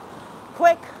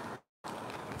 quick,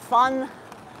 fun.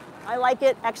 I like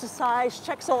it, exercise,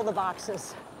 checks all the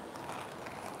boxes.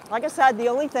 Like I said, the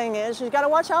only thing is you gotta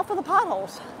watch out for the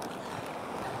potholes.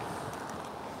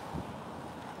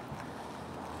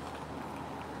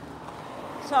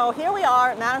 So here we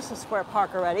are at Madison Square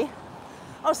Park already.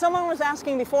 Oh, someone was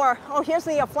asking before, oh, here's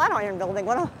the Flatiron Building.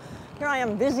 Well, here I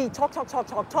am busy, talk.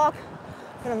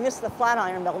 Gonna miss the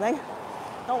Flatiron Building.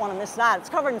 Don't wanna miss that. It's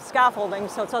covered in scaffolding,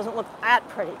 so it doesn't look that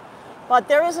pretty. But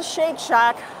there is a Shake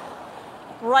Shack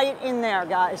right in there,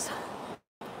 guys.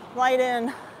 Right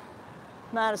in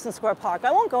Madison Square Park. I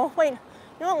won't go, wait, you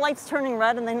know the light's turning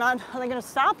red and are they gonna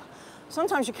stop?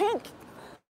 Sometimes you can't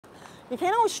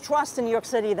always trust in New York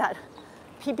City that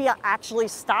people actually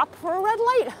stop for a red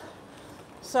light.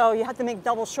 So you have to make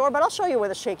double sure, but I'll show you where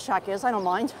the Shake Shack is, I don't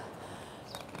mind.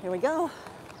 Here we go.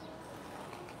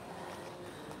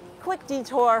 Quick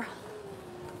detour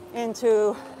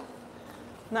into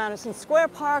Madison Square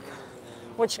Park,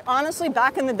 which honestly,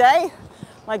 back in the day,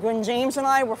 like when James and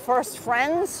I were first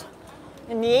friends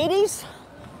in the 80s,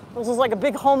 this was like a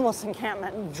big homeless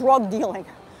encampment, drug dealing.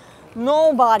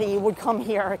 Nobody would come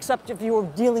here except if you were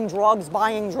dealing drugs,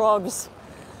 buying drugs.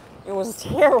 It was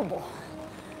terrible.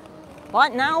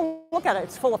 But now, look at it,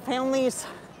 it's full of families.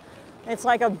 It's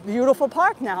like a beautiful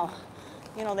park now.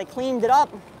 You know, they cleaned it up.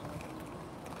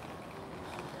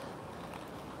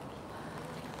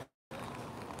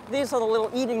 These are the little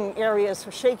eating areas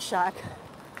for Shake Shack.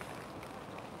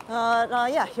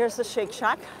 Yeah, here's the Shake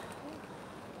Shack,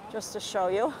 just to show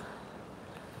you.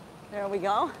 There we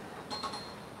go.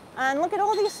 And look at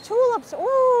all these tulips.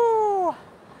 Ooh,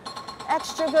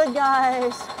 extra good,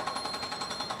 guys.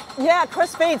 Yeah,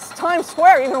 Chris Bates, Times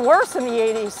Square, even worse in the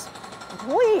 80s.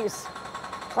 Please.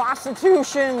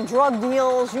 Prostitution, drug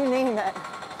deals, you name it.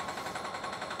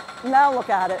 Now look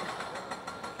at it.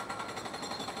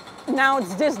 Now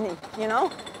it's Disney, you know?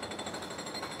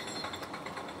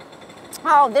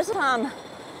 Oh,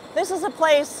 this is a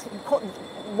place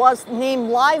was named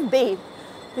Live Bait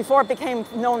before it became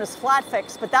known as Flat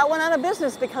Fix, but that went out of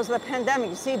business because of the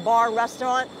pandemic. You see bar,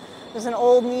 restaurant, there's an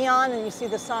old neon and you see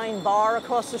the sign bar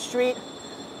across the street.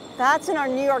 That's in our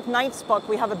New York Nights book.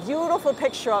 We have a beautiful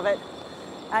picture of it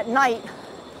at night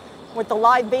with the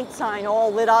Live Bait sign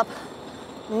all lit up,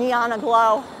 neon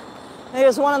aglow. It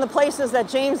was one of the places that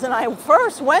James and I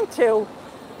first went to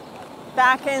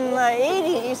back in the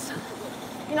 80s.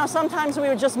 You know, sometimes we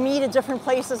would just meet at different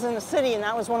places in the city, and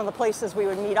that was one of the places we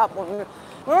would meet up when we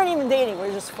weren't even dating, we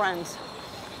were just friends.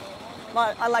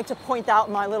 But I like to point out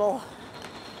all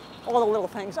the little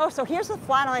things. Oh, so here's the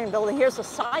Flatiron building. Here's the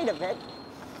side of it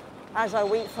as I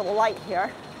wait for the light here.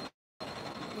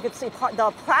 You can see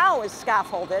the prow is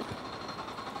scaffolded.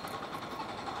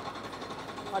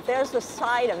 But there's the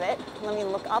side of it. Let me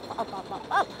look up, up, up, up,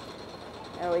 up.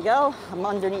 There we go. I'm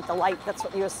underneath the light. That's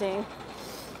what you were seeing.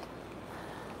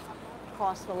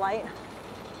 Across the light.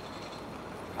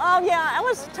 Oh yeah, I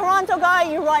was a Toronto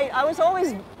guy, you're right. I was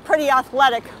always pretty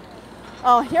athletic.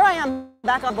 Oh, here I am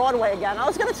back on Broadway again. I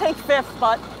was gonna take Fifth,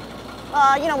 but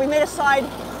you know, we made a side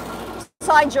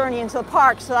journey into the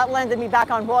park, so that landed me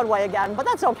back on Broadway again, but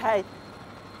that's okay.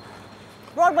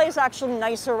 Broadway is actually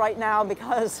nicer right now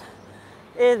because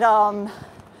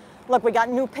look, we got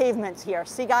new pavements here.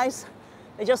 See, guys?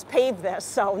 They just paved this,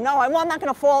 so no, I'm not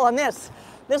gonna fall on this.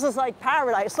 This is like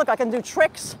paradise. Look, I can do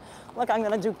tricks. Look, I'm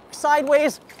gonna do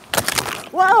sideways.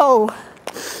 Whoa!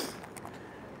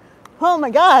 Oh my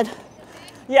God.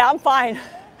 Yeah, I'm fine.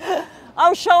 I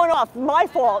was showing off, my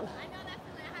fault.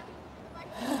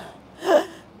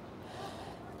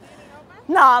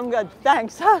 No, I'm good,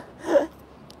 thanks.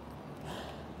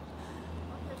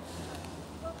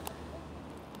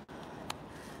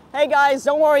 Hey guys,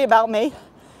 don't worry about me.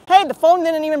 Hey, the phone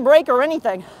didn't even break or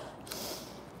anything.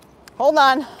 Hold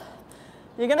on.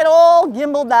 You're gonna get all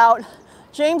gimbaled out.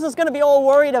 James is gonna be all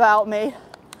worried about me,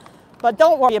 but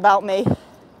don't worry about me.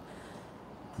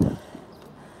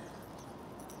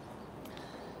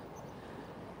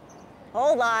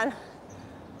 Hold on.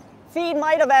 Feed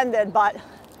might have ended, but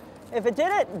if it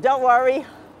didn't, don't worry.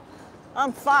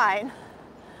 I'm fine.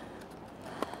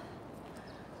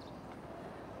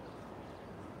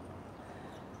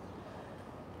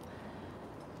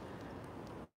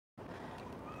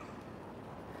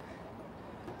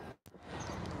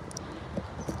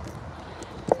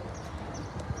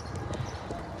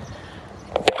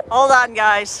 Hold on,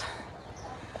 guys.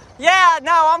 Yeah,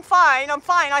 no, I'm fine. I'm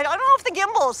fine. I don't know if the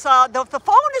gimbal's, the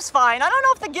phone is fine. I don't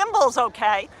know if the gimbal's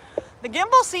okay. The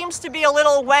gimbal seems to be a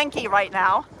little wanky right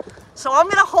now. So I'm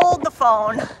gonna hold the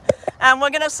phone and we're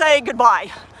gonna say goodbye.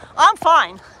 I'm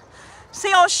fine.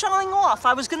 See, I was showing off.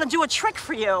 I was gonna do a trick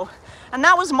for you and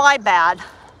that was my bad.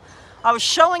 I was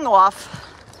showing off.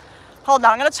 Hold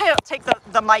on, I'm gonna take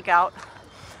the mic out.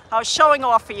 I was showing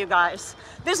off for you guys.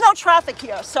 There's no traffic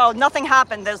here, so nothing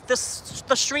happened.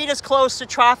 The street is closed to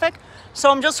traffic, so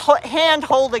I'm just hand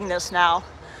holding this now.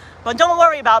 But don't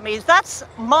worry about me. That's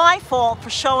my fault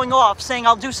for showing off, saying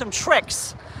I'll do some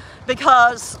tricks,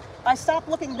 because I stopped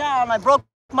looking down. I broke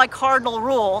my cardinal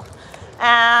rule,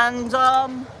 and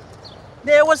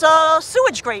there was a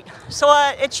sewage grate, so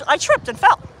I tripped and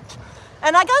fell.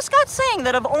 And I just got saying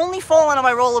that I've only fallen on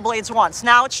my rollerblades once.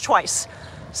 Now it's twice.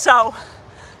 So.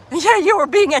 Yeah, you were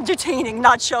being entertaining,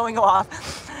 not showing off.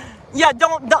 Yeah,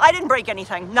 I didn't break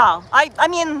anything, no. I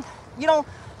mean, you know,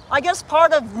 I guess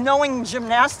part of knowing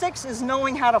gymnastics is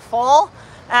knowing how to fall,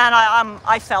 and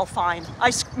I fell fine.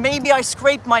 Maybe I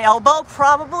scraped my elbow,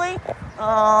 probably.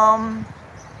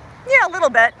 Yeah, a little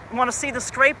bit. You want to see the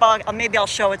scrape? Maybe I'll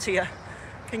show it to you.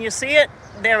 Can you see it?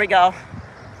 There we go.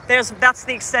 That's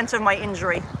the extent of my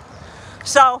injury.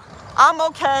 So I'm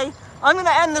okay. I'm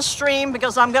gonna end the stream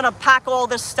because I'm gonna pack all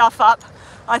this stuff up.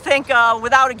 I think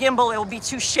without a gimbal, it will be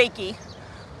too shaky.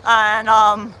 And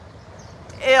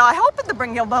yeah, I hope that the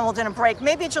gimbal didn't break.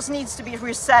 Maybe it just needs to be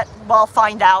reset. Well, I'll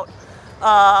find out.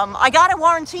 I got a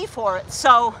warranty for it.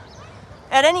 So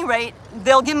at any rate,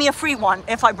 they'll give me a free one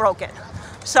if I broke it.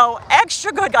 So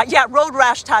extra good guy. Yeah, road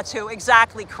rash tattoo.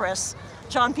 Exactly, Chris.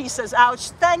 John P says, ouch.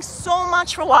 Thanks so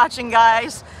much for watching,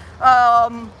 guys.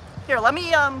 Here, let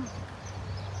me,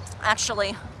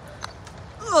 actually,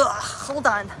 hold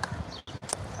on.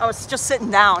 I was just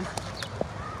sitting down.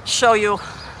 Show you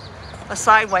a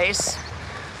sideways.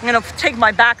 I'm gonna take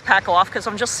my backpack off because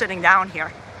I'm just sitting down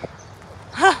here.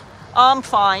 I'm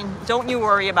fine. Don't you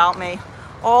worry about me.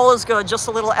 All is good. Just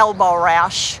a little elbow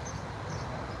rash.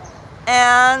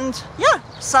 And yeah,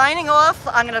 signing off.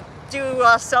 I'm gonna do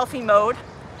selfie mode.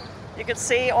 You can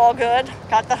see all good.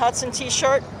 Got the Hudson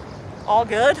t-shirt. All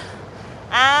good.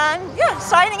 And yeah,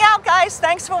 signing out, guys.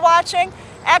 Thanks for watching.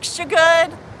 Extra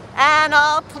good. And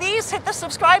please hit the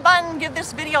subscribe button. Give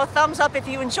this video a thumbs up if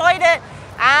you enjoyed it.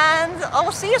 And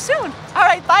I'll see you soon. All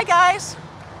right, bye, guys.